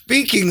Skates.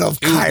 speaking of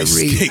It would be Kyrie,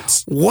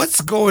 skates.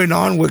 what's going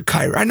on with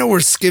Kyrie? I know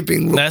we're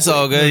skipping. real That's quick.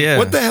 all good, yeah.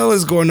 What the hell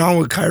is going on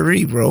with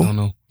Kyrie, I bro? don't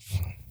know.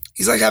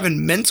 He's like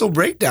having mental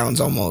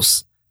breakdowns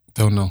almost.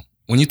 Don't know.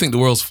 When you think the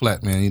world's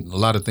flat, man, a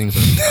lot of things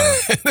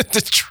are,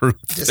 The truth.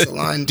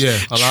 Disaligned. yeah,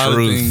 a lot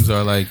Truth. of things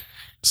are like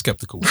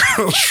skeptical.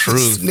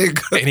 Truth.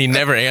 Nigga. And he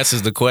never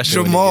answers the question.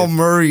 when he Jamal gets-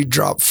 Murray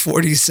dropped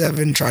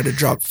 47, tried to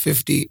drop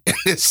 50, and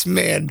this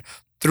man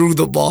threw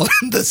the ball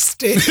in the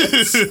stands.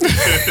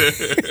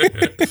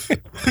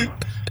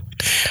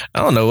 I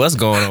don't know what's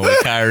going on with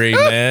Kyrie,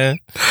 man.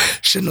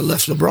 Shouldn't have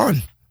left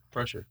LeBron.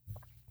 Pressure.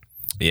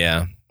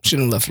 Yeah.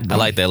 Shouldn't have left LeBron. I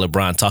like that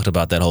LeBron talked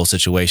about that whole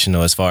situation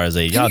though, as far as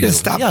y'all need to knew.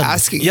 stop y'all,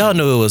 asking. Y'all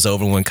knew it was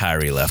over when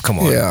Kyrie left. Come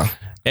on. Yeah,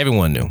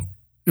 Everyone knew.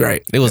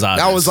 right. It was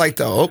obvious. That was like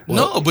the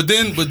No, but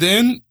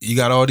then you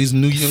got all these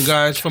new young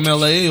guys from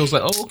LA. It was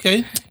like, oh,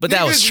 okay. But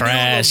that was Niggas knew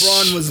trash.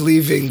 LeBron was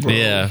leaving, bro.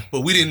 Yeah.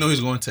 But we didn't know he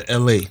was going to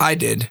LA. I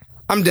did.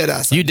 I'm dead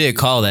ass. You did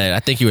call that. I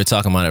think you were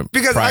talking about it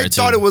because prior I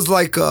thought to. it was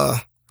like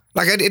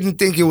I didn't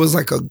think it was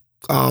like a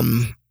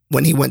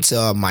when he went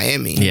to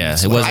Miami. Yeah,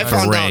 So it wasn't I for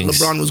found out rings.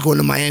 LeBron was going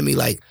to Miami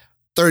like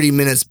 30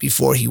 minutes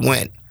before he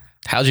went.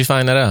 How'd you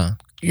find that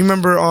out? You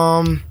remember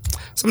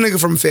some nigga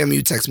from FAMU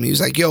texted me. He was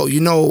like, yo, you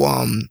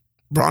know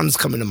Bron's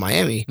coming to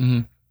Miami.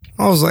 Mhm.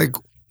 I was like,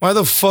 why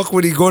the fuck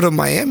would he go to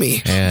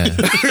Miami? Yeah.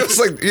 It was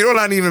like, you know,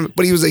 not even,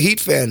 but he was a Heat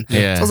fan.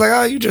 Yeah. So I was like,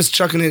 oh, you just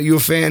chucking it. You a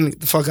fan?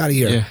 Get the fuck out of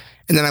here. Yeah.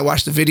 And then I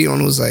watched the video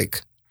and was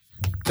like,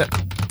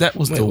 That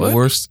was Wait, the what?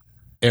 worst.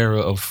 era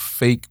of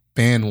fake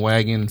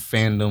bandwagon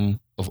fandom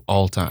of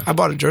all time. I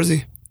bought a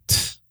jersey.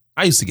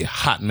 I used to get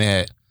hot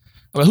mad.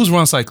 I'm like, who's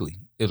Ron Cycli?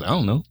 It was, I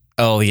don't know.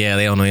 Oh yeah,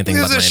 they don't know anything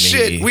This about is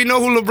Miami shit. Heat. We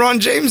know who LeBron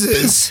James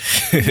is.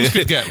 Who's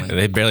Chris Gatlin?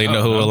 They barely know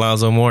I who don't know.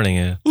 Alonzo Mourning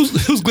is.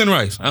 Who's Glenn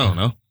Rice? I don't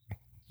know.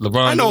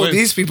 LeBron. I know James?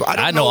 these people.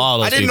 I know all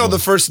those I didn't know people.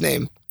 the first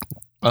name.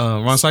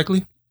 Ron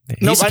Cycli.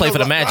 He used to I play know for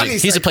the Ronnie Magic.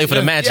 He used to play for the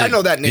Yeah. Magic. Yeah, I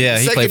know that name. Yeah, The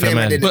he second played for the name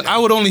I Magic. didn't But I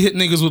would only hit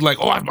niggas with like,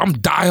 oh, I'm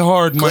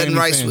diehard Glenn Miami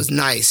Rice fan. was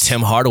nice.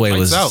 Tim Hardaway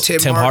was Lights out.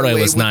 Tim Hardaway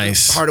was with the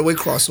nice. Hardaway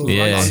crossover.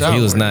 Yeah, Lights he out.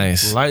 was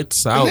nice.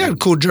 Lights And out. they had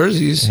cool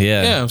jerseys.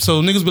 Yeah. Yeah,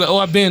 so niggas be like, oh,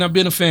 I've been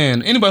a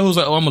fan. Anybody who's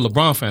like, oh, I'm a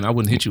LeBron fan, I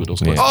wouldn't hit you with those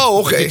questions. Oh,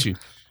 I'd okay. hit you.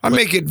 I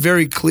make it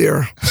very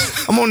clear.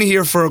 I'm only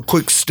here for a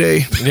quick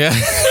stay. Yeah.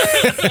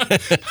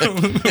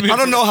 I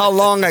don't know how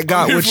long I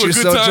got here with for a you,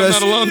 good so time, just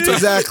not a long time.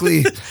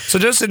 exactly. So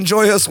just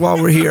enjoy us while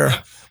we're here.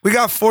 We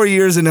got 4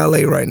 years in LA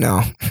right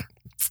now.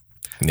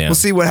 Yeah. We'll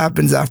see what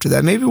happens after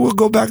that. Maybe we'll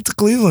go back to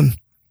Cleveland.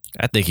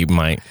 I think he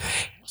might.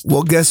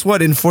 Well, guess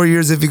what? In 4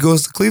 years, if he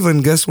goes to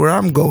Cleveland, guess where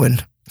I'm going?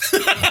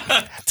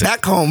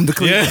 Back home to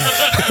Cleveland.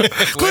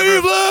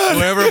 Cleveland!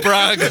 Wherever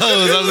Brian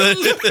goes,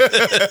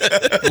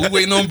 We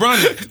waiting on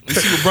Bronny.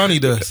 Let's see what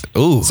Bronny does.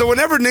 ooh. So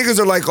whenever niggas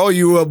are like, oh,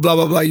 you a blah,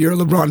 blah, blah, you're a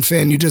LeBron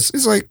fan,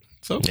 it's like,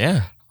 So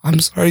Yeah. I'm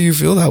sorry you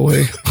feel that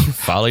way.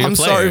 Follow your I'm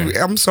player. sorry.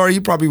 I'm sorry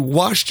you probably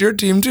washed your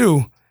team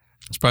too.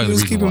 that's probably the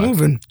Just reason keep it why.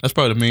 moving. That's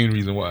probably the main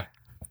reason why.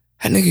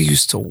 That nigga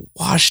used to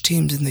wash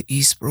teams in the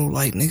East, bro.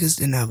 Like, niggas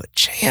didn't have a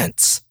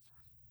chance.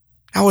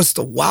 Now it's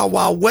the Wild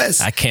Wild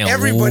West. I can't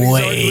Everybody's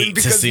wait arguing to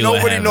because see what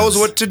nobody knows happens.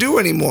 what to do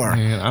anymore.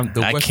 Man,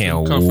 the I Western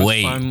can't Conference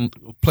wait.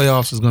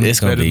 Playoffs is going to be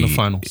It's gonna better be than the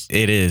finals.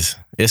 It is.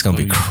 It's gonna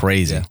be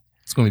crazy. Yeah.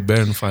 It's going to be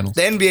better than the finals.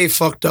 The NBA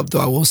fucked up, though,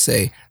 I will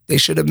say. They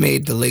should have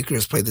made the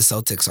Lakers play the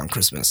Celtics on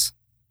Christmas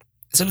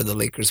instead of the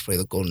Lakers play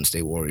the Golden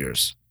State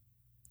Warriors.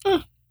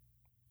 I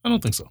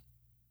don't think so.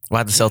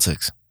 Why the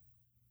Celtics?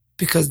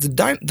 Because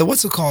the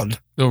what's it called?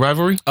 The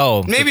rivalry?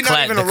 Oh, Maybe the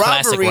not even a the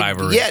classic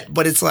rivalry yet,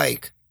 but it's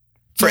like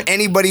for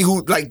anybody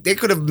who like they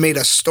could have made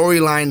a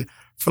storyline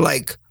for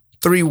like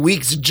 3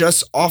 weeks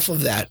just off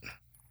of that.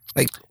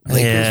 Like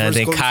Lakers Yeah, versus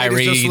then Golden State is just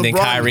Kyrie- then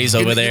LeBron. Kyrie's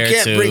over there, You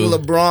can't too. bring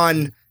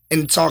LeBron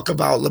and talk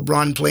about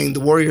LeBron playing the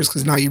Warriors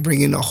because now you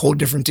bring in a whole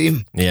different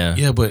team. Yeah.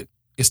 Yeah, but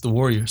it's the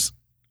Warriors.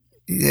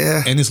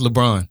 Yeah, And it's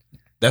LeBron.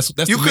 That's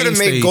you the could have main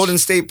made stage. Golden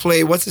State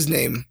play. What's his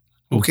name?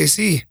 Who?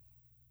 OKC.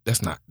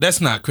 That's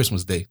not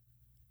Christmas Day.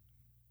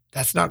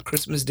 That's not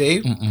Christmas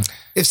Day. Mm-mm.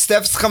 If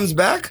Steph comes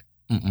back,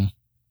 Mm-mm.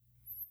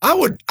 I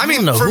would. I mean,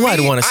 don't know for who me, I'd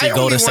want to see I only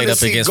Golden State wanna up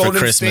see against for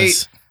Golden Christmas.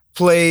 State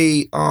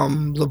play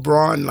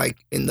LeBron like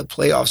in the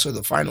playoffs or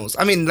the finals.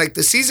 I mean, like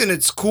the season,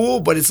 it's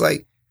cool, but it's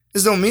like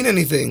this don't mean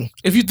anything.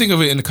 If you think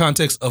of it in the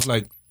context of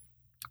like,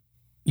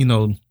 you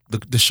know,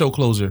 the show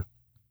closer,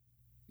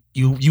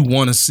 you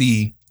want to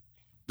see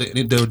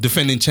the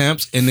defending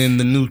champs and then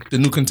the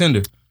new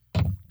contender.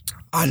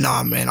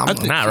 Nah, man.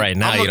 Not right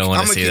now. You don't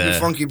want to see I'm gonna keep that. it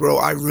funky, bro.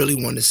 I really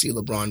want to see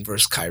LeBron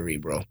versus Kyrie,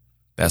 bro.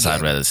 That's how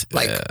I'd rather see.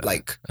 Like, yeah,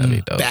 like that'd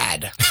be dope.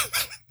 bad.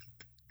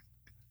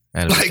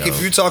 That'd be Like dope.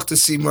 if you talk to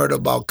C Murder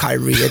about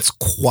Kyrie, it's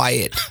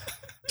quiet.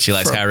 She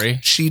likes Kyrie.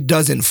 She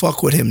doesn't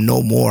fuck with him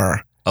no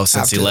more. Oh,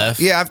 since after he that. left.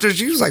 Yeah, after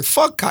she was like,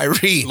 fuck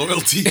Kyrie.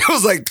 Loyalty. It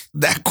was like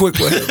that quick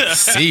with him.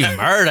 See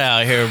Murd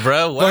out here,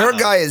 bro. Wow. But her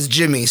guy is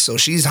Jimmy, so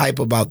she's hype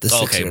about the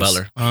Sixers. Okay,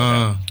 Butler.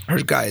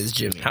 Her guy is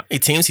Jimmy. How many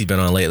teams he been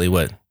on lately?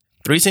 What?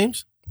 3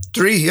 teams?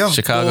 3, yeah.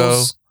 Chicago.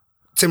 Bulls,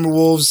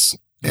 Timberwolves,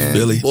 and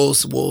Philly.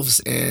 Wolves,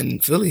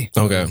 and Philly.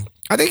 Okay.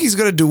 I think he's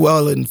gonna do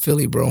well in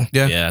Philly, bro.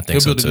 Yeah, Yeah, I think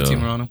he'll so build a good too.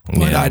 team around him.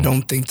 But Yeah. I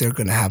don't think they're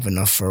gonna have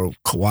enough for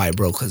Kawhi,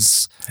 bro.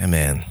 Because That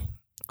man.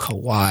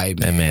 Kawhi,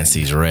 That man. man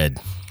sees red.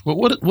 But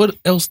what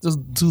else do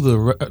the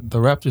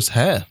Raptors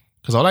have?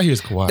 Because all I hear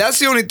is Kawhi. That's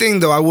the only thing,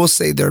 though. I will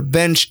say their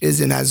bench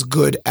isn't as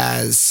good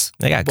as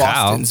They got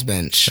Boston's Kyle.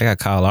 bench They got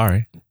Kyle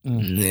Lowry.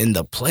 in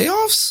the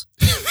playoffs.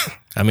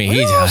 I mean,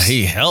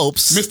 he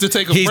helps. Mr.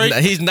 Take a he's break.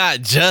 He's not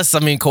just. I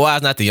mean,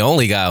 Kawhi's not the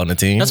only guy on the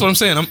team. That's what I'm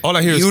saying. All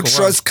I hear is You Kawhi.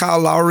 trust Kyle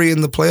Lowry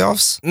in the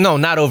playoffs? No,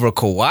 not over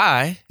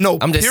Kawhi. No,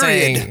 I'm just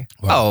period. saying.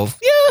 Oh,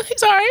 yeah,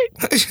 he's all right.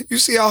 You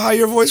see how high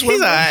your voice went?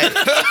 He's all right.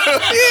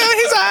 Yeah,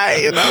 he's all right.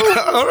 You know.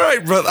 All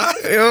right, brother.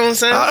 You know what I'm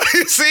saying?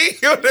 See,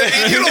 you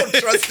don't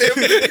trust him.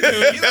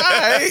 He's all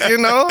right. You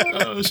know.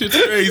 Oh, shit's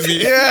crazy.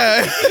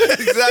 Yeah.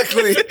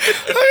 Exactly. I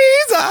mean,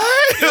 he's all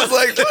right. It was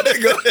like, what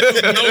nigga?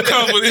 No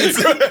confidence.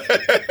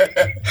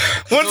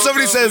 When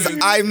somebody says,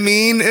 I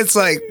mean, it's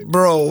like,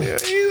 bro.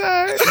 He's all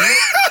right.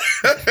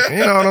 You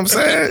know what I'm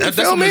saying? That's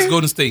Feel what makes me?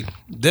 Golden State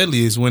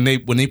deadly is when they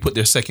put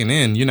their second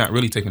in, you're not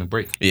really taking a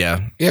break.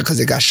 Yeah. Yeah, because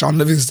they got Sean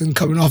Livingston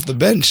coming off the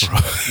bench. You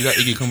got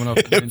Iggy coming off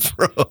the bench.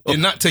 Bro. You're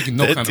not taking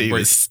no That kind of team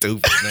break. is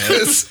stupid, man.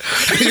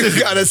 You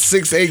got a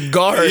 6'8"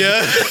 guard.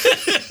 Yeah.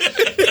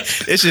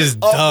 It's just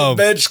Off dumb.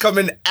 the bench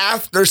coming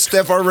after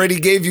Steph already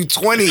gave you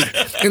 20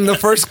 in the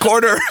first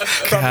quarter.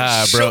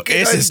 God, bro. Shook it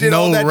It's and just did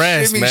all no that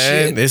rest, shimmy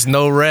man. shit. It's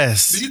no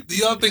rest. Do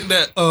y'all think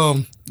that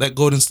that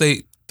Golden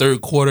State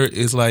third quarter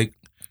is like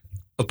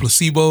a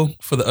placebo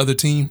for the other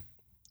team?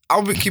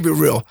 Keep it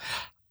real.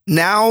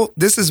 now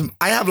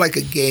I have like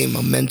a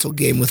mental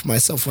game with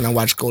myself when I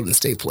watch Golden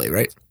State play,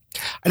 right?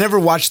 I never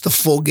watch the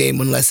full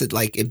game unless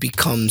it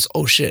becomes,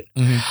 oh shit.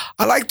 Mm-hmm.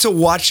 I like to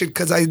watch it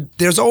because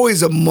there's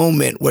always a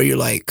moment where you're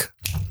like,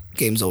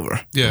 game's over.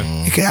 Yeah.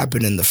 It could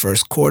happen in the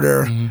first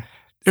quarter. Mm-hmm.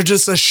 There's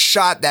just a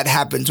shot that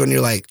happens when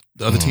you're like,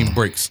 The other team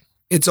breaks.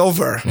 it's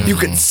over. You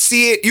can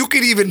see it. You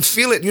could even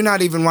feel it. You're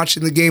not even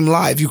watching the game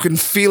live. You can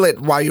feel it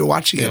while you're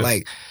watching it.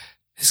 Like,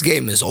 this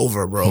game is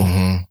over, bro.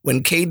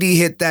 When KD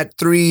hit that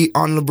 3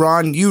 on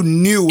LeBron, you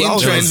knew. In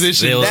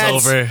transition. It was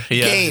That's over.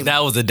 Yeah, game.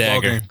 that was a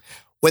dagger. Game.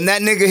 When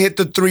that nigga hit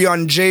the 3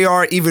 on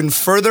JR even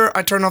further,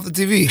 I turned off the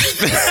TV.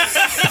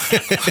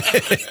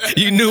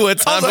 You knew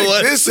what I time was it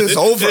like, was. this is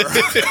over.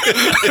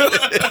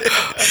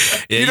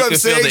 Yeah, You know what I'm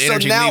could feel the saying? So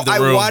energy now leave the I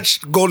room.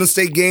 watched Golden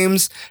State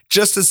games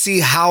just to see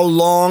how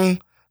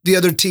long the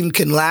other team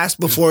can last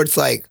before it's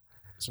like,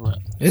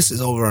 this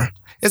is over.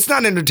 It's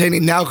not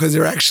entertaining now because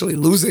they're actually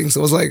losing.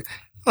 So it's like,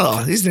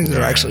 oh, these things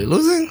are actually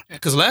losing?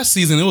 Because last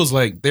season it was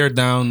like they're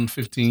down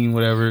 15,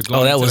 whatever. Oh,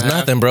 going that into was the half.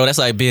 nothing, bro. That's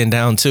like being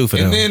down 2 for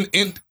them. And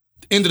then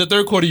into the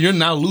third quarter, you're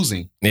now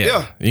losing.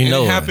 Yeah. You And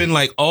know it it. happened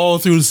like all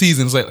through the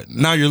season. It's like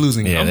now you're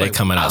losing. Yeah, I'm they're like,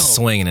 coming out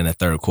swinging in the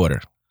third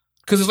quarter.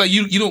 Because it's like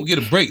you don't get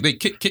a break. They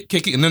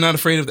kick, and they're not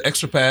afraid of the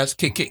extra pass.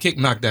 Kick,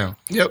 knock down.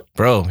 Yep.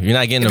 Bro, you're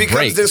not getting It a becomes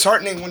break.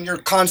 disheartening when you're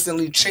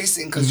constantly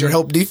chasing because your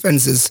help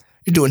defense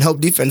you're doing help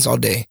defense all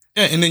day.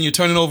 Yeah, and then you're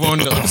turning over on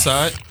the other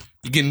side.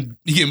 You're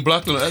getting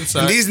blocked on the other And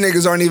side. these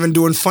niggas aren't even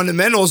doing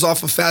fundamentals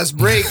off a fast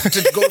break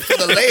to go for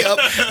the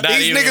layup.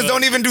 These even niggas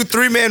don't even do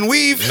 3-man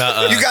weave.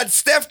 Nuh-uh. You got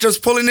Steph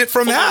just pulling it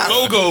from half.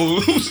 Logo.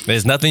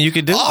 There's nothing you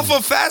can do. Off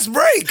a fast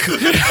break.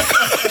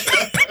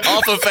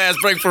 Off a fast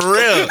break for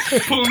real.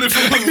 Pulling it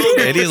from the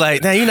logo. And he's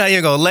like, nah, you're not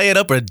even going to lay it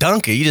up or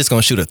dunk it. You're just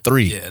going to shoot a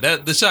 3. Yeah,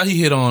 the shot he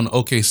hit on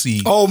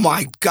OKC. Oh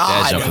my That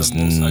God. jump was the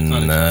most iconic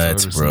shots I've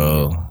nuts, ever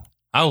bro.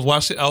 I was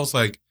watching it. I was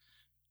like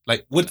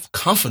with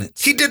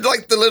confidence. He did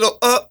like the little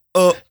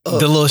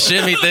The little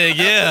shimmy thing,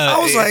 yeah. I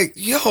was like,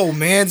 yo,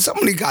 man,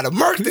 somebody got to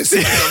murk this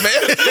nigga,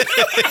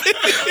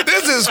 man.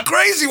 This is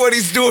crazy what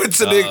he's doing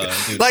to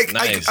nigga. dude, Like,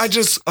 nice. I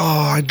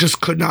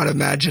just could not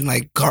imagine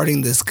like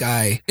guarding this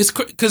guy. It's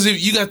because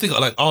you got to think of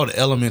like all the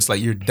elements.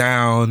 Like you're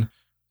down,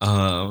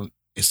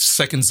 it's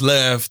seconds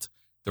left,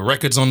 the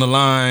record's on the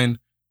line,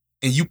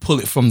 and you pull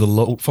it from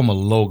a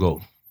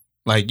logo.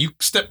 Like you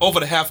step over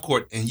the half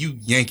court and you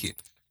yank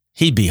it.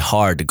 He'd be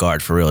hard to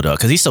guard for real, though,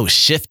 because he's so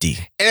shifty.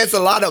 And it's a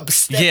lot of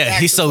step Yeah, backs,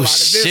 he's it's a so lot of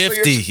this,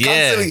 shifty, you're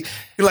yeah. constantly-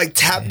 You're like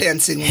tap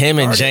dancing. when Him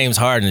you and guard him. James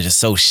Harden are just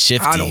so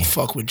shifty. I don't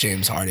fuck with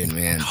James Harden,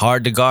 man.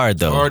 Hard to guard,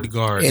 though. Hard to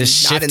guard. And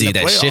Just not in the shifty,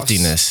 that playoffs.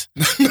 shiftiness.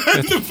 Not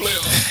in the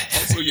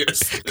playoffs. Also,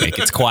 yes. It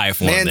gets quiet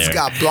for him Man's there.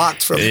 got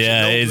blocked from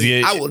Yeah,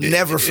 Ginobili. I will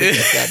never forget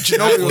that.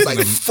 Ginobili was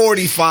like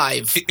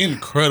 45.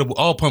 Incredible.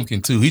 All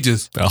pumpkin too. He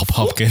just Oh,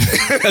 pumpkin.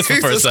 That's the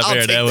He first says, I've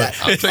heard that one.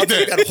 I'll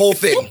take that whole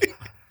thing.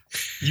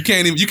 you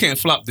can't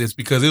flop this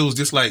because it was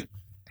just like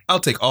I'll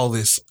take all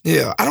this.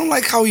 Yeah, I don't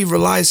like how he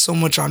relies so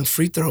much on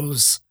free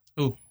throws.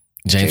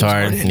 James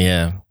Harden,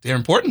 yeah. They're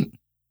important.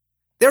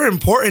 They're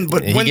important,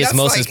 but He when gets that's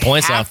most of like his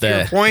points half off that.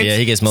 your points, Yeah,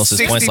 he gets most of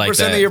his points like 60%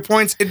 that. of your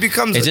points, it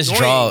becomes It just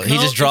annoying. he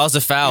just draws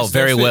the foul That's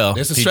very it. well.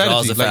 That's a He strategy.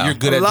 draws the Like foul. you're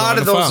good A at lot drawing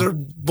of the those foul. are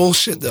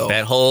bullshit, though.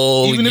 That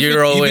whole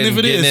Euro and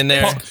getting in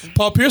there.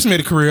 Paul Pierce made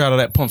a career out of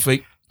that pump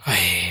fake.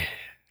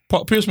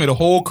 Paul Pierce made a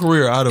whole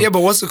career out of Yeah, but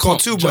what's it called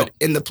pump too? jump. But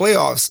in the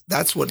playoffs,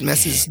 that's what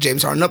messes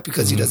James Harden up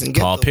because he doesn't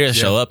get Paul those. Pierce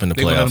show up in the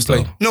They gonna let him playoffs,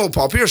 play. though. No,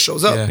 Paul Pierce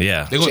shows up.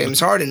 Yeah. They gonna-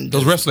 James Harden.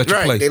 those refs let you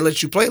right, play. They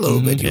let you play a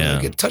little bit. You're Yeah.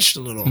 gonna get touched a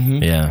little.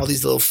 Yeah. All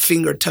these little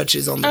finger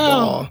touches on the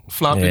ball.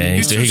 flopping. Yeah, You're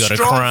he too go to strong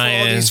for all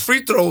crying. these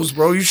free throws,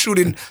 bro. You're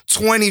shooting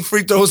 20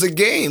 free throws a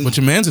game. But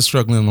your man's is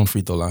struggling on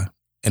free throw line,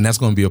 and that's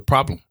going to be a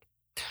problem.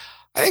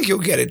 I think you'll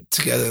get it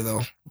together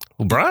though.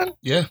 Who, Brian?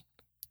 Yeah,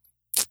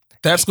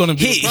 that's going to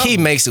be. a He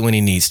problem. makes it when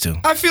he needs to.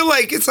 I feel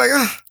like it's like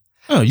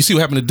Oh, you see what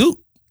happened to Duke?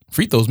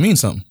 Free throws mean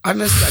something. I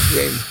missed that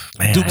game.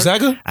 Man, Duke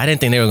Zaga. I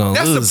didn't think they were going to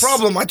That's lose. the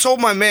problem. I told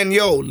my man,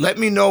 yo, let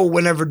me know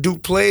whenever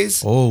Duke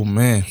plays. Oh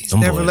man, He's them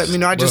never boys. let me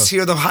know. I just Bruh.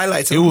 hear the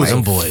highlights. It And I'm was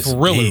like, Them boys.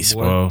 Thriller, Beast,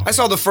 boy. bro. I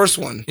saw the first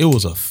one. it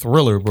was a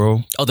thriller,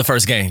 bro. Oh, the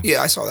first game.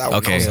 Yeah, I saw that one.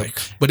 Okay. I was like,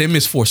 But they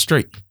missed 4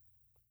 straight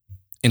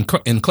in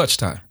clutch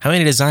time. How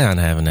many did Zion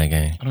have in that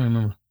game? I don't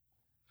remember,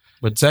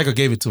 but Zaga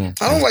gave it to him.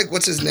 I don't like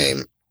what's his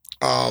name,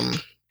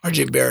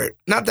 RJ Barrett.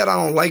 Not that I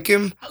don't like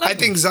him. I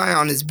think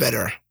Zion is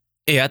better.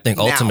 Yeah, I think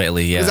Now.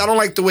 ultimately, Because yeah. I don't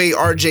like the way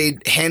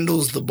RJ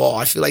handles the ball.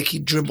 I feel like he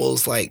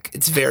dribbles like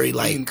it's very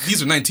I mean, like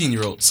these are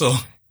 19-year-olds, so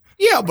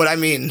yeah, but I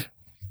mean,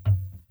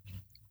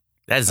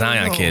 That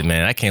Zion know. kid,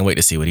 man, I can't wait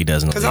to see what he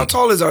does in the because how league.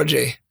 tall is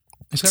RJ?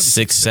 it's gotta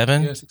be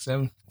 6'7"? Yeah, 6'7". I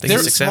think They're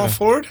he's small 6'7".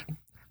 forward.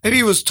 Maybe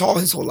he was tall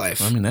his whole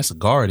life. I mean, that's a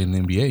guard in the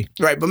NBA.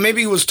 Right, but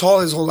maybe he was tall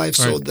his whole life,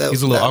 so Right. that,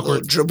 He's a little that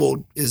awkward.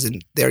 dribble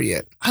isn't there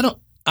yet.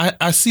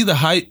 I see the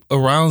hype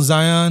around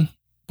Zion,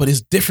 but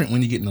it's different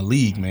when you get in the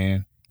league,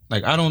 man.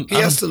 Like I He don't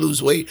has to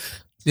lose weight.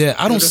 yeah,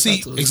 I don't does see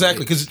have to lose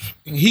exactly because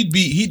he'd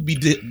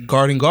be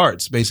guarding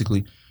guards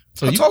basically.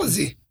 So How tall is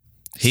he?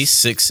 He's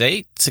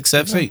 6'8",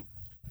 6'7". say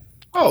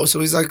Oh, so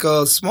he's like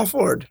a small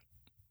forward.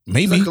 He's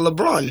maybe like a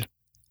LeBron.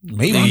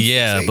 maybe.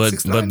 Yeah, but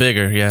 6'9".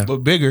 bigger. Yeah. But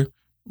bigger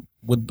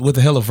with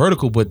the hella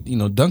vertical. But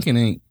Duncan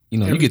ain't.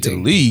 You get to the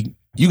league.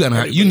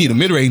 You need a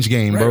mid range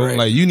game, bro. Right.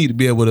 Like you need to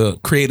be able to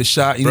create a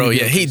shot. Bro,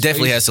 yeah, he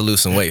definitely has to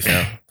lose some weight,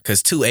 fam.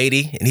 Because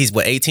 280, and he's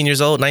 18 years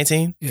old,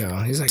 19?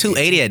 Yeah, he's like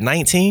 280 at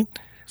 19?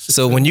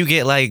 So when you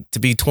get to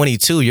be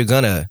 22, he's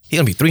gonna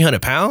be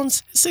 300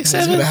 pounds, 6'7".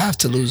 He's gonna have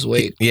to lose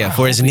weight. Yeah,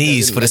 for his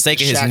knees, for the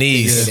sake of his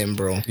knees.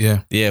 Bro.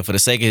 Yeah, for the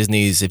sake of his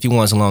knees. If he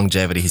wants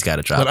longevity, he's got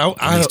to drop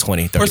at least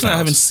 20, 30 personally, pounds. I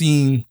haven't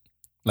seen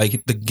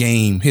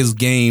his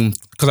game,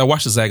 because I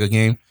watched the Zaga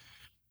game,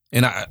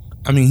 and I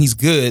mean he's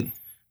good,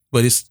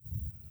 but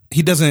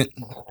he doesn't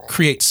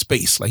create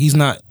space. Like he's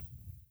not.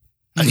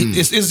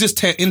 It's just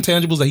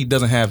intangibles that he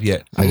doesn't have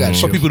yet. I got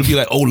For you. people to be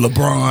like, oh,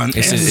 LeBron.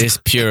 It's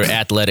pure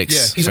athletics.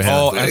 Yeah, he's for him.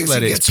 all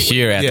athletics.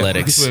 Pure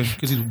athletics.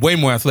 Because he's way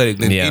more athletic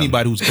than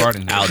anybody who's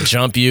guarding him. Out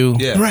jump you.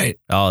 Yeah. Right.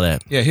 All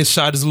that. Yeah, his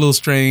shot is a little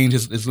strange.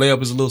 His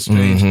layup is a little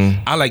strange.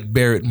 I like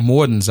Barrett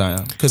more than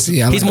Zion. Because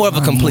he's more of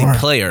a complete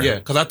player. Yeah,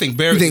 because I think You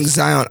Barrett think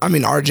Zion? I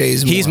mean, RJ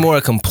is. He's more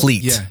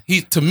complete. Yeah,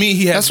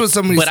 he has. That's what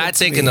somebody. But said I to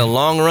think me. in the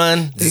long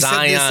run, They said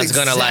Zion's this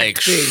gonna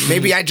exact thing.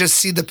 Maybe I just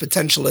see the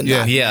potential in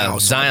that. Yeah, now, so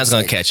Zion's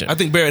I'm gonna saying- catch it. I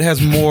think Barrett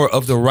has more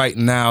of the right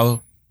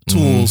now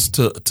tools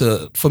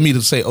to for me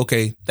to say,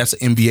 okay, that's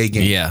an NBA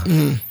game.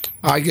 Yeah.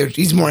 I get.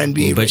 He's more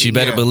NBA. But you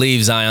better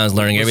believe Zion's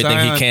learning everything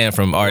he Zion- can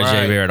from RJ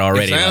Right. Barrett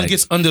already. If Zion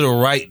gets under the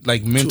right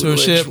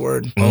mentorship,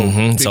 word.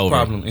 It's big over.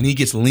 problem, and he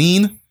gets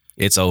lean.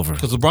 It's over.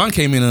 Because LeBron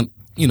came in,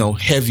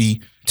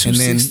 heavy, and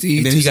then 260,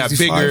 he got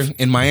 265. bigger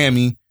in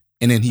Miami,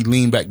 and then he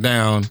leaned back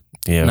down.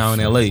 Yeah. Now in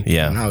LA,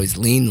 Yeah. Now he's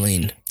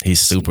lean.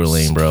 He's super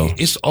lean, bro.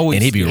 it's always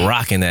And he be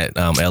rocking that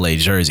LA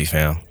jersey,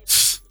 fam.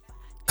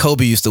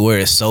 Kobe used to wear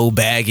it so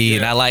baggy,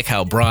 and I like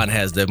how Bron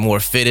has the more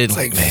fitted. It's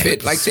like man.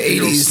 fit like the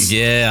 80s.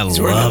 Yeah, I He's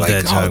wearing it love like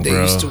that how junk, they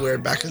bro. used to wear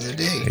it back in the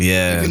day.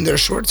 Yeah. Even their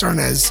shorts aren't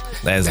as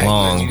As baggy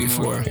long. as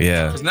before.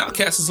 Yeah. now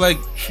Cass is like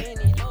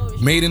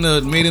made in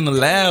the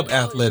lab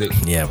athletic.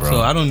 Yeah, bro.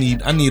 So I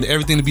need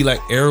everything to be like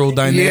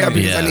aerodynamic. Yeah,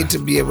 because Yeah. I need to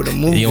be able to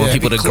move. You want Yeah,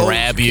 people be to close.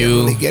 grab Can't you.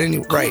 really get any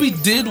right. Kobe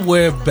did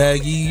wear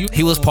baggy.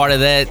 He was part of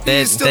that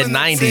He's still in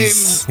that 90s.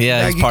 same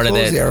Yeah, he's baggy part of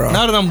clothes that. era.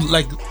 Now that I'm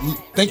like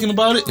thinking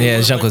about it, Yeah,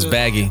 his junk like was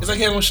baggy. It's like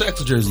having a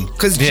Shaq's jersey.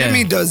 Because Yeah.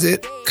 Jimmy does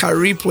it.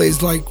 Kyrie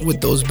plays like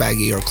with those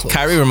baggier clothes.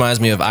 Kyrie reminds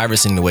me of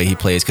Iverson the way he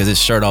plays because his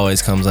shirt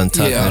always comes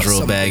untucked Yeah, and it's real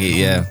something. baggy.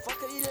 Yeah,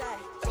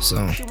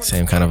 So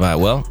same kind of vibe.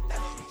 Well,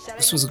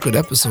 this was a good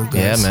episode,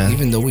 guys. Yeah, man.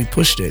 Even though we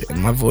pushed it,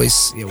 and my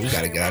voice, we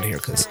gotta get out of here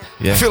because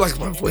Yeah. I feel like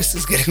my voice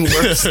is getting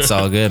worse. it's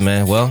all good,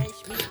 man. Well,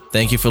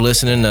 thank you for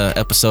listening to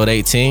episode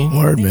 18.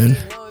 Word, man.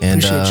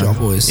 And Appreciate y'all,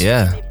 boys.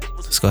 Yeah,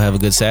 let's go have a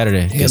good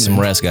Saturday. Get some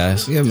man. rest,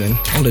 guys. Yeah, man.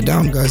 Hold it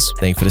down, guys.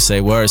 Thank you for the Say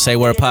Word. Say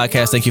Word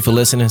podcast. Thank you for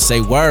listening. Say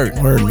Word.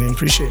 Word, man.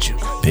 Appreciate you.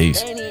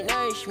 Peace. They need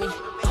nourish me.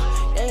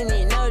 They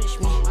need nourish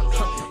me.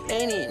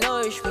 They need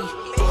nourish me.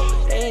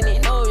 They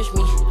need nourish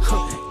me.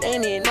 They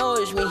need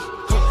nourish me.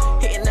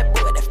 Hitting that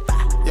boy with that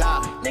fire.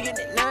 Yeah, Nigga,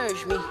 they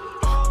nourish me.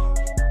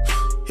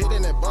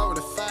 hitting that bar with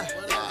a fire.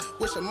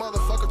 Wish a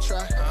motherfucker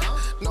try.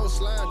 No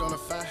slide on the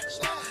fire.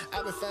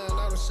 I've been firing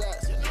all the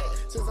shots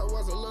since I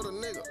was a little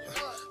nigga.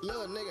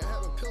 Little nigga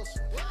having pills.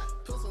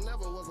 Pills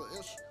never was an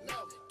issue.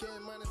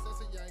 Getting money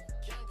since a young.